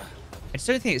 I just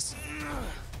don't think it's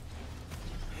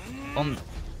on.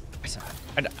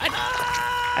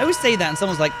 I always say that, and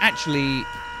someone's like, actually,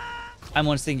 I'm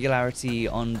on Singularity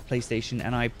on PlayStation,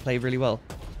 and I play really well.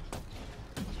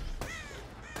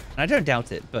 And I don't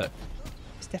doubt it, but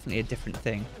it's definitely a different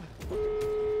thing.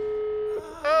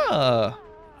 Oh.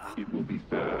 It will be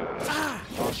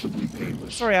fast, possibly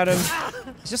painless. Sorry, Adam.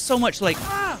 It's just so much like.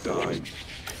 Die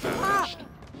fast,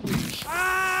 please.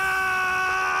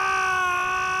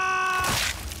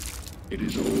 It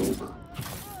is all over.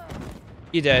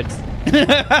 You're dead.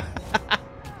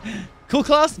 Cool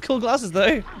glasses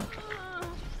though.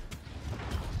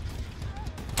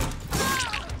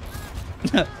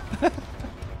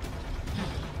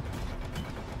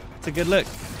 It's a good look.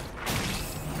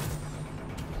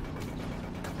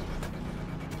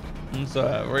 It's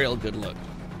a real good look.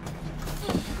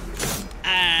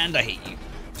 And I hate you.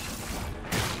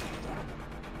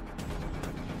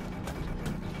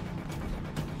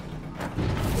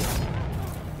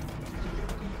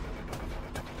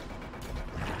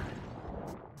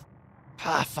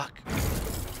 Ah, fuck.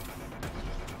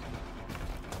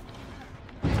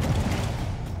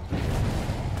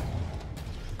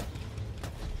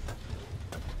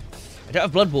 I don't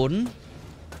have Blood Warden.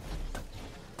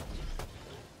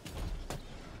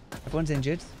 Everyone's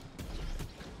injured.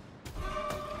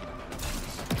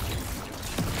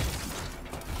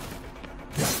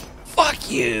 Fuck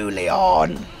you,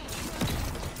 Leon!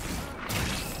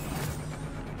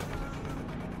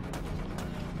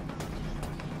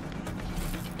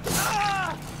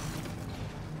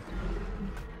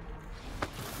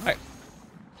 Alright.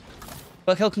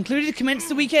 Buckhill concluded. Commence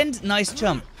the weekend. Nice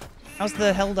jump. How's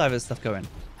the Helldivers stuff going?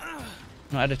 I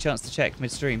had a chance to check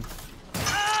midstream.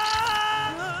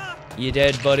 You're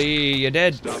dead, buddy. You're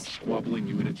dead. Stop squabbling,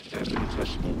 you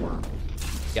infinitesimal worm.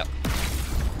 Yep.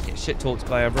 Get shit talked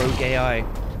by a rogue AI.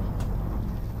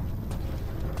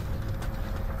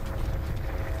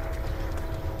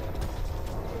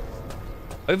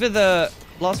 Over the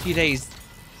last few days,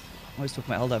 I always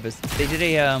talking about Helldivers. They did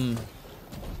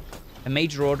a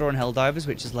major order on Helldivers,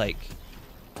 which is like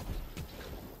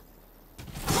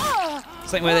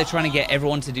something where they're trying to get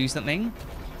everyone to do something.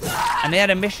 And they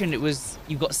had a mission. It was,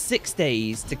 you've got 6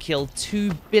 days to kill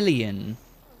 2 billion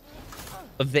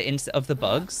of the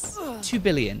bugs. 2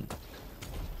 billion.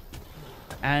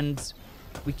 And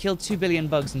we killed 2 billion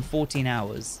bugs in 14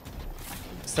 hours.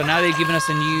 So now they've given us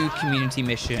a new community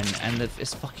mission, and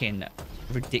it's fucking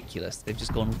ridiculous. They've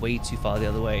just gone way too far the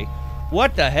other way.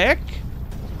 What the heck?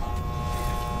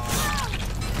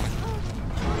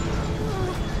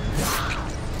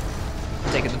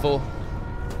 Taking the 4.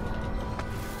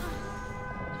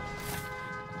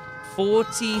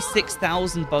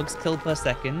 46,000 bugs killed per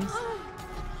second.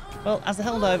 Well, as a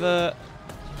Helldiver,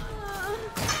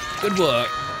 good work.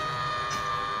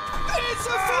 It's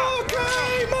a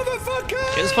 4K,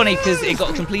 motherfucker! It was funny because it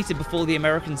got completed before the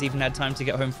Americans even had time to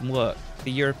get home from work.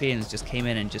 The Europeans just came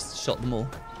in and just shot them all.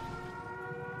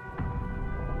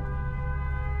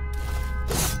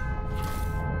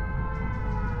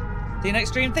 See you next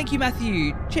stream. Thank you,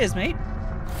 Matthew. Cheers, mate.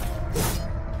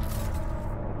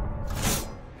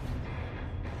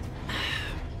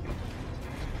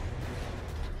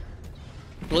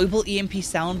 Global EMP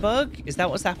sound bug? Is that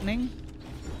what's happening?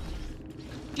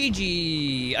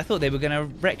 GG. I thought they were going to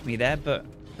wreck me there, but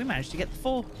we managed to get the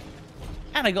 4.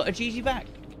 And I got a GG back.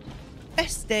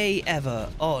 Best day ever.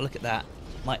 Oh, look at that.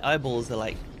 My eyeballs are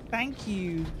like, thank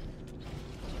you.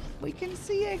 We can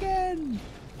see again.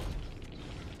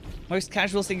 Most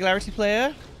casual Singularity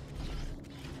player.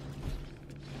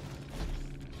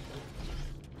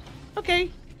 Okay.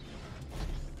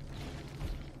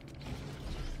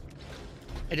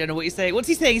 I don't know what you're saying. What's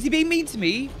he saying? Is he being mean to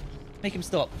me? Make him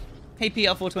stop. Hey,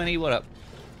 PR420, what up?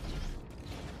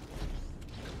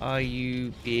 Are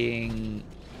you being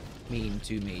mean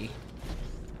to me?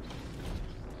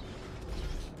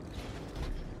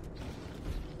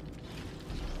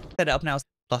 Set it up now.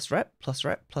 Plus rep, plus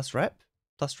rep, plus rep,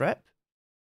 plus rep.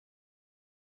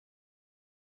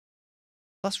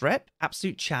 Plus rep,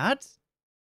 absolute Chad.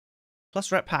 Plus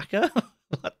rep hacker.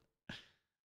 What?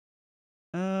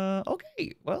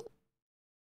 Okay, well.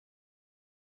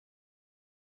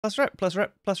 Plus rep, plus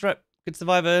rep, plus rep. Good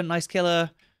survivor, nice killer,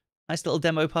 nice little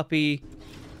demo puppy.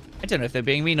 I don't know if they're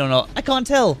being mean or not. I can't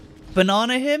tell.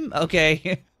 Banana him?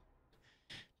 Okay.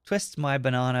 Twist my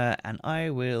banana and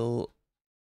I will...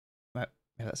 Yeah,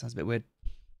 that sounds a bit weird.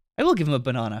 I will give him a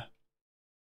banana.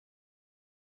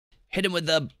 Hit him with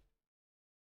the...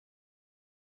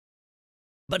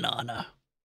 banana.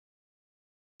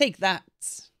 Take that.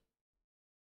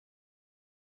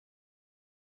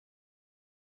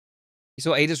 You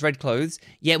saw Ada's red clothes?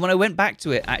 Yeah, when I went back to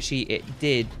it, actually, it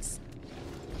did.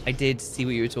 I did see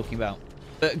what you were talking about.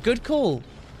 But good call,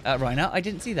 Reiner. I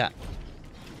didn't see that.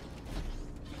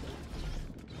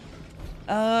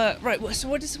 Right, so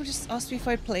what did someone just ask me if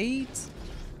I played?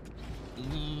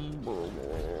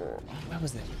 Where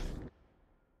was it?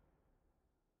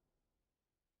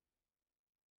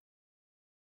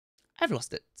 I've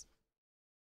lost it.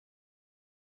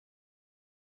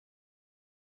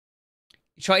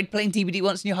 You tried playing DBD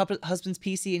once on your husband's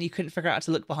PC and you couldn't figure out how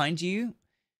to look behind you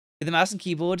with a mouse and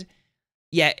keyboard?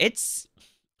 Yeah, it's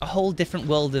a whole different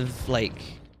world of, like,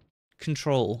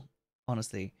 control,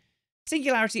 honestly.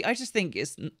 Singularity, I just think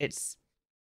it's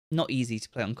not easy to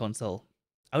play on console.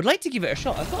 I would like to give it a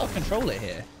shot. I've got a controller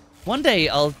here. One day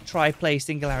I'll try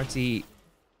Singularity,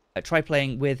 try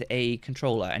playing with a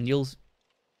controller, and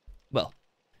well,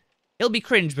 it'll be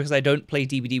cringe because I don't play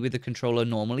DBD with a controller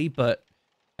normally, but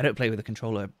I don't play with a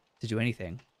controller to do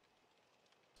anything.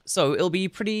 So it'll be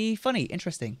pretty funny,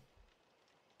 interesting.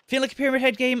 Feel like a Pyramid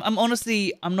Head game? I'm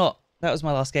not. That was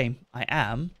my last game. I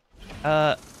am.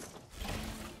 Gonna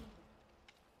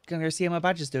go see how my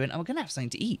badger's doing. I'm gonna have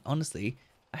something to eat, honestly.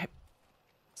 I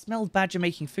smelled badger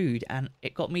making food and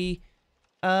it got me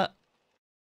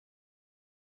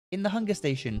in the hunger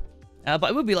station. But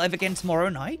I will be live again tomorrow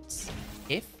night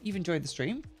if you've enjoyed the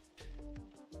stream.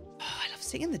 Oh, I love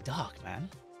sitting in the dark, man.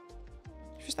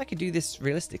 I wish I could do this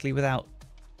realistically without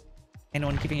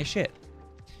anyone giving a shit.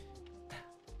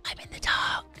 I'm in the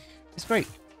dark. It's great.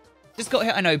 Just got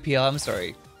here. I know, PR. I'm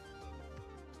sorry.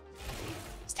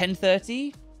 It's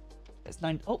 10:30. It's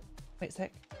 9. Oh, wait a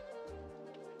sec.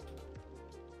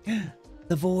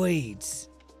 The void.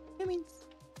 Who means?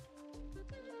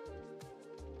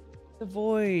 The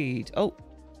void. Oh,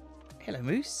 hello,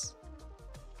 Moose.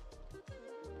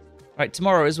 Right,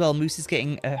 tomorrow as well, Moose is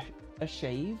getting a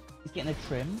shave. He's getting a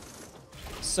trim.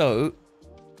 So,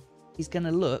 he's going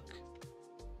to look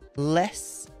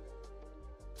less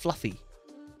fluffy.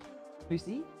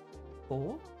 Moosey,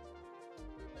 4.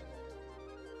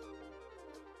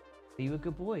 Are you a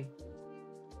good boy?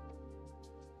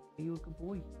 Are you a good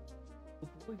boy?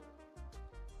 Good boy.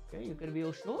 Okay, you're going to be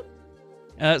all short.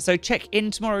 So check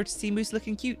in tomorrow to see Moose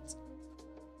looking cute.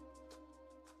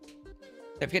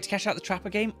 Don't forget to cash out the Trapper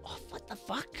game. Oh, what the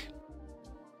fuck?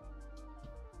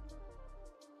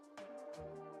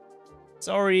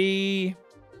 Sorry.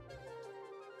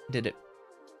 Did it.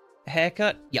 A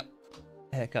haircut? Yep.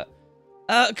 A haircut.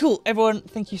 Cool. Everyone,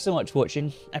 thank you so much for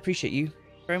watching. I appreciate you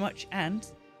very much.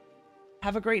 And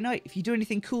have a great night. If you do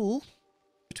anything cool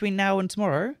between now and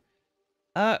tomorrow,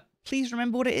 please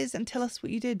remember what it is and tell us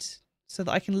what you did so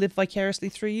that I can live vicariously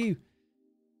through you.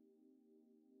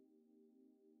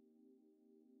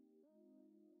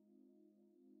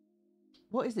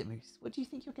 What is it, Moose? What do you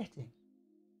think you're getting?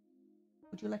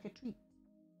 Would you like a treat?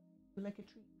 Would you like a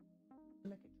treat? Would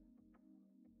you like a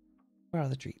treat? Where are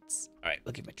the treats? All right,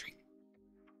 we'll give him a treat.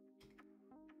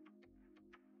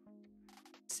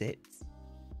 Sit.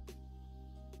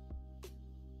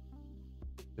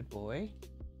 Good boy.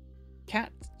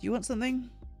 Cat, do you want something?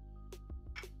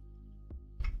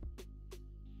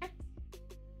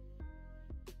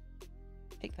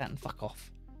 Take that and fuck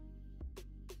off.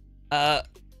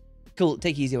 Cool.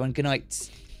 Take it easy, everyone. Good night.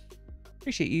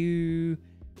 Appreciate you.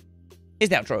 Here's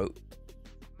the outro.